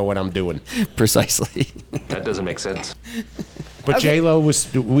letting you know what I'm doing. Precisely. That doesn't make sense. But J-Lo was.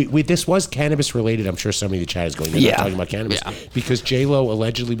 This was cannabis related. I'm sure somebody in the chat is going. They're Yeah. not talking about cannabis Yeah. because J-Lo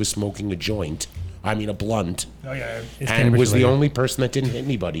allegedly was smoking a joint. I mean, a blunt. Oh yeah, it's And cannabis was the related. only person that didn't hit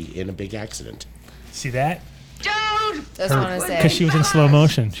anybody in a big accident. See that? Just want to say. Because she was in slow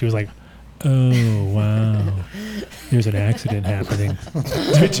motion. She was like, "Oh wow, there's an accident happening."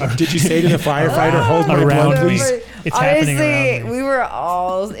 Did you say to the firefighter, "Hold my Around blunt, me. please"? It's happening Honestly, around me. we were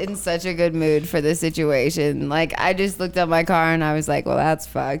all in such a good mood for the situation. Like, I just looked at my car and I was like, well, that's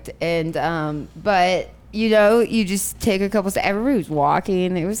fucked. And, but, you just take a couple steps. Everybody was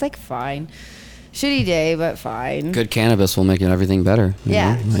walking. It was like fine. Shitty day, but fine. Good cannabis will make everything better. you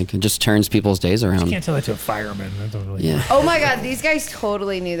Yeah. know? Like it just turns people's days You around. can't tell that to a fireman. That don't really Yeah. Oh my God, these guys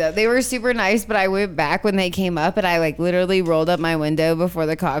totally knew that. They were super nice, but I went back when they came up and I like literally rolled up my window before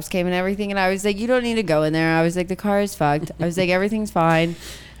the cops came and everything. And I was like, you don't need to go in there. I was like, the car is fucked. I was like, everything's fine.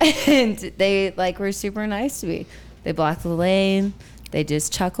 And they like were super nice to me. They blocked the lane. They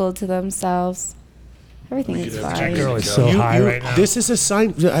just chuckled to themselves. Everything is That fine. girl is so high right now. This is a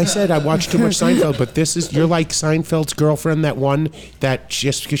sign. I said I watched too much Seinfeld, but you're like Seinfeld's girlfriend, that one that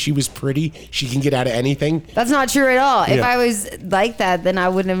just because she was pretty, she can get out of anything. That's not true at all. If Yeah. I was like that, then I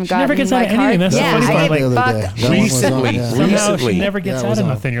wouldn't have She gotten never gets my out of car. anything. That's the yeah, funny I part. get Like, the other fucked. day. That one was Recently. on, yeah. Somehow Recently. she never gets Yeah, it out was of on.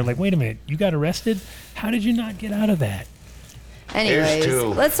 nothing. You're like, wait a minute, you got arrested? How did you not get out of that? Anyways, two.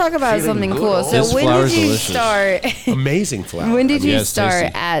 let's talk about Feeling something good cool. all So This when flower's did you delicious. start? Amazing flower. When did you Yes, start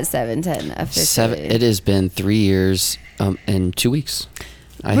tasty. at 710 officially? It has been 3 years and 2 weeks.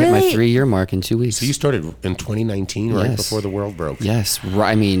 I hit my Really? 3-year mark in 2 weeks. So you started in 2019, right Yes. before the world broke. Yes,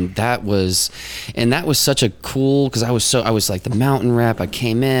 right. I mean, that was such a cool, because I was like the mountain rep. I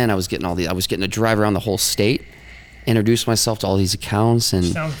came in, I was getting to drive around the whole state, introduce myself to all these accounts. And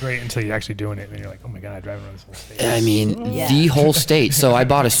sounds great until you're actually doing it, and you're like, oh my god, driving around this whole state. I mean, the whole state. So I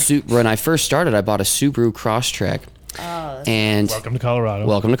bought when I first started, I bought a Subaru Crosstrek. Oh, and welcome to Colorado.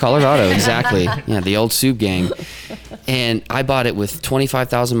 Welcome to Colorado, exactly. Yeah, the old Sub gang. And I bought it with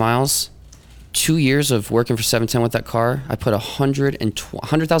 25,000 miles. 2 years of working for 710 with that car. I put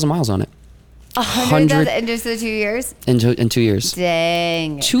 100,000 miles on it. 100,000 in just the 2 years? In 2 years.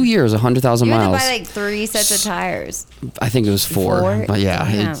 Dang. 2 years, 100,000 You had miles. to buy like 3 sets of tires. I think it was 4. But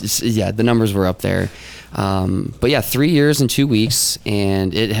yeah, the numbers were up there. But yeah, 3 years and 2 weeks,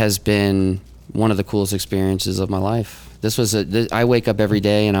 and it has been one of the coolest experiences of my life. I wake up every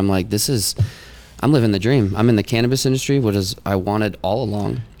day and I'm like, I'm living the dream. I'm in the cannabis industry, which is I wanted all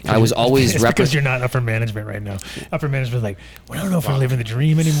along. I was always because you're not upper management right now. Upper management like, we don't know if we're living the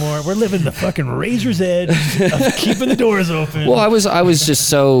dream anymore. We're living the fucking razor's edge of keeping the doors open. Well, I was always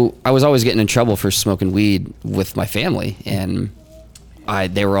getting in trouble for smoking weed with my family, and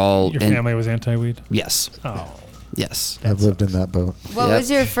they were all. Your family was anti-weed? Yes. Oh. Yes. I've lived in that boat. What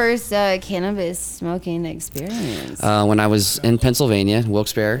was your first cannabis smoking experience? When I was in Pennsylvania,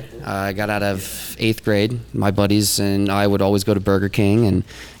 Wilkes-Barre, I got out of 8th grade. My buddies and I would always go to Burger King and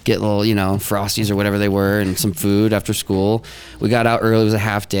get little, Frosties or whatever they were and some food after school. We got out early. It was a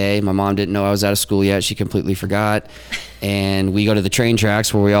half day. My mom didn't know I was out of school yet. She completely forgot. And we go to the train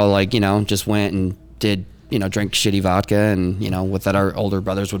tracks where we all just went and did drink shitty vodka and, what that our older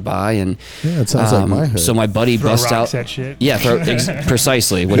brothers would buy. And yeah, it sounds like my hood. So my buddy busts out. That shit. Yeah,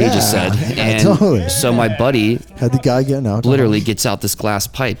 precisely what he just said. And totally. So my buddy had the guy getting out. Literally gets out this glass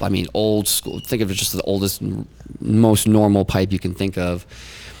pipe. I mean, old school. Think of it just the oldest, most normal pipe you can think of.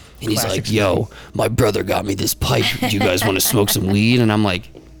 And he's like, yo, my brother got me this pipe. Do you guys want to smoke some weed? And I'm like,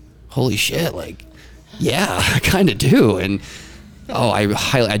 holy shit. Like, yeah, I kind of do. And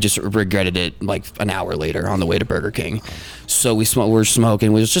I just regretted it like an hour later on the way to Burger King. So we're smoking.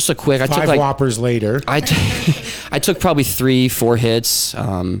 It was just a quick. 5 Whoppers later. I took probably 3-4 hits.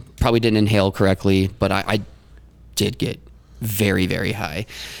 Probably didn't inhale correctly, but I did get very, very high.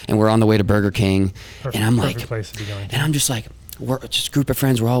 And we're on the way to Burger King, and I'm like, place to be going to. and I'm just like, we're just a group of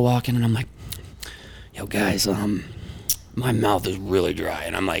friends. We're all walking, and I'm like, yo guys, my mouth is really dry,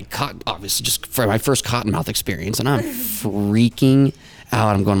 and I'm like, obviously just for my first cotton mouth experience, and I'm freaking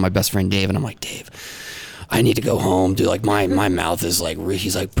out. I'm going to my best friend Dave, and I'm like, Dave, I need to go home, dude. Like my mouth is like,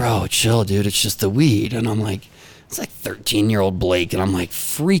 he's like, bro, chill, dude. It's just the weed, and I'm like, it's like 13-year-old Blake, and I'm like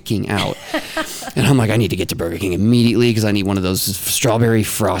freaking out, and I'm like, I need to get to Burger King immediately because I need one of those strawberry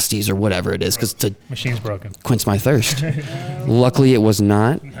frosties or whatever it is, because the machine's broken. Quench my thirst. Luckily, it was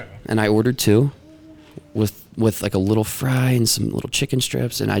not, and I ordered 2. With like a little fry and some little chicken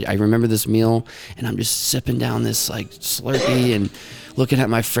strips, and I remember this meal, and I'm just sipping down this like Slurpee and looking at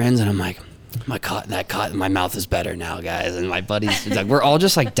my friends, and I'm like, my mouth is better now, guys. And my buddies, like, we're all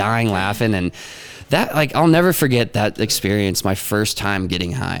just like dying laughing, and that, like, I'll never forget that experience. My first time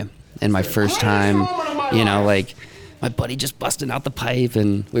getting high, and my first time, like my buddy just busting out the pipe,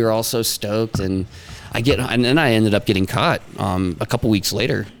 and we were all so stoked, and then I ended up getting caught a couple weeks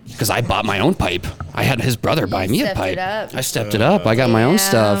later because I bought my own pipe. I had his brother buy me a pipe. I stepped it up. I got my own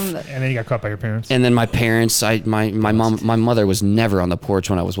stuff. And then you got caught by your parents. And then my parents, my mother was never on the porch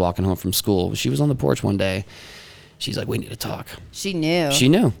when I was walking home from school. She was on the porch one day. She's like, we need to talk. She knew. She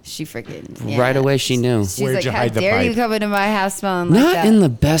knew. She freaking right away. She knew. She's like, how dare you come into my house smelling like Not that? in the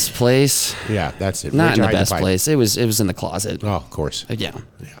best place. Yeah, that's it. Not in the best place. It was in the closet. Oh, of course. Yeah.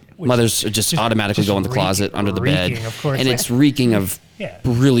 Mothers just automatically go in the closet under the bed, and it's reeking of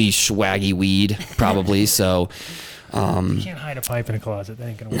really swaggy weed, probably. So, you can't hide a pipe in a closet. That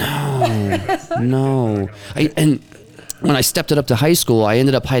ain't gonna work. No. And when I stepped it up to high school, I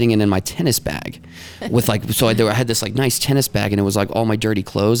ended up hiding it in my tennis bag, with I had this like nice tennis bag, and it was like all my dirty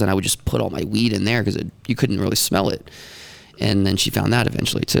clothes, and I would just put all my weed in there because you couldn't really smell it. And then she found that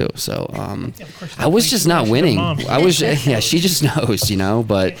eventually too. So I was just not winning. She just knows,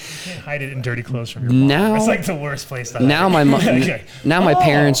 But you can't hide it in dirty clothes from your mom. Now it's like the worst place to hide. Now my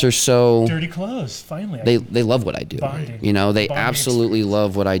parents are so dirty clothes. Finally, they love what I do. Bonding. They Bonding absolutely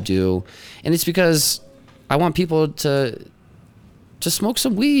love what I do, and it's because I want people to smoke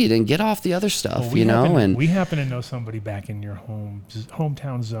some weed and get off the other stuff. And we happen to know somebody back in your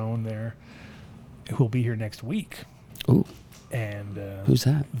hometown zone there who will be here next week. Ooh. And who's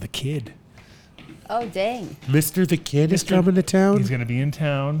that? The Kid. Oh, dang. Mr. The Kid is coming to town? He's going to be in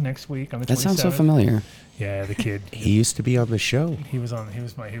town next week on the 27th. That sounds so familiar. Yeah, The Kid. He used to be on the show. He was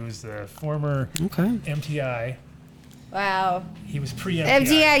the former MTI. Wow. He was pre-MTI.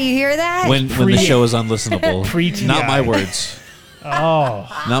 MTI, you hear that? When the show is unlistenable. Pre-TI. Not my words. Oh,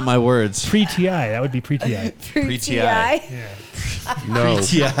 Not my words. pre-TI. That would be pre-TI. Pre-TI. Yeah. No.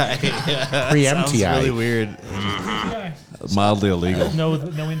 Pre-TI. Pre-MTI. Sounds really weird. Mildly illegal. No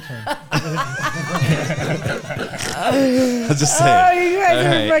intern. I'll just say. Oh, you guys All are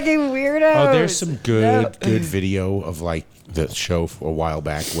right. fucking weirdos. Oh, there's some good video of like the show for a while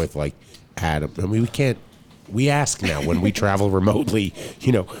back with like Adam. I mean, we ask now when we travel remotely,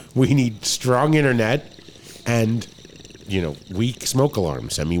 we need strong internet and, weak smoke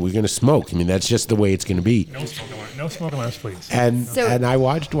alarms. I mean, we're going to smoke. I mean, that's just the way it's going to be. No smoke alarms, please. And I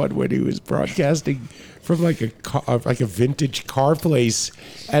watched one when he was broadcasting from like a vintage car place,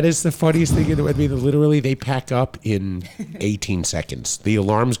 and it's the funniest thing in the world. I mean, literally, they pack up in 18 seconds. The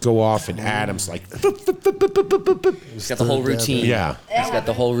alarms go off, and Adam's like, He's got the whole routine. Yeah, he's got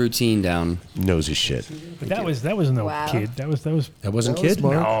the whole routine down. Knows his shit. But that was no kid. That wasn't kid.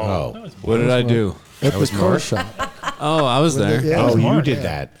 Mark. No. Oh, What did I do? At was the car Mark. shop. Oh, I was there. Yeah. Oh, you Mark. did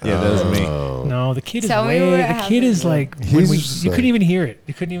that. Yeah, that was me. No, the kid is Tell me way. what The kid happened. is like He's when just you like- couldn't even hear it.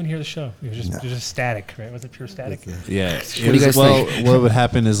 You couldn't even hear the show. It was just static, right? Was it pure static? Yeah. What do you guys think? What would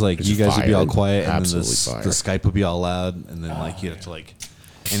happen is like It's you guys would be all fire. quiet, and then Absolutely the Skype would be all loud, and then like you have to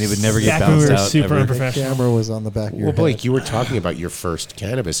and it would never get Back when we bounced were out. super ever. The unprofessional. camera was on the back of your Well, Blake, head. you were talking about your first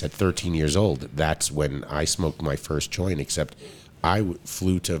cannabis at 13 years old. That's when I smoked my first joint, except I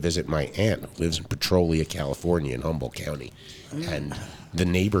flew to visit my aunt who lives in Petrolia, California, in Humboldt County. And the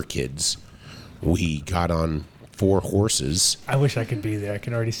neighbor kids, we got on 4 horses. I wish I could be there. I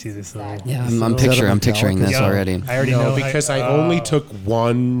can already see this little. Yeah, this I'm little- picturing this Yo, already. I already No, know. because I only took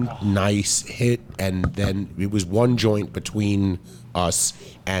one nice hit, and then it was one joint between us,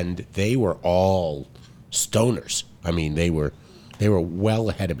 and they were all stoners. I mean, they were well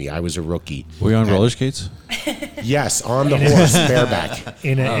ahead of me. I was a rookie. Were you on roller skates? Yes, on the horse, bareback.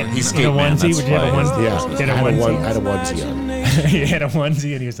 in a he's onesie. skate man, Would you have a that's onesie? Yeah, You I had a had onesie. a onesie on. He had a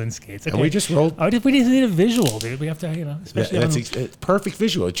onesie and he was on skates. Okay. And we just rolled. We just need a visual, dude. We have to, especially That's on, perfect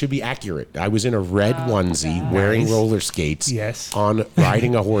visual. It should be accurate. I was in a red onesie, wearing Nice. roller skates, Yes. on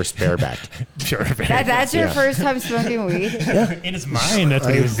riding a horse bareback. sure. That's your Yeah. first time smoking weed? In his mind, that's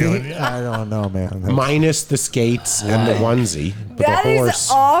what he was doing. Yeah. I don't know, man. Minus the skates and the onesie, but That the is horse.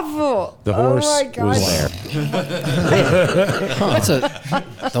 awful. The horse oh my God. was there.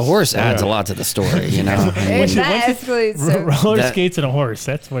 The horse adds a lot to the story, you know. And And when- that escalates so Roller That- skates and a horse.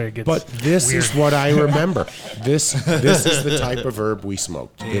 That's where it gets. But this weird. is what I remember. This is the type of herb we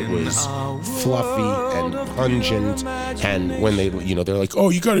smoked. It was fluffy and pungent, and when they're like, "Oh,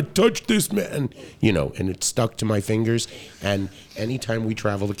 you got to touch this, man," and it stuck to my fingers. And anytime we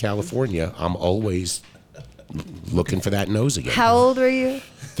travel to California, I'm always looking for that nose again. How old were you?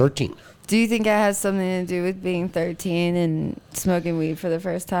 13. Do you think it has something to do with being 13 and smoking weed for the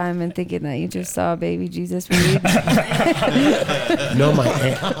first time and thinking that you just saw baby Jesus weed? No, my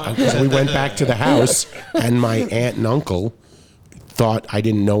aunt. So we went back to the house, and my aunt and uncle thought I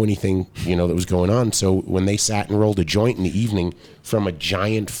didn't know anything, that was going on. So when they sat and rolled a joint in the evening from a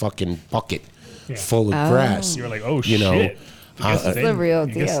giant fucking bucket full of grass, You were like, oh you know, shit. I guess It's then- the real I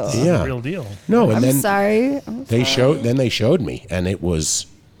guess deal. this is Yeah. the real deal. no, and I'm then sorry. they showed me, and it was,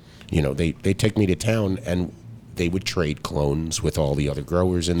 they take me to town, and they would trade clones with all the other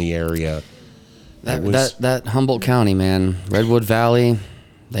growers in the area. That Humboldt County, man, Redwood Valley,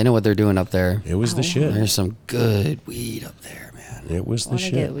 they know what they're doing up there. It was the shit. There's some good weed up there, man. It was I the want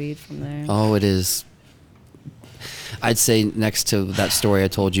to get shit. weed from there. Oh, it is. I'd say next to that story I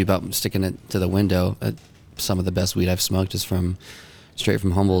told you about sticking it to the window, some of the best weed I've smoked is straight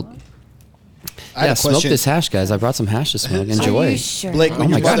from Humboldt. I had Yeah, a smoke question. this hash, guys. I brought some hash to smoke. Enjoy. Are you sure? Blake, Oh when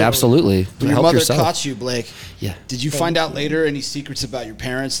my your God, mother- absolutely. When your Help mother yourself. caught you, Blake, Yeah. did you find out later any secrets about your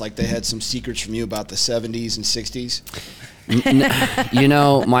parents? Like they had some secrets from you about the 70s and 60s?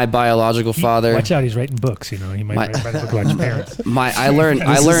 My biological father. Watch out, he's writing books. He might write a book about his parents. I learned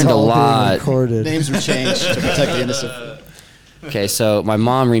This is a all being lot. recorded. Names were changed to protect the innocent. Okay, so my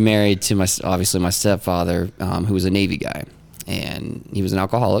mom remarried to my stepfather, who was a Navy guy, and he was an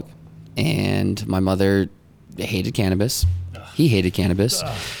alcoholic. And my mother hated cannabis. He hated cannabis.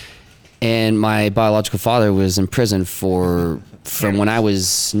 And my biological father was in prison from when I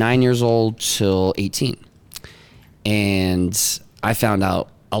was 9 years old till 18. And I found out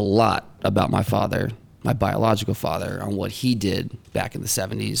a lot about my father, my biological father, on what he did back in the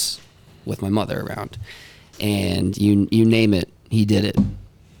 70s with my mother around. And you name it, he did it.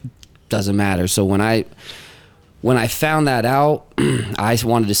 Doesn't matter. So when I found that out, I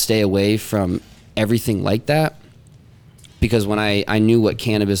wanted to stay away from everything like that, because when I knew what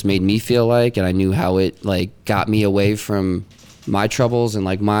cannabis made me feel like, and I knew how it got me away from my troubles and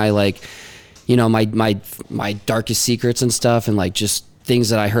my my darkest secrets and stuff, and like just things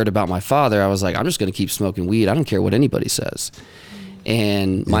that I heard about my father, I was like, I'm just gonna keep smoking weed. I don't care what anybody says.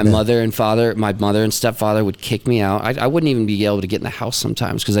 And my mother and stepfather would kick me out. I wouldn't even be able to get in the house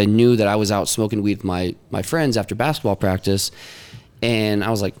sometimes because I knew that I was out smoking weed with my friends after basketball practice. And I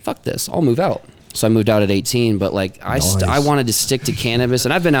was like, fuck this, I'll move out. So I moved out at 18, but like I wanted to stick to cannabis,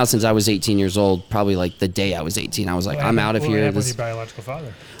 and I've been out since I was 18 years old. Probably like the day I was 18, I was like, I'm out of here. What happened with your biological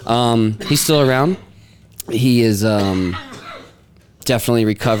father? He's still around. He is definitely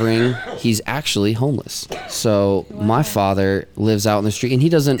recovering. He's actually homeless. So my father lives out in the street, and he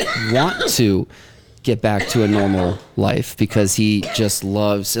doesn't want to get back to a normal life because he just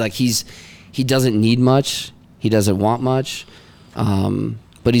loves, like he doesn't need much. He doesn't want much.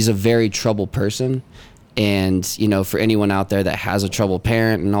 But he's a very troubled person. And, for anyone out there that has a troubled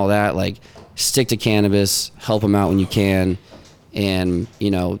parent and all that, like, stick to cannabis, help them out when you can. And,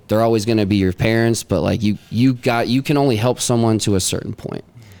 they're always going to be your parents, but like you can only help someone to a certain point.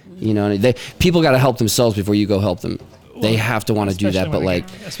 People got to help themselves before you go help them. They have to want to do that, but like,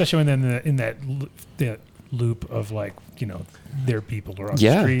 especially when they're in that loop of like, their people are on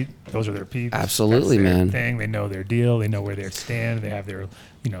the street. Those are their people. Absolutely, that's their man. thing. They know their deal. They know where they stand. They have their,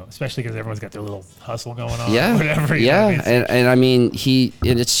 especially because everyone's got their little hustle going on. Yeah, whatever. And I mean,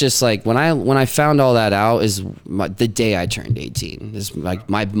 it's just like when I found all that out is the day I turned 18. Is like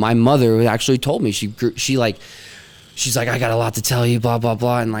my mother actually told me she's like, I got a lot to tell you, blah blah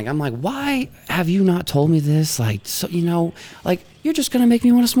blah, and like I'm like, why have you not told me this? Like, so like you're just gonna make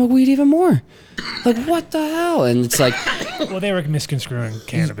me want to smoke weed even more. Like, what the hell? And it's like, well, they were misconstruing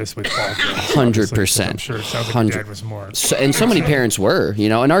cannabis with all 100%. I'm sure it sounds like your dad was more. So many parents were,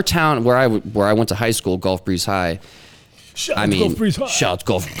 in our town where I went to high school, Gulf Breeze High. Gulf Breeze High. Shout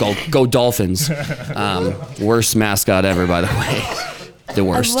go Dolphins. Worst mascot ever, by the way. The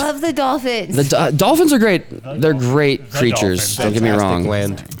worst. I love the dolphins. The Dolphins are great. They're great creatures. Don't get me wrong.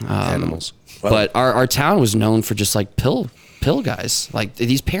 Land animals. But our town was known for just like pill guys. Like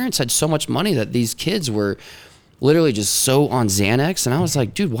these parents had so much money that these kids were literally just so on Xanax, and I was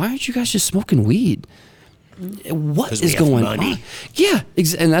like, dude, why aren't you guys just smoking weed? What is going on? Yeah,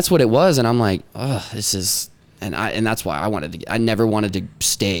 and that's what it was. And I'm like, oh, this is, and that's why I never wanted to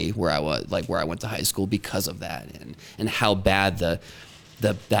stay where I was, like where I went to high school, because of that and how bad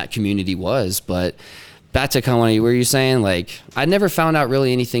that community was. But back to kind of what you were saying, like, I never found out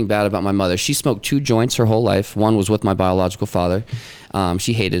really anything bad about my mother. She smoked 2 joints her whole life. One was with my biological father.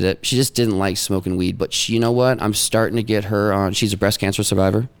 She hated it. She just didn't like smoking weed. But you know what? I'm starting to get her on. She's a breast cancer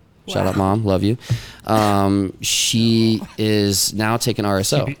survivor. Wow. Shout out, Mom. Love you. She is now taking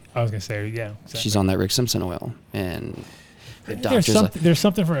RSO. I was going to say, yeah. Exactly. She's on that Rick Simpson oil. And the doctor's there's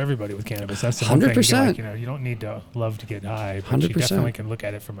something for everybody with cannabis. That's the 100%. Thing. You don't need to love to get high. But 100%. You definitely can look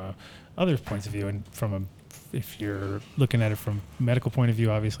at it from other points of view, and if you're looking at it from medical point of view,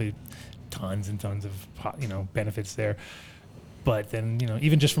 obviously tons and tons of benefits there. But then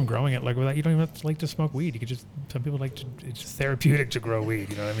even just from growing it, like without, you don't even have to like to smoke weed. You could just, some people like to, it's just therapeutic to grow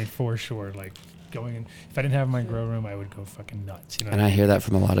weed. You know what I mean? For sure. Like going in, if I didn't have my grow room, I would go fucking nuts. And I hear that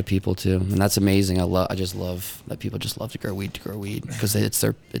from a lot of people too, and that's amazing. I just love that people just love to grow weed because they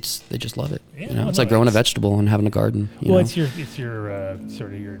just love it. Yeah, it's like growing a vegetable and having a garden. It's your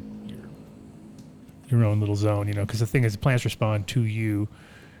sort of your own little zone, because the thing is, plants respond to you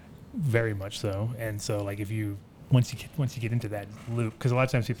very much so, and so like if you once you get into that loop, because a lot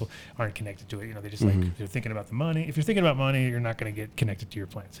of times people aren't connected to it, they just like they're thinking about the money. If you're thinking about money, you're not going to get connected to your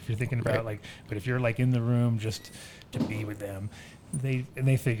plants. If you're thinking about but if you're like in the room just to be with them,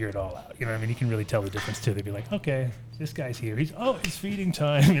 they figure it all out. You know what I mean? You can really tell the difference too. They'd be like, okay, this guy's here. It's feeding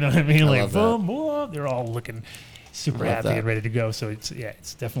time. You know what I mean? Like boom, boom. They're all looking super happy and ready to go. So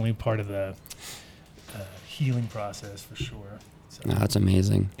it's definitely part of the healing process for sure. So no, that's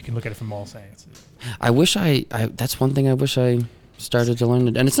amazing. You can look at it from all sides. I wish that's one thing I wish I started to learn,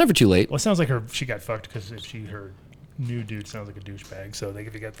 and it's never too late. Well, it sounds like she got fucked because her new dude sounds like a douchebag. So like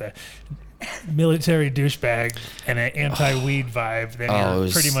if you got the military douchebag and an anti-weed vibe, then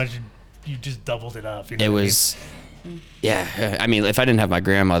you're pretty much, you just doubled it up. It was. Yeah, I mean, if I didn't have my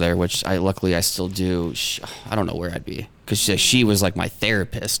grandmother, which luckily I still do, I don't know where I'd be, because she was like my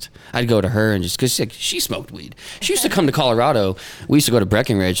therapist. I'd go to her and just because she smoked weed. She used to come to Colorado. We used to go to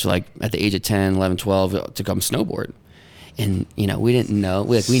Breckenridge like at the age of 10, 11, 12 to come snowboard. And we didn't know.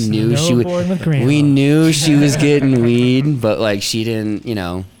 We knew we knew she was getting weed, but like she didn't.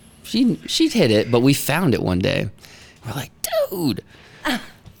 She'd hit it, but we found it one day. We're like, dude.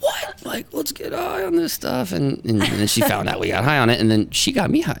 What? Like, let's get high on this stuff. And then she found out we got high on it, and then she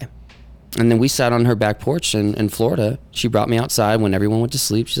got me high. And then we sat on her back porch in Florida. She brought me outside when everyone went to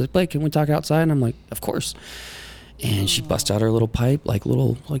sleep. She's like, Blake, can we talk outside? And I'm like, of course. And she busts out her little pipe, like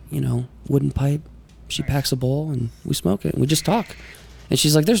wooden pipe. She packs a bowl and we smoke it and we just talk. And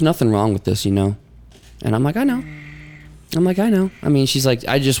she's like, there's nothing wrong with this, And I'm like, I know. I mean, she's like,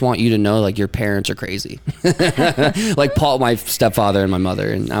 I just want you to know, like, your parents are crazy. Like Paul, my stepfather and my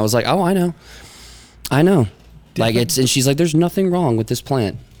mother. And I was like, oh, I know. Like, and she's like, there's nothing wrong with this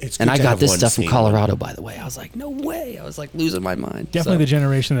plant. And I got this stuff from Colorado, by the way. I was like, no way. I was like losing my mind. Definitely the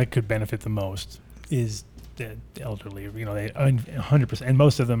generation that could benefit the most is the elderly. They 100%. And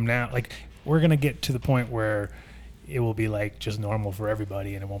most of them now, like, we're going to get to the point where it will be like just normal for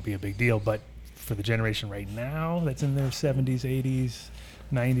everybody and it won't be a big deal. But for the generation right now that's in their 70s, 80s,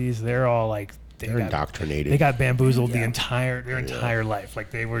 90s, they're all like, they're indoctrinated. They got bamboozled their entire life.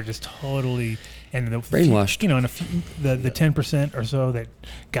 Like, they were just totally brainwashed. And a few, the 10% or so that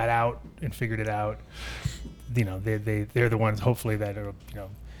got out and figured it out, they're the ones hopefully that are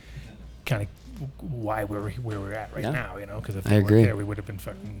kind of why we're where we're at right now. Because if they weren't there, we would have been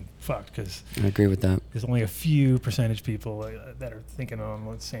fucking fucked. Because I agree with that. There's only a few percentage people that are thinking on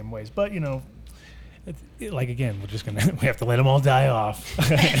the same ways, but like, again, we have to let them all die off,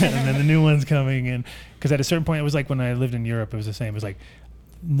 and then the new ones coming in. Because at a certain point, it was like when I lived in Europe, it was the same. It was like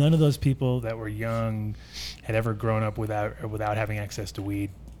none of those people that were young had ever grown up without having access to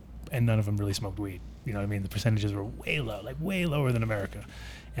weed, and none of them really smoked weed. You know what I mean? The percentages were way low, like way lower than America,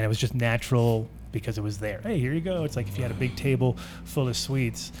 and it was just natural because it was there. Hey, here you go. It's like if you had a big table full of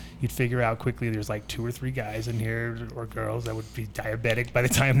sweets, you'd figure out quickly there's like 2 or 3 guys in here or girls that would be diabetic by the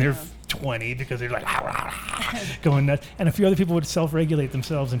time they're 20 because they're like going nuts, and a few other people would self-regulate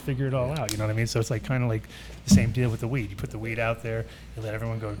themselves and figure it all out. You know what I mean? So it's like kind of like the same deal with the weed. You put the weed out there, you let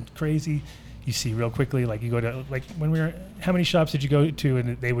everyone go crazy. You see real quickly, like you go to, like when we were, how many shops did you go to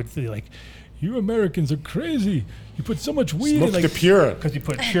and they would be like, you Americans are crazy. You put so much weed in, like, the pure. Because you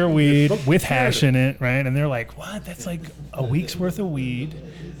put pure weed with hash in it, right? And they're like, what? That's like a week's worth of weed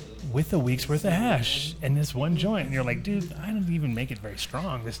with a week's worth of hash in this one joint. And you're like, dude, I didn't even make it very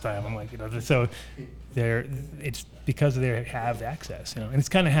strong this time. I'm like, so it's because they have access, And it's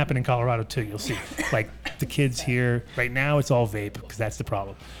kind of happened in Colorado too. You'll see, like the kids here right now, it's all vape because that's the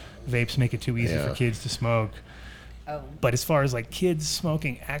problem. Vapes make it too easy for kids to smoke. But as far as like kids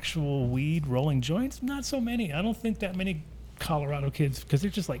smoking actual weed, rolling joints, not so many. I don't think that many Colorado kids, because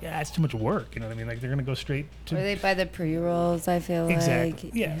they're just like, it's too much work. You know what I mean? Like they're gonna go straight to. Or they buy the pre-rolls. I feel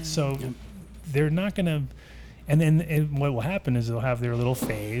exactly. like. Yeah. So they're not gonna. And then what will happen is they'll have their little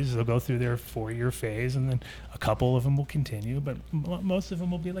phase. They'll go through their 4-year phase, and then a couple of them will continue. But most of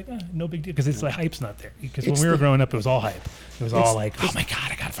them will be like, no big deal, because it's like hype's not there. Because when we were growing up, it was all hype. It was all like, oh my god,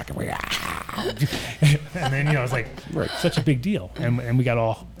 I got fucking weed. And then it's like such a big deal, and we got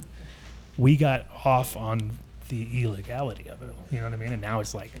off on the illegality of it. You know what I mean? And now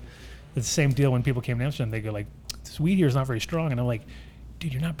it's like it's the same deal. When people came to Amsterdam, they go like, this weed here is not very strong, and I'm like,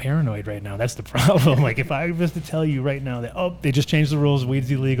 dude, you're not paranoid right now. That's the problem. Like, if I was to tell you right now that, they just changed the rules,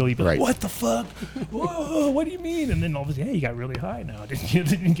 weed's illegal, you'd be like, what the fuck? Whoa, what do you mean? And then all of a sudden, hey, you got really high now.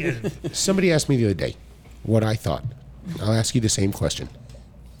 Didn't get it. Somebody asked me the other day what I thought. I'll ask you the same question.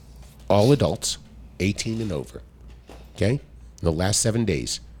 All adults, 18 and over, okay? In the last 7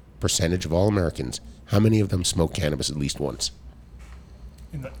 days, percentage of all Americans, how many of them smoke cannabis at least once?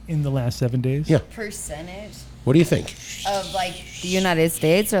 In the last 7 days? Yeah. Percentage? What do you think? Of like the United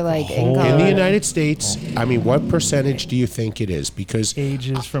States or like in In Colorado? the United States, I mean, what percentage do you think it is? Because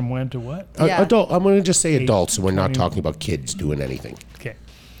ages from when to what? Adult. I'm going to just say adults, so we're not talking about kids doing anything. Okay.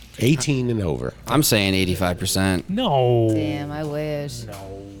 18 and over. I'm saying 85%. No. Damn, I wish.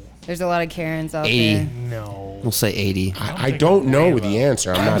 No. There's a lot of Karens out 80. there. No. We'll say 80. I don't know the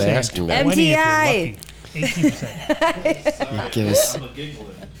answer. I'm not asking that. MTI. 18%. Give us.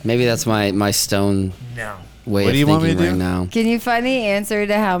 Maybe that's my stone way What do of you want me thinking to do? right now. Can you find the answer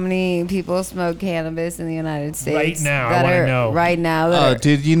to how many people smoke cannabis in the United States? Right now, that I want to are- know. Right now. that Oh, are-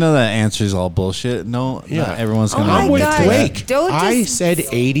 dude, you know that answer is all bullshit. No, not everyone's gonna. my I'm with God. Blake. Don't I just- said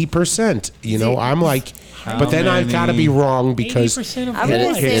 80%. I'm like, but then I've got to be wrong because 80% of I'm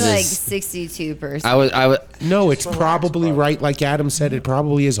going to say It like is. 62%. I would. no, it's probably right. Like Adam said, it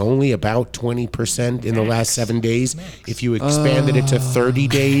probably is only about 20% in the last 7 days. If you expanded it to 30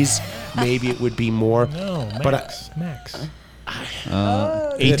 days, maybe it would be more. No, But max.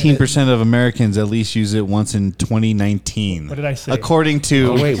 18% of Americans at least use it once in 2019. What did I say? According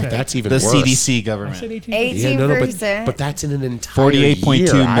to oh wait, that's even the worse. CDC I government. said 18%. 18%. Yeah, no, but that's in an entire 48.2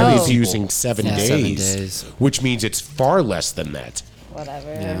 year. I was million using 7 Yeah, days, 7 days. which means it's far less than that.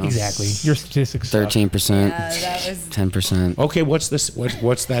 whatever. Yeah. Exactly. Your statistics. suck. 13%. Yeah, that was 10%. Okay, what's this?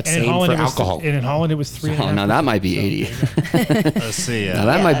 What's that And in saying Holland, for it was alcohol? and in Holland, it was 3. Oh, now that might be 80. Let's see. Now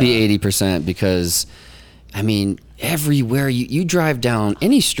that might be 80% because, I mean, everywhere you drive down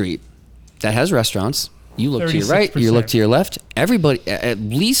any street that has restaurants, you look to your right, you look to your left. Everybody, at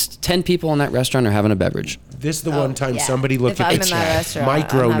least 10 people in that restaurant are having a beverage. This is the one time yeah. somebody looked If at I'm the in that chat. restaurant, Mike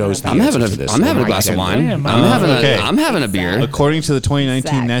Groh I'm knows the I'm having answer to this. I'm having a Mike glass of wine. Denver. I'm having a beer. According to the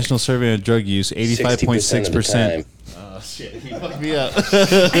 2019 Zach. National Survey on Drug Use, 85.6%. Oh shit, he fucked me up.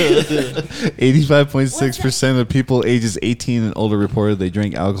 85.6% of people ages 18 and older reported they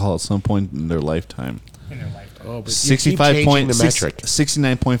drank alcohol at some point in their lifetime. Oh, but you keep changing the metric.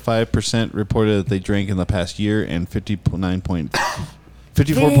 69.5% reported that they drank in the past year, and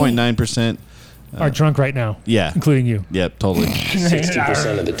 54.9% are drunk right now. Yeah, including you. Yep, totally.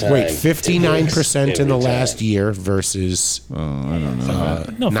 60% of the time. Wait, 59% in the last year versus I don't know.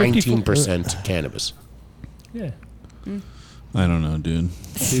 No, 19% cannabis. Yeah. I don't know, dude.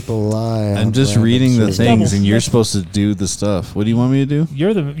 People lie. I'm just reading the things, and you're supposed to do the stuff. What do you want me to do?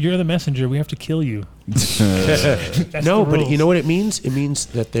 You're the messenger. We have to kill you. No, but you know what it means? It means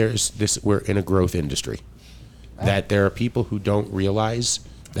that we're in a growth industry. That there are people who don't realize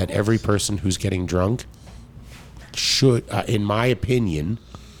that every person who's getting drunk should, in my opinion,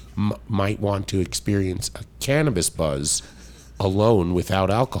 might want to experience a cannabis buzz alone without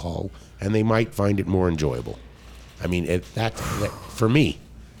alcohol, and they might find it more enjoyable. I mean, that for me,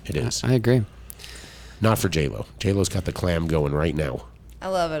 it is. I agree. Not for J-Lo. J-Lo's got the clam going right now. I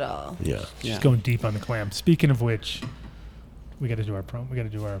love it all. Yeah. She's going deep on the clam. Speaking of which, we got to do our We got to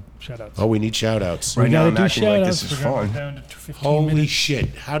do our shout outs. Oh, we need shout outs. Right now, I'm acting like this is We're fun. down to 15 Holy minutes.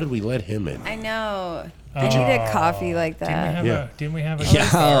 shit. How did we let him in? I know. I need a coffee like that. Didn't we have a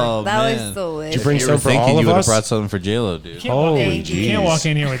Oh, That was man. delicious. Did you bring You some were for thinking all you of would have us? brought something for J-Lo, dude. Holy You can't walk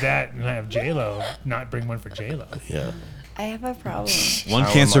in here with that and have J-Lo not bring one for J-Lo. Yeah. I have a problem. One How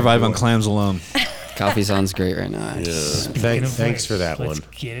can't am I survive on doing? clams alone. Coffee sounds great right now. Thanks for that Let's one.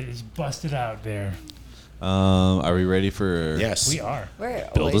 get it. It's busted out there. Are we ready for Yes. We are. We're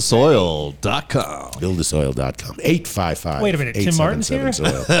buildasoil.com? Buildasoil.com. 855. Wait a minute, Tim Martin's here?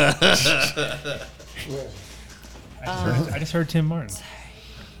 877 soil. I just heard Tim Martin.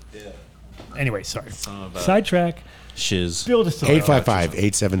 Anyway, sorry. Sidetrack. Shiz. Build a soil.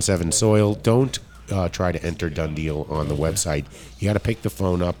 855-877 soil. Don't try to enter Dunn Deal on the website. You got to pick the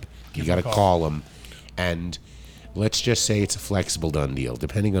phone up. You got to call them, and let's just say it's a flexible Dunn Deal,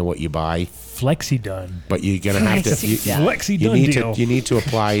 depending on what you buy. Flexi Dunn. But you're gonna have to. Flexi You Dunn need Deal. to. You need to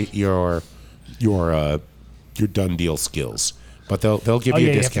apply your Dunn Deal skills. But they'll give you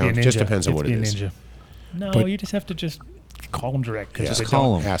a discount. Just depends on what it is. No, But- you just have to call them direct. 'cause Yeah. they Just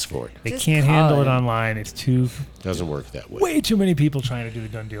call don't- them. Ask for it. They Just can't call handle it it. online. It's Doesn't work that way. way too many people trying to do the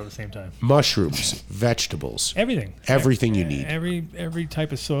Dunn Deal at the same time. Mushrooms, vegetables, Everything. everything you need. Every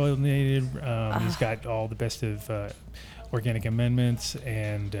type of soil needed. He's got all the best of organic amendments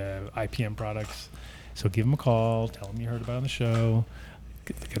and IPM products. So give him a call. Tell him you heard about it on the show.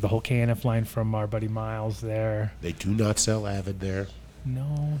 Get the whole KNF line from our buddy Miles there. They do not sell Avid there.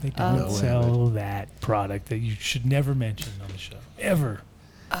 No, they don't No, sell that product that you should never mention on the show. Ever.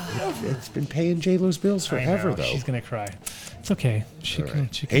 It's been paying J-Lo's bills I forever, know, though. She's going to cry. It's okay. She can.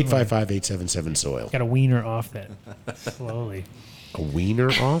 855-877 soil. Got a wiener off that. Slowly. A wiener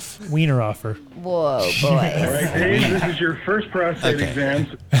off? Wiener offer. Whoa, boys. All right, Dave, this is your first prostate exams.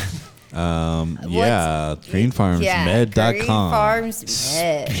 Yeah, greenfarmsmed.com. Green Farms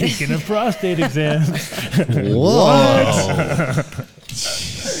Med. Speaking of prostate exams. Whoa.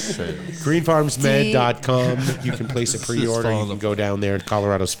 Greenfarmsmed.com. You can place a pre-order. You can go down there in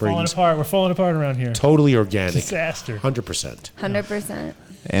Colorado Falling Springs. apart. We're falling apart around here. Totally organic. Disaster. 100%. 100%.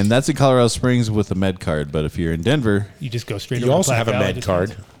 And that's in Colorado Springs with a med card. But if you're in Denver, You just go straight You over also to have a Platte Valley med card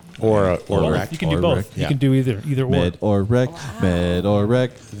discounts. or Or rec. you can do or both. rec. You Yeah. can do either or. med or rec, med or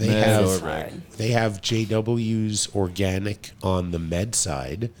rec, They med have- or rec. They have JW's organic on the med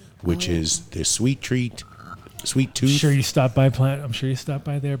side, which is the sweet treat, sweet tooth. Sure, you stopped by Platte. I'm sure you stopped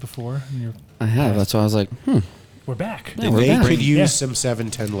by there before. And you're, I have. That's why I was like, we're back. Yeah, we're They back. could use Yeah. some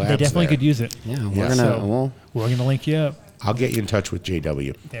 710 labs. They definitely there. could use it. yeah, we're Yeah. gonna. So- well, We're gonna link you up. I'll get you in touch with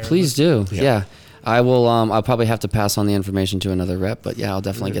JW. There please do. Yeah. Yeah. I will. I'll probably have to pass on the information to another rep, but yeah, I'll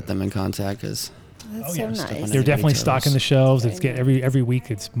definitely get them in contact because That's Oh, so yeah. nice. They're definitely retailers. stocking the shelves. It's get every week.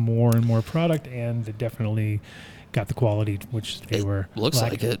 It's more and more product, and they definitely got the quality which they It were. looks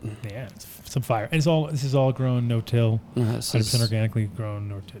lacking. like it. Yeah, it's some fire. And this is all grown no till, this 100% is, organically grown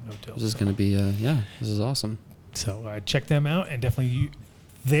no till. this is gonna be. Yeah, this is awesome. So check them out, and definitely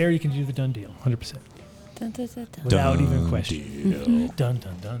there you can do the Dunn Deal, 100%. Without even question. Dun, dun,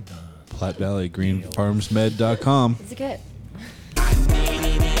 dun, dun. Platte Valley GreenFarmsMed.com. Is it good?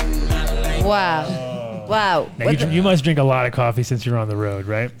 Wow. Now you must drink a lot of coffee since you're on the road,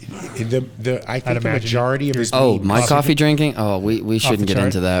 right? I think the majority of his. Oh, my coffee drinking? Oh, we shouldn't get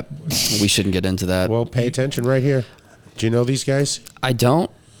into that. We shouldn't get into that. Well, pay attention right here. Do you know these guys? I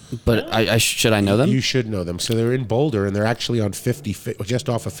don't, but I should I know them? You should know them. So they're in Boulder, and they're actually on 55th, just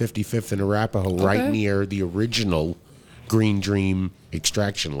off of 55th and Arapahoe, right near the original Green Dream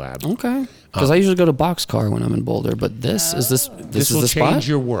extraction lab. Okay. Because I usually go to Boxcar when I'm in Boulder, but this is This is will the spot? change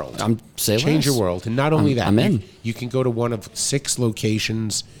your world. Change your world, and not only that, I'm in. You can go to one of 6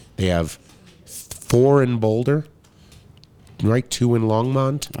 locations. They have 4 in Boulder, right? 2 in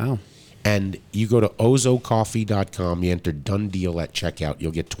Longmont. Wow. And you go to ozocoffee.com, you enter Dunn Deal at checkout,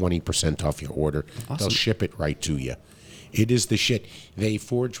 you'll get 20% off your order. Awesome. They'll ship it right to you. It is the shit. They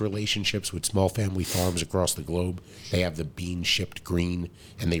forge relationships with small family farms across the globe. They have the bean shipped green,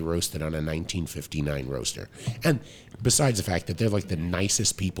 and they roast it on a 1959 roaster. And besides the fact that they're like the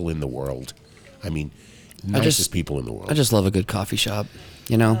nicest people in the world. I mean, nicest people in the world. I just love a good coffee shop.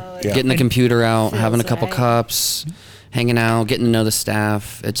 You know, Yeah. getting the computer out, Feels having a couple right. cups, hanging out, getting to know the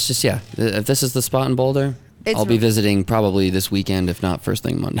staff. It's just, if this is the spot in Boulder, It's I'll be visiting probably this weekend, if not first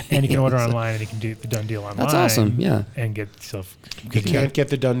thing Monday. And you can order So- online, and you can do the Done Deal online. That's awesome, yeah. And get yourself. You can't get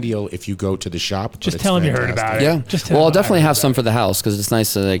the Done Deal if you go to the shop. Just but tell it's them you heard about fantastic. it. Yeah. Just tell Well, I'll them I definitely heard have some about for the house because it's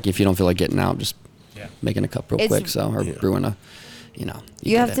nice to, like, if you don't feel like getting out, just Yeah. making a cup real It's- quick. So, or brewing a,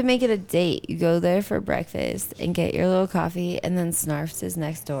 You have to make it a date. You go there for breakfast and get your little coffee, and then Snarfs is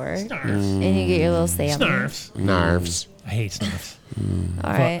next door. Snarfs. And you get your little sandwich. Snarfs. Narves. I hate Snarfs.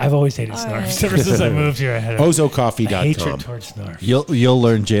 All right. I've always hated All Snarfs. right. Ever since I moved here, I had a Ozocoffee.com. hatred towards Snarfs. You'll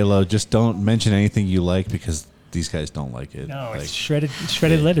learn, J-Lo. Just don't mention anything you like because these guys don't like it. No, Like, it's shredded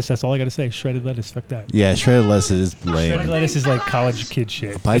lettuce. That's all I got to say. Shredded lettuce. Fuck that. yeah, shredded lettuce is Shredded lame. lettuce is like college kid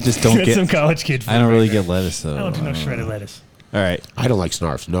shit. But I just don't That's get some college kid. I don't food really right there. get lettuce though. I don't do no shredded lettuce. All right. I don't like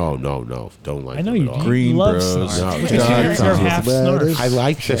Snarfs. No. Don't like I know them you at all. do. Green love Bros. Snarfs. No, Look God, at you. You're God. half Lettuce. Snarf. I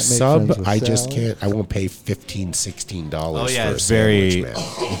like the Can't make sub. friends with I just salad. can't. I won't pay $15, $16 Oh yeah, for it's a very, sandwich, man.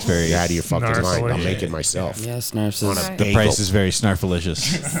 it's very. Get out of your fucking Snarflicious. mind. I'll make it myself. Yeah, Snarfs On is. a The bagel. price is very snarfalicious.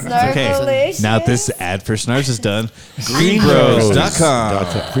 Snarfalicious. Now this ad for Snarfs is done. Greenbros.com.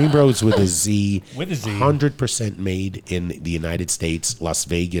 Greenbros.com. Greenbros with a Z. With a Z. 100% made in the United States, Las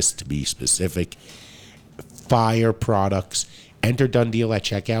Vegas to be specific. Fire products. Enter Done Deal at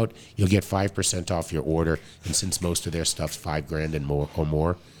checkout. You'll get 5% off your order. And since most of their stuff's $5,000 and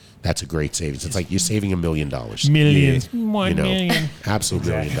more, that's a great savings. It's like you're saving $1 million. Millions. Yeah. One million. Absolute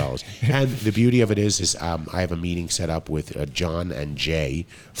 $1 million. And the beauty of it is I have a meeting set up with John and Jay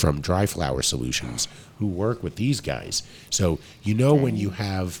from Dry Flower Solutions who work with these guys. So when you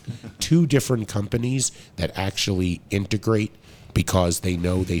have 2 different companies that actually integrate because they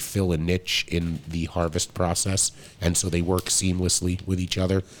know they fill a niche in the harvest process, and so they work seamlessly with each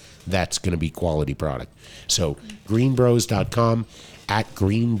other, that's going to be quality product. So greenbros.com, at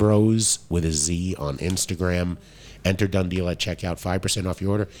greenbros with a Z on Instagram. Enter Done Deal at checkout, 5% off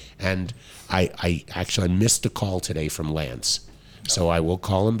your order. And I actually missed a call today from Lance. So I will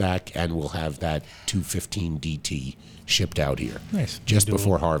call him back, and we'll have that 215 DT shipped out here. Nice. Just We'll do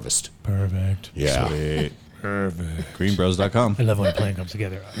before it. harvest. Perfect. Yeah. Sweet. Perfect. Greenbros.com. I love when a plan comes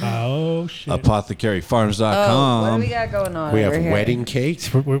together. Oh shit. ApothecaryFarms.com. What do we got going on? We have over here? wedding cake.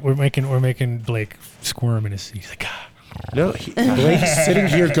 We're making Blake squirm in his seat. He's like, No, Blake's sitting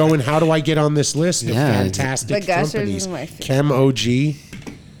here going, how do I get on this list of Yeah. fantastic The Gushers companies? is my favorite. Chem OG.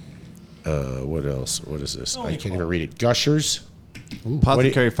 What else? What is this? I can't even read it. Gushers.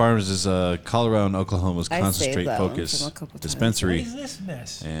 Apothecary Farms is Colorado and Oklahoma's I saved concentrate that one focus from a couple times. dispensary. what is this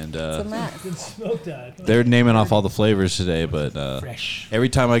mess? And It's a mess. Smoked on. they're naming off all the flavors today, but Fresh. every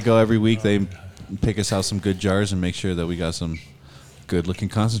time I go every week, they pick us out some good jars and make sure that we got some good looking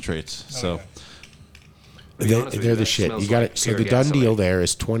concentrates. So They're the shit. You got it. So the done deal there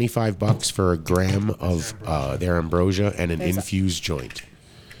is $25 for a gram of their ambrosia and an infused joint.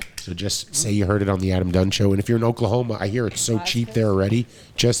 So just say you heard it on the Adam Dunn Show. And if you're in Oklahoma, I hear it's so cheap there already.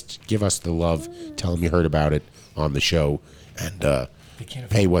 Just give us the love. Tell them you heard about it on the show, and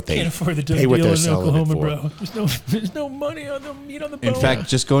pay what they Can't afford the pay what deal they're in selling Oklahoma, it for. bro. There's no money on the meat on the bone. in fact,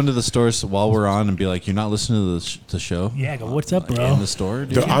 just go into the stores while we're on and be like, "You're not listening to the show." Yeah, go, what's up, bro? In the store,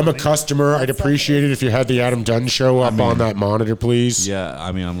 dude? I'm a customer. I'd appreciate it if you had the Adam Dunn Show up on that monitor, please. Yeah,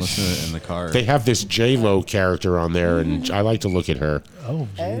 I mean, I'm listening to it in the car. They have this J-Lo character on there, and I like to look at her. Oh,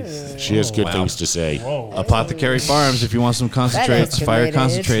 jeez. She has good things to say. Apothecary Farms. If you want some concentrates, fire escalated.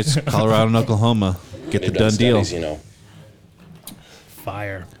 concentrates, Colorado and Oklahoma, get the done deal. Studies,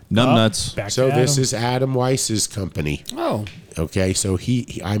 Fire. Numbnuts. Back So to this Adam. is Adam Weiss's company. Oh. Okay, so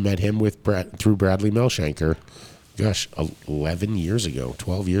I met him through Bradley Melshanker, 11 years ago,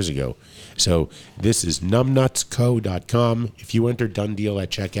 12 years ago. So this is numbnutsco.com. If you enter Done Deal at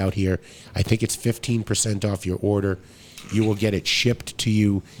checkout here, I think it's 15% off your order. You will get it shipped to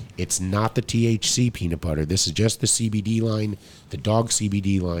you. It's not the THC peanut butter. This is just the CBD line, the dog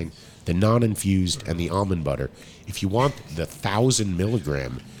CBD line, the non-infused, and the almond butter. If you want the 1,000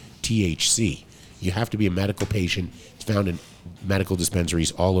 milligram THC, you have to be a medical patient. It's found in medical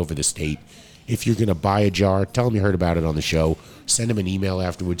dispensaries all over the state. If you're going to buy a jar, tell them you heard about it on the show. Send them an email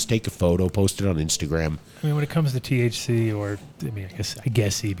afterwards. Take a photo. Post it on Instagram. I mean, when it comes to THC, or I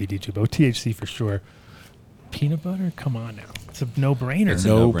guess CBD too, but THC for sure. Peanut butter? Come on now. It's a no-brainer. It's a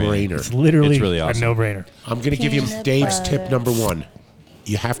no-brainer. It's literally really awesome. a no-brainer. I'm going to give you Dave's tip number 1.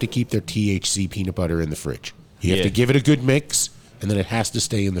 You have to keep their THC peanut butter in the fridge. You have to give it a good mix, and then it has to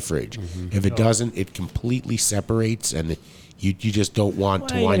stay in the fridge. If it doesn't, it completely separates, and you just don't want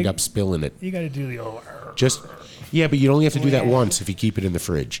to wind up spilling it. You got to do the old. But you only have to do that once if you keep it in the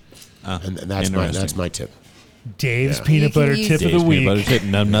fridge. And that's my tip. Dave's peanut butter tip of the week. Peanut butter tip,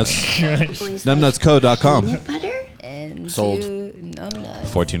 numbnuts. Numbnutsco.com. And Sold.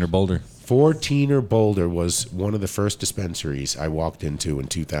 14 or Boulder. 14 or Boulder was one of the first dispensaries I walked into in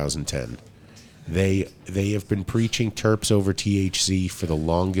 2010. They have been preaching terps over THC for the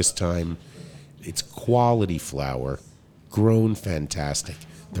longest time. It's quality flower, grown fantastic.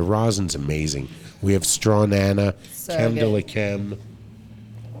 The rosin's amazing. We have Straw Nana, So Chem de good. la Chem,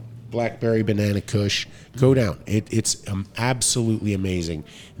 Blackberry Banana Kush. Go down. It's absolutely amazing.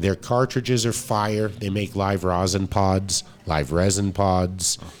 Their cartridges are fire. They make live resin pods.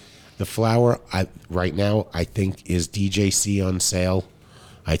 The flower right now I think is DJC on sale.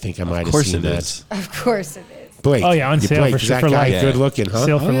 I think I might have seen that. Of course it is. Blake. Oh, yeah, on sale Blake, for is sure that for guy life. good looking, huh?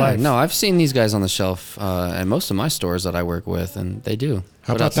 Sale for life. No, I've seen these guys on the shelf at most of my stores that I work with, and they do.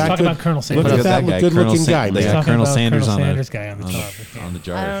 How Put about out some- that? Talk good, about Colonel Sanders. Look at that guy, good looking Colonel guy, They man. got Colonel about Sanders Colonel on Sanders the guy on the top. on the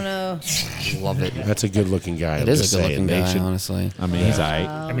jar. I don't know. Love it. That's a good looking guy. It I'm is just a good saying. looking They guy, should- honestly. I mean, he's all right.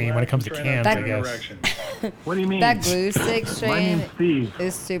 I mean, when it comes to cans, That- I guess. What do you mean? That glue stick strain name's Steve.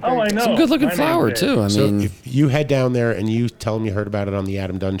 is super. Oh, I know. Some good looking My flower name's too. I So mean, if you head down there and you tell them you heard about it on the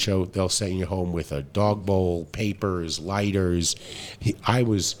Adam Dunn Show, they'll send you home with a dog bowl, papers, lighters.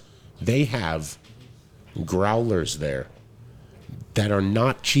 They have growlers there that are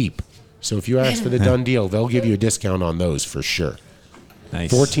not cheap. So if you ask for the Done Deal, they'll give you a discount on those for sure.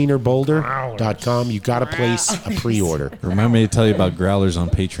 Nice. 14erboulder.com. You got to place a pre-order. Remember me to tell you about growlers on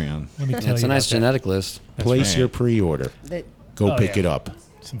Patreon. Let me yeah, tell it's you a nice about that. genetic list. Place right. your pre-order. That- Go Oh, pick yeah. it up.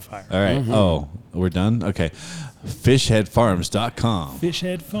 Some fire. All right. Oh, we're done? Okay. Fishheadfarms.com.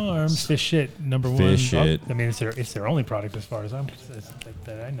 Fishhead Farms, fish shit number one. Fish shit. I mean, it's their only product as far as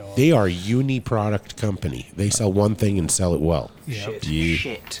that I know of. They are a uni-product company. They sell one thing and sell it well. Yeah.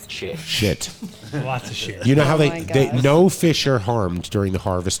 Shit. Lots of shit. You know how Oh my they gosh. no fish are harmed during the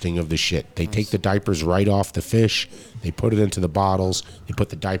harvesting of the shit. They take the diapers right off the fish. They put it into the bottles. They put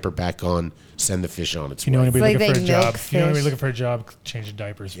the diaper back on. Send the fish on its You know way. anybody It's like looking for a they job? milk You know anybody fish. looking for a job changing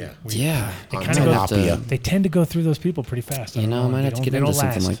diapers? Yeah. Yeah. They On kind of go. tilapia. They tend to go through those people pretty fast. You know, I might have to get They into don't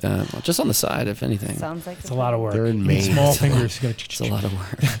something last. like that. Well, just on the side, if anything. Sounds like It's a lot of work. They're in You need Maine. Small It's a lot. fingers. You It's a lot of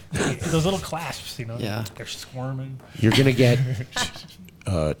work. Those little clasps, you know. Yeah. They're squirming. You're gonna get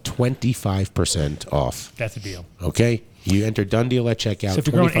 25% off. That's a deal. Okay, you enter Done Deal at checkout. So if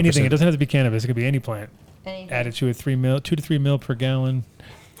you're growing 25% anything, it doesn't have to be cannabis. It could be any plant. Anything. Added to a 2 to 3 mil per gallon.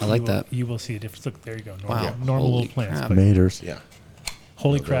 I like You will- that. You will see a difference. Look, there you go. Normal, Wow. normal Holy little plants. crap. But Maters. Yeah.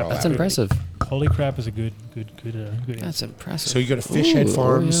 holy They're crap! all That's out. impressive. Holy crap is a good That's answer. impressive. So you go to Fishhead Ooh,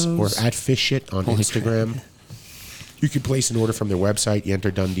 Farms Oreos. or at Fish Shit on Holy Instagram. You can place an order from their website. You enter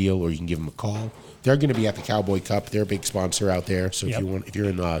Done Deal, or you can give them a call. They're going to be at the Cowboy Cup. They're a big sponsor out there. So Yep. if you're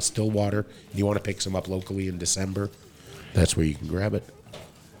in Stillwater and you want to pick some up locally in December, that's where you can grab it.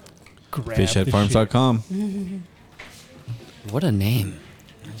 Grab the Fishheadfarms.com. What a name.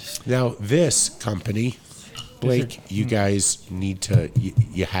 Now this company, Blake, you guys need to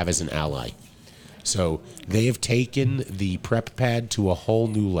you have as an ally. So they have taken the prep pad to a whole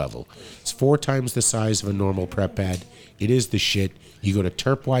new level. It's 4 times the size of a normal prep pad. It is the shit. You go to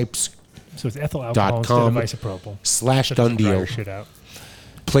terpwipes. So it's ethyl alcohol instead of isopropyl. /Done Dry Deal. your shit out.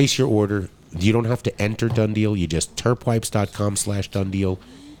 Place your order. You don't have to enter Done Deal. You just terpwipes.com/Done Deal,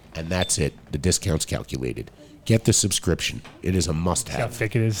 and that's it. The discount's calculated. get the subscription. It is a How must-have.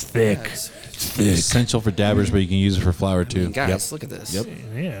 thick it is. Thick. It's essential for dabbers, but you can use it for flour too. Guys, look at this. Yep.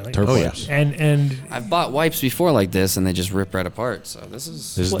 Yeah. Like, Turf Oh, yeah. wipes. And I've bought wipes before like this, and they just rip right apart. So this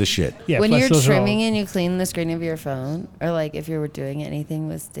is the shit. yeah, when plus you're those are all- trimming and you clean the screen of your phone, or like if you were doing anything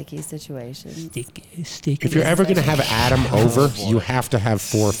with sticky situations. sticky. If you're ever going to have Adam over, you have to have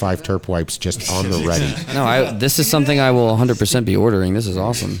 4 or 5 Terp wipes just on the ready. no. This is something I will 100% be ordering. This is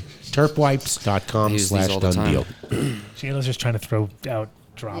awesome. Terpwipes.com I use these all the /done time. deal. Sheila's just trying to throw out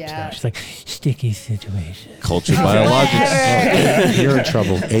drops Yeah. now. She's like, sticky situation. Cultured Biologics. You're in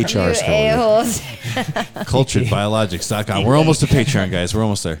trouble. HR is You calling you. a-holes. CulturedBiologics.com. We're almost to Patreon, guys. We're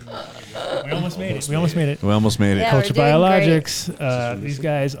almost there. We almost made it. We almost made it. We almost made it. Yeah, Culture we're doing Biologics. These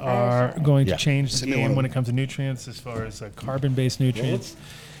guys are going to Yeah. change the Send me one game of when them. it comes to nutrients, as far as carbon-based nutrients,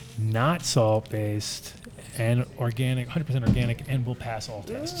 not salt-based, and organic, 100% organic, and will pass all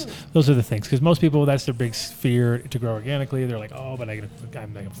tests. Those are the things, because most people, that's their big fear to grow organically. They're like, oh, but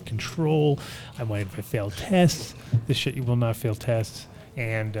I'm not in control. I might if I fail tests. This shit, you will not fail tests.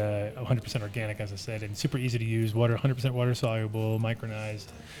 And 100% organic, as I said, and super easy to use. 100% water soluble, micronized.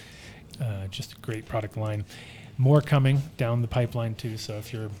 Just a great product line. More coming down the pipeline too. So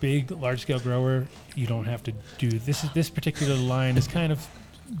if you're a big, large-scale grower, you don't have to do this. This particular line is kind of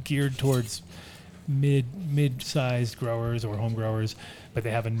geared towards mid-sized growers or home growers, but they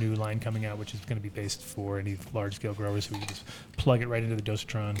have a new line coming out, which is going to be based for any large-scale growers. So we can just plug it right into the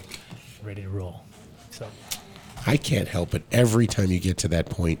Dosatron, ready to roll. So I can't help it. Every time you get to that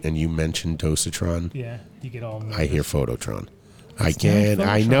point and you mention Dosatron, yeah, you get all. I hear Phototron. I It's can't. not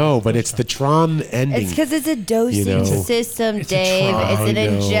I Phototron, know, it's but it's the Tron ending. It's because it's a dosing You know. system, It's a Dave. Tron. It's an I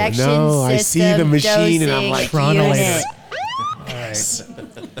know. injection No, I system. see the machine and I'm dosing like, Tronolator. unit. All right.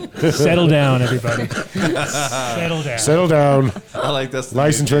 Settle down, everybody. Settle down. Settle down. I like this.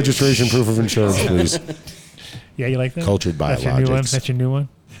 License, registration, proof of insurance, please. Yeah, you like that? Cultured That's your new one. Biologics. That's your new one.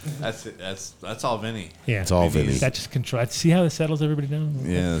 That's it. That's all Vinny. Yeah, It's all Vinny. that just control. See how it settles everybody down?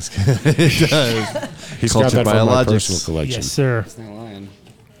 Yeah, that's good. It does. He's got Cultured that from my Biologics. personal collection. Yes, sir. It's not lying.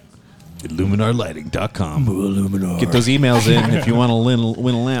 IlluminarLighting.com. Get those emails in if you want to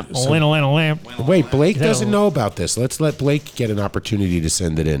win a lamp. Lena lamp. Wait, Blake Is that doesn't a- know about this. Let's let Blake get an opportunity to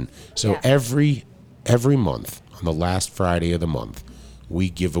send it in. So every month, on the last Friday of the month, we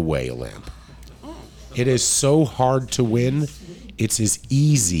give away a lamp. It is so hard to win. It's as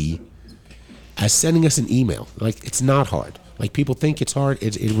easy as sending us an email. Like, it's not hard. Like, people think it's hard.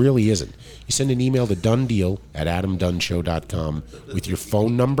 It really isn't. You send an email to donedeal@adamdunnshow.com with your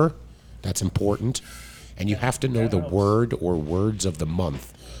phone number. That's important. And you have to know the word or words of the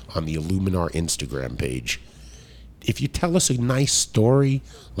month on the Illuminar Instagram page. If you tell us a nice story,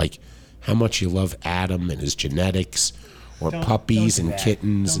 like how much you love Adam and his genetics, or puppies don't do and that.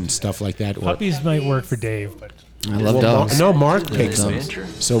 kittens and stuff like that. Or, Puppies might work for Dave, but I love well, dogs. no, Mark picks them.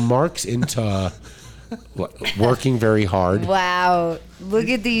 dogs. So Mark's into working very hard. Wow. Look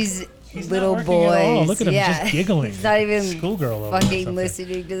at these little working boys. at all. Look at him yeah. just giggling. He's not even Schoolgirl over there or fucking something.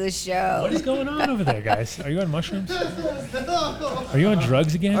 listening to the show. What is going on over there, guys? Are you on mushrooms? Are you on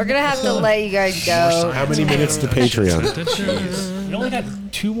drugs again? We're going to have to let you guys go. How many minutes to Patreon? We only got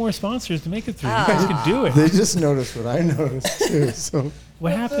 2 more sponsors to make it through. Ah. You guys can do it. They just noticed what I noticed too. So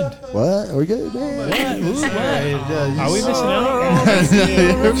What happened? what? Are we good, man? What? Are we missing out?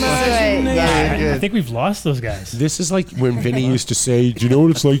 Yeah. I think we've lost those guys. This is like when Vinny used to say, "Do you know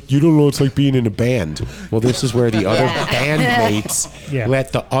what it's like? You don't know what it's like being in a band." Well, this is where the other bandmates Yeah.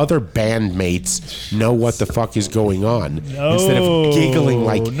 let the other bandmates know what the fuck is going on instead of giggling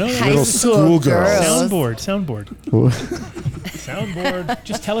like No. High little school schoolgirls. girls. Soundboard.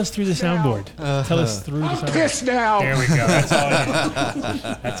 Just tell us through the soundboard. Tell us through the soundboard. Pissed now. There we go. That's all I need.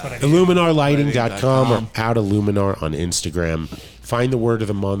 That's what I need. IlluminarLighting.com or @Illuminar on Instagram. Find the word of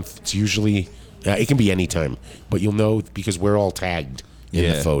the month. It's usually, it can be any time, but you'll know because we're all tagged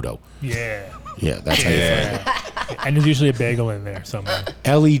in the photo. Yeah. Yeah, that's how you find it. And there's usually a bagel in there somewhere.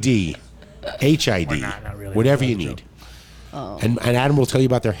 LED, HID, Or not really. whatever you That's a need. And Adam will tell you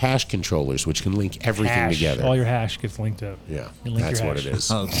about their hash controllers, which can link everything Hash. together. All your hash gets linked up. Yeah, You link that's your what hash. it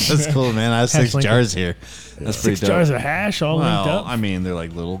is. Oh, that's cool, man. I have Hash 6 linked jars up. here. That's pretty 6 dope. jars of hash all linked Well, up. I mean, they're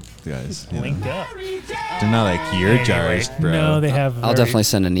like little guys. You know. Linked up. They're not like your Anyway, jars, bro. No, they have. I'll very- definitely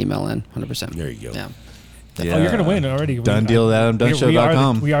send an email in, 100%. There you go. Yeah. Yeah. Oh, you're gonna win already. Done deal at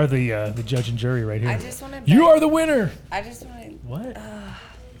AdamDunnshow.com. We are the judge and jury right here. I just want to. You are the winner. I just want to. What?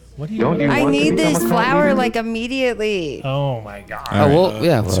 What do you? I need this flower like immediately. Oh my god. All right. Well,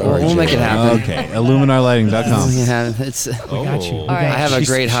 yeah, we'll make it happen. Okay, IlluminarLighting.com. Yeah, it's. We got you. We All got right. I have a She's-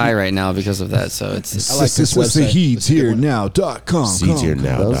 great high right now because of that, so it's. I like this website. SeedsHereNow.com. SeedsHereNow.com.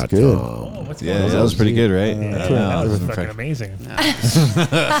 That was good. Oh, What's Yeah, going on? that was pretty good, right? Yeah, No, that was it fucking wasn't amazing.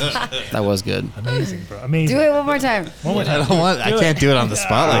 That was good. Amazing, bro. Amazing. Do it one more time. One more time. I can't do it on the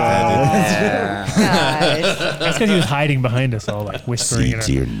spot like that, dude. That's because he was hiding behind us all, like whispering.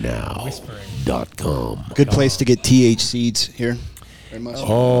 SeedsHereNow.com. Good place to get TH seeds here. Very much.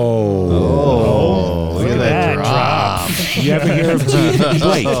 Oh, look at that drop. You ever hear of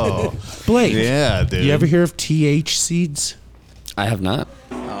Blake? Blake. Yeah, dude. You ever hear of TH seeds? I have not.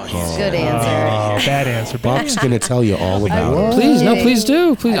 Good answer. Oh, bad answer. Buck's gonna tell you all about it. Please, no, please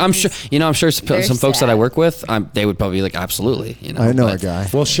do. Please, I'm sure. I'm sure They're some folks that I sad. work with, they would probably be like, absolutely. I know a but guy.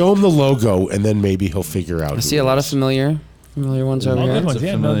 Well, show him the logo, and then maybe he'll figure out. I see a lot of familiar ones over All here. good ones.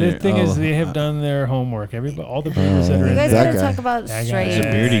 Yeah, no, the familiar- thing is, oh. they have done their homework. Everybody, all the breeders that are You in guys That gotta guy. talk about That guy. strains. He's a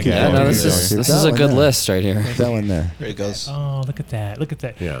beardy guy. Yeah, no, over this here. is That a one good there. list right here. That one there. There it goes. Oh, look at that. Look at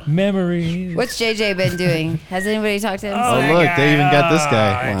that. Yeah. Memories. What's JJ been doing? Has anybody talked to him? Oh, look, they even got this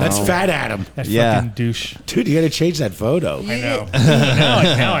guy. That's Fat Adam. That Yeah. fucking douche. Dude, you got to change that photo. I know.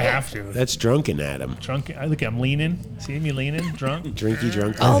 now I have to. That's Drunken Adam. Drunk. Look, I'm leaning. See me leaning, drunk. Drinky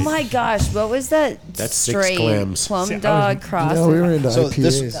drunk. Oh my gosh, what was that? That's 6 strain? clams. Plum See, I dog was- cross. No, we were into So IPAs.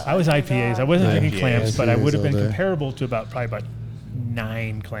 this- I was IPAs. I wasn't drinking IPAs, clams, but I would have been all day. comparable to probably about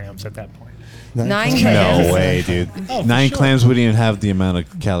 9 clams at that point. 9 No clams. way, dude. Oh, for 9 sure. clams wouldn't even have the amount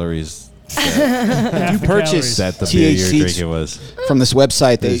of calories If you purchase that the beer you're THC drinking was. from this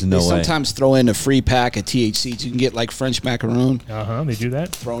website, they There's no way. sometimes throw in a free pack of THC. You can get like French macaroon They do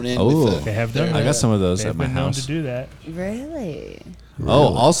that. thrown in. Oh. with They have done I that. got some of those They've at my been known house. to do that. Really?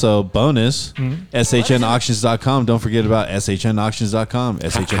 Oh, also bonus, Mm-hmm. SHNauctions.com. Don't forget about SHNauctions.com.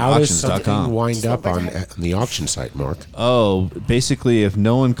 How does something SHNauctions.com. wind up on the auction site, Mark? Oh, basically, if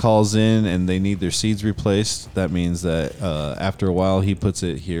no one calls in and they need their seeds replaced, that means that after a while, he puts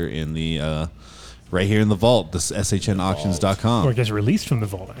it here in the right here in the vault. This Or SHNauctions.com. it gets released from the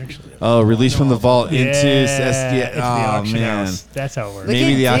vault, actually. Oh, released from the vault into into the oh auction man. house. That's how it works. Look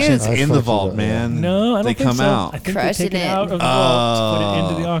Maybe at the auction's dude. in I the fucked vault, with that, yeah. man. No, I don't they think come so. out. I think Crushing they take it it. out of the vault to put it Oh.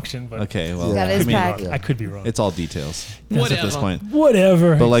 into the auction. But Okay, well, Got his I mean, pack. I could be wrong. it's all details at this point.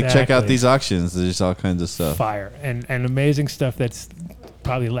 Whatever. But like, check out exactly. these auctions. There's all kinds of stuff. Fire and amazing stuff that's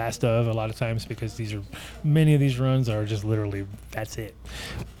probably last of a lot of times because many of these runs are just literally that's it,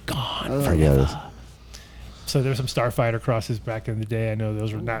 gone forever. So there were some Starfighter crosses back in the day. I know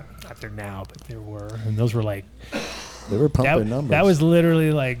those were not there now, but there were, and those were like They were pumping numbers. that was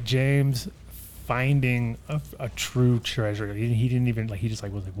literally like James finding a true treasure. He didn't even like. He just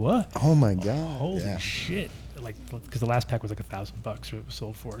like was like, what? Oh my god! Holy yeah. shit! Like, because the last pack was like $1,000 it was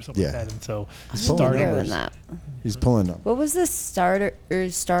sold for or something Yeah. like that. And so He's pulling starting Bigger numbers. than that. He's pulling up. What was the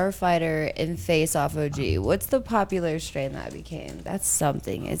Starfighter in Face Off OG? What's the popular strain that became? That's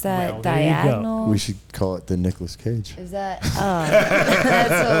something. Is that Well, there you go. diagonal? We should call it the Nicolas Cage. Is that? Oh,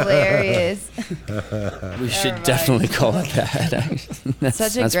 that's hilarious. We should mind. definitely call it that. That's,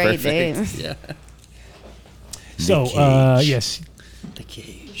 Such a that's great perfect. name. Yeah. So, Cage. yes, The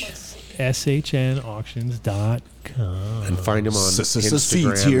cage. SHNauctions.com. And find him on Instagram.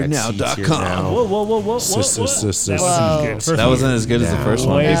 SeedsHereNow.com. Whoa, whoa, whoa, whoa, whoa. That wasn't good. First That wasn't as good as the first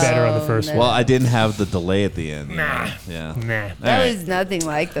one. Way No, better on the first no. one. Well, I didn't have the delay at the end. Nah. Yeah. Nah. That All right. was nothing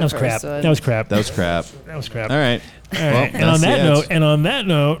like the That was first crap. one. That was crap. That was crap. That was crap. All right. All Well, right. And on that's that the note,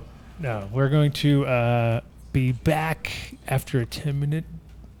 ads. no, we're going to be back after a 10-minute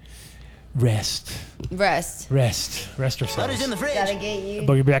rest. Rest Rest ourselves. Gotta get you.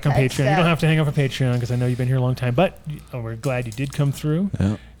 But you're back on Text Patreon. You out. don't have to hang out for Patreon because I know you've been here a long time. But we're glad you did come through.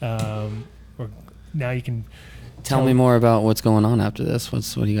 Yeah. Now you can Tell me more about what's going on after this. What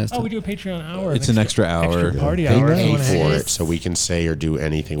do you guys do? Oh, we do a Patreon hour. It's an extra hour. Extra party They hour. pay Wanna hang for out? it, so we can say or do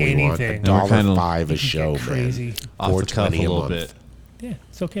anything we want. Anything. $1.05 a You can show, get crazy. man. Off the cuff a $4.20 little month. bit. Yeah,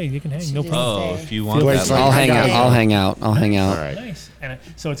 it's okay. You can hang. She No just problem. Oh, say- if you want Blake's that. like, I'll hang out. Yeah. I'll hang out. I'll hang out. All right. Nice. And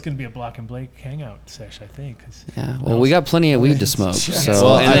so it's going to be a Block and Blake hangout sesh, I think. 'cause Yeah. Well, we got plenty of weed to smoke. So,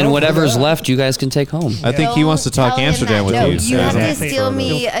 Well, and I then don't- whatever's left, you guys can take home. I think he wants to talk Tell him Amsterdam that. with No, you. you so- have to Exactly. steal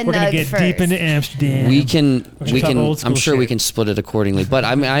me a We're going to nug get first. deep into Amsterdam. We can. should We talk can. old school I'm sure we shit. can split it accordingly. But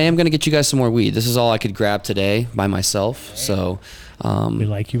I mean, I am going to get you guys some more weed. This is all I could grab today by myself. So. We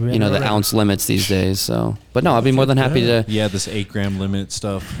like you. You know the already. ounce limits these days. So, but no, I'd be more than happy to. Yeah, this 8-gram limit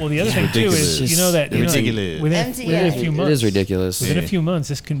stuff. Well, the other It's thing too is ridiculous. you know that you know, Ridiculous. within a few It months, is ridiculous. Within Yeah. a few months,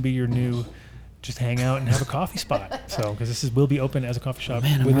 this can be your new. Just hang out and have a coffee spot. So, because will be open as a coffee shop.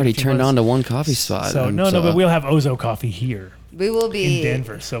 Man, I'm within a already few turned months. on to one coffee spot. So I'm but we'll have Ozo coffee here We will be in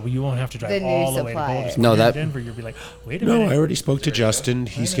Denver, so you won't have to drive the new all the way to supplier. Boulder. No, When you're in that- Denver, you'll be like, wait a No, minute. I already spoke to Justin.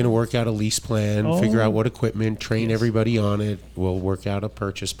 He's going to work out a lease plan, figure out what equipment, train everybody on it. We'll work out a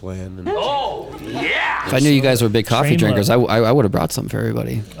purchase plan. And If I knew you guys were big coffee Train drinkers, love. I would have brought some for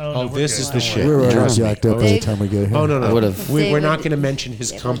everybody. Oh, this is the shit. We're already Trust me. jacked up by the time we get here. Oh no, no. I would've- We're not David- going to mention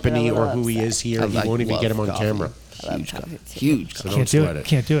his company or who he is here. He won't even get him on camera. Huge. So Coffee. don't Can't do sweat it.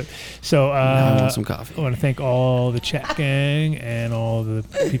 Can't do it. So I want some coffee. I want to thank all the chat gang and all the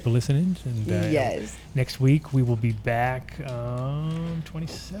people listening. And Yes. next week we will be back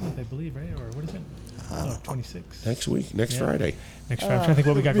 27th, I believe, right? Or what is it? No, 26th. Next week, next Friday. Next Friday. I'm trying to think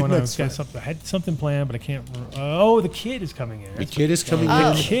what we got going on. Next We've got something, I had something planned, but I can't. Oh, the kid is coming in. The kid is coming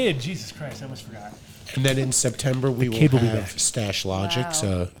The in. kid. Jesus Christ, I almost forgot. And then in September, we will kid will be have back. Stash Logics,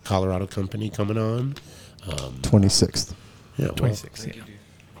 a Colorado company, coming on. 26th. Yeah, well, 26th. Yeah.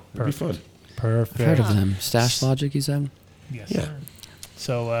 it'll be fun. Perfect. Heard of them? Stash Logic, you said? Yes. Yeah. Sir.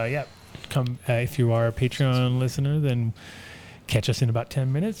 So yeah, come if you are a Patreon listener, then catch us in about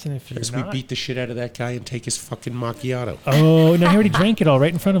 10 minutes, and if you're As not, we beat the shit out of that guy and take his fucking macchiato. oh no, he already drank it all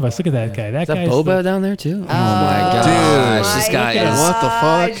right in front of us. Look at that guy. That Is that guy's boba down there too? Oh, my my gosh, this guy gosh. is. What the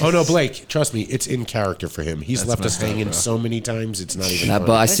fuck? Oh no, Blake! Trust me, it's in character for him. He's left us hanging so many times. It's not even. That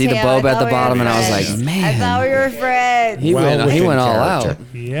funny. I see the Yeah, boba I at the thought we bottom, were and I was like, friends. man. I thought we were friends. He went within all out. character.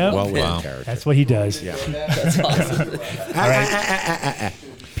 Yep. Well within Wow. character. That's what he does. Yeah. All right.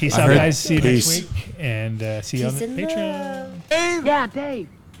 Peace out, heard- guys. See you Peace. next week, and see you on Peace the and Patreon. Dave? Yeah, Dave.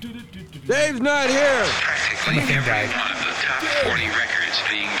 Dave's not here. Practically every one of the top 40 records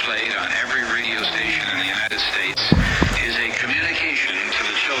being played on every radio station in the United States is a communication to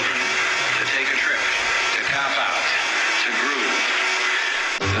the children to take a trip, to cop out, to groove.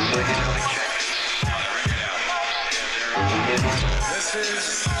 The psychedelic jackets on the record albums have their own. This is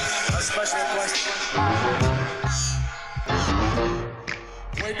a special question.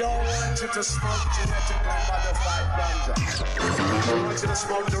 We don't want you to smoke genetically modified ganja. We want you to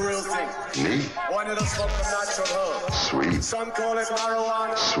smoke the real thing. Me? Want you to smoke the natural herb. Sweet. Some call it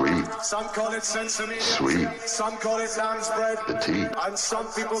marijuana. Sweet. Some call it sesame. Sweet. Some call it lamb's bread. The tea. And some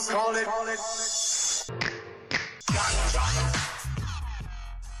people call it ganja.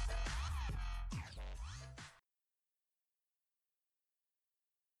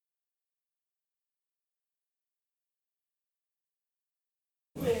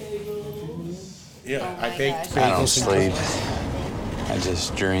 Yeah, I think I don't sleep. I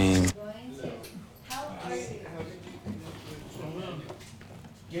just dream.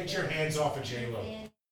 Get your hands off of J-Lo.